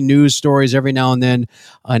 breaking news stories every now and then.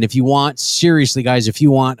 And if you want, seriously, guys, if you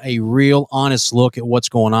want a real honest look at what's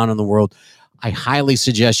going on in the world, I highly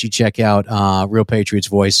suggest you check out Real Patriots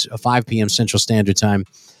Voice, 5 p.m. Central Standard Time.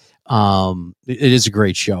 It is a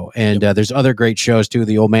great show. And there's other great shows, too.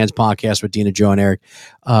 The Old Man's Podcast with Dina, Joe, and Eric.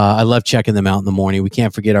 I love checking them out in the morning. We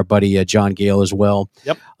can't forget our buddy John Gale as well.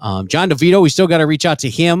 Yep. John DeVito, we still got to reach out to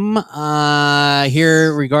him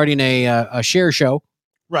here regarding a share show.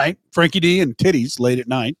 Right. Frankie D and titties late at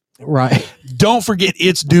night. Right. Don't forget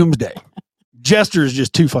It's Doomsday. Jester is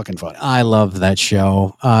just too fucking funny. I love that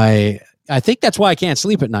show. I think that's why I can't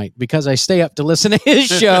sleep at night, because I stay up to listen to his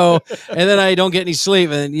show and then I don't get any sleep.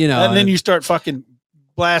 And, and then you start fucking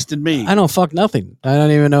blasting me. I don't fuck nothing. I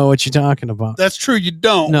don't even know what you're talking about. That's true. You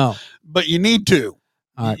don't. No. But you need to.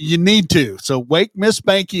 Right. You need to. So wake Miss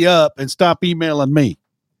Spanky up and stop emailing me.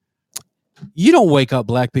 You don't wake up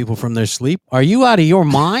black people from their sleep. Are you out of your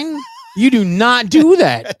mind? You do not do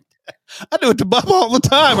that. I do it to Bubba all the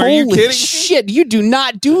time. Are you kidding? Shit, you do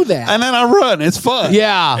not do that. And then I run. It's fun.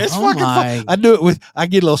 Yeah. It's fucking fun. I do it I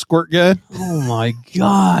get a little squirt gun. Oh my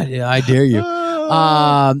God. Yeah, I dare you.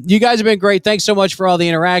 You guys have been great. Thanks so much for all the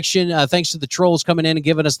interaction. Thanks to the trolls coming in and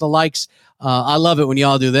giving us the likes. I love it when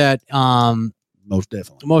y'all do that. Most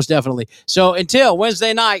definitely. So until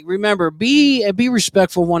Wednesday night, remember, be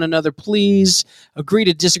respectful of one another, please. Agree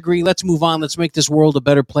to disagree. Let's move on. Let's make this world a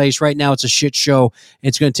better place. Right now, it's a shit show.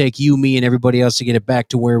 It's going to take you, me, and everybody else to get it back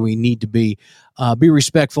to where we need to be. Be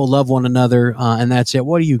respectful, love one another, and that's it.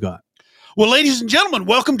 What do you got? Well, ladies and gentlemen,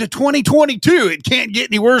 welcome to 2022. It can't get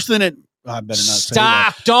any worse than it. I better not say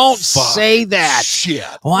that. Stop. Don't say that. Shit.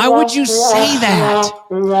 Why would you say that?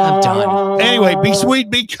 I'm done. Anyway, be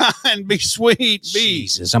sweet, be kind, be sweet,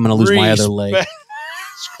 Jesus, I'm going to lose my other leg.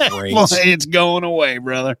 It's great. Well, it's going away,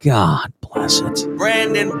 brother. God bless it.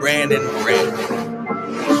 Brandon.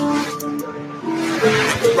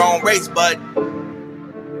 Wrong race, but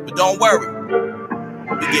don't worry.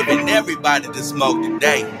 We're giving everybody the smoke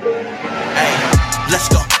today. Hey, let's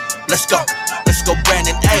go,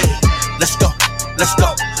 Brandon. Hey, let's go,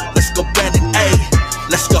 Brandon. Hey,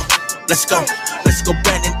 let's go,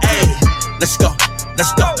 Brandon. Hey, let's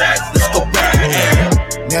go, Brandon. Hey.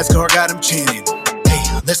 NASCAR got him chanting. Hey,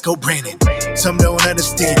 let's go, Brandon. Some don't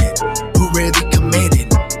understand it. Who really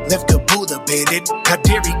commanded? Left Kabula baited. How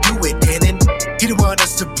dare he do it, Cannon? He don't want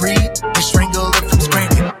us to breathe. He strangled it from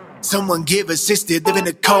screaming. Someone give assisted, live in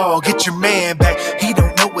a car, get your man back. He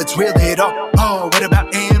don't know what's real at all. Oh, what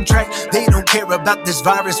about Amtrak? They don't care about this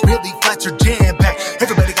virus, really flats are jam-packed.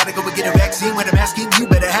 Everybody gotta go and get a vaccine. When I'm asking, you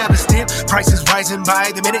better have a stamp. Prices rising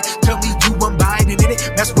by the minute. Tell me you want Biden in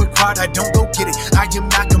it. That's what crowd, I don't go get it. I am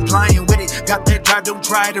not complying with it. Got that drive, don't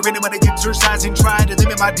try it. Or anyone to exercise and try to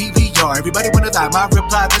limit my DVR. Everybody wanna die, my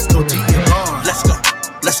reply, let's go DMR. Let's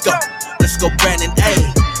go, Brandon,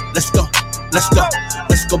 ayy. Let's go, Brandon, ayy.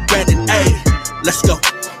 Let's go, Brandon, ayy. Let's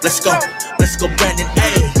go, Brandon,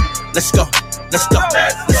 ayy. Let's go,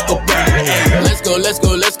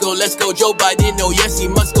 Joe Biden, oh yes, he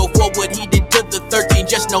must go for what he did to the 13.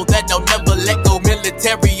 Just know that I'll never let go.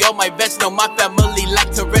 Military, all my vets know my family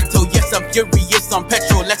like Toretto. Yes, I'm furious on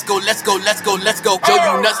petrol. Let's go. Joe,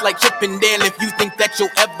 you nuts like Chip and Dale. If you think that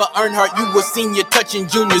you'll ever earn her, you a senior touching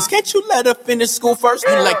juniors. Can't you let her finish school first?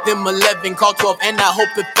 You like them 11, call 12, and I hope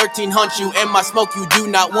if 13 hunts you. And my smoke, you do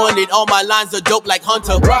not want it. All my lines are dope like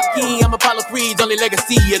Hunter. Rocky, I'm Apollo Creed's only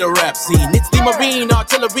legacy of the rap scene. It's the Marine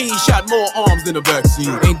artillery, shot more arms than a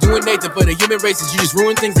vaccine. Ain't doing nothing for the human races. You just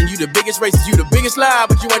ruin things and you the biggest racist. You the biggest lie,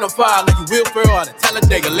 but you ain't on fire like you Will Ferrell out of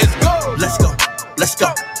Talladega. Let's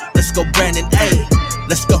go, Brandon, ayy.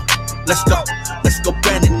 Let's go, let's go,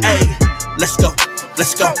 Brandon, ayy. Let's go,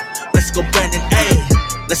 let's go, let's go, Brandon,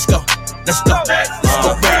 ayy. Let's go, let's go, let's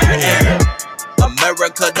go, Brandon, ayy.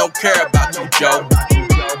 America don't care about you, Joe.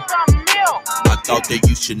 I thought that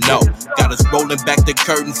you should know. Got us rolling back the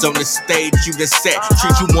curtains on the stage you done set.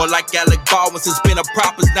 Treat you more like Alec Baldwin since been a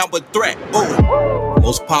prop is now a threat. Ooh.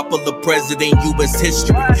 Most popular president in U.S.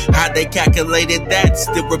 history. How they calculated that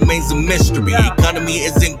still remains a mystery. Economy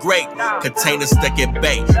isn't great, containers stuck at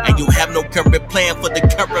bay, and you have no current plan for the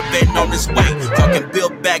caravan on its way. Talking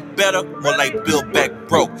build back better, more like build back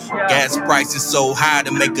broke. Gas prices so high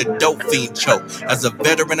to make a dope fiend choke. As a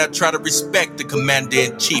veteran, I try to respect the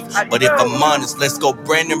commander-in-chief, but if I'm honest, let's go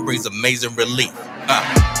Brandon brings amazing relief.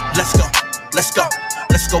 Let's go, let's go,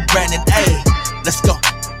 let's go Brandon, ayy. Let's go,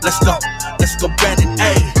 let's go, let's go Brandon,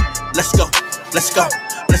 ayy. Let's go, let's go,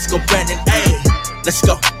 let's go Brandon, ayy. Let's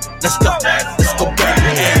go, let's go, let's go Brandon,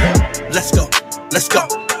 ayy. Let's go, let's go,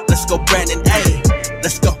 let's go Brandon, ayy.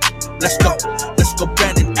 Let's go, let's go, let's go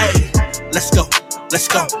Brandon, ayy. Let's go, let's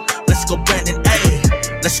go, let's go Brandon,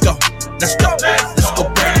 ayy. Let's go, let's go, let's go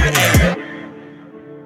Brandon.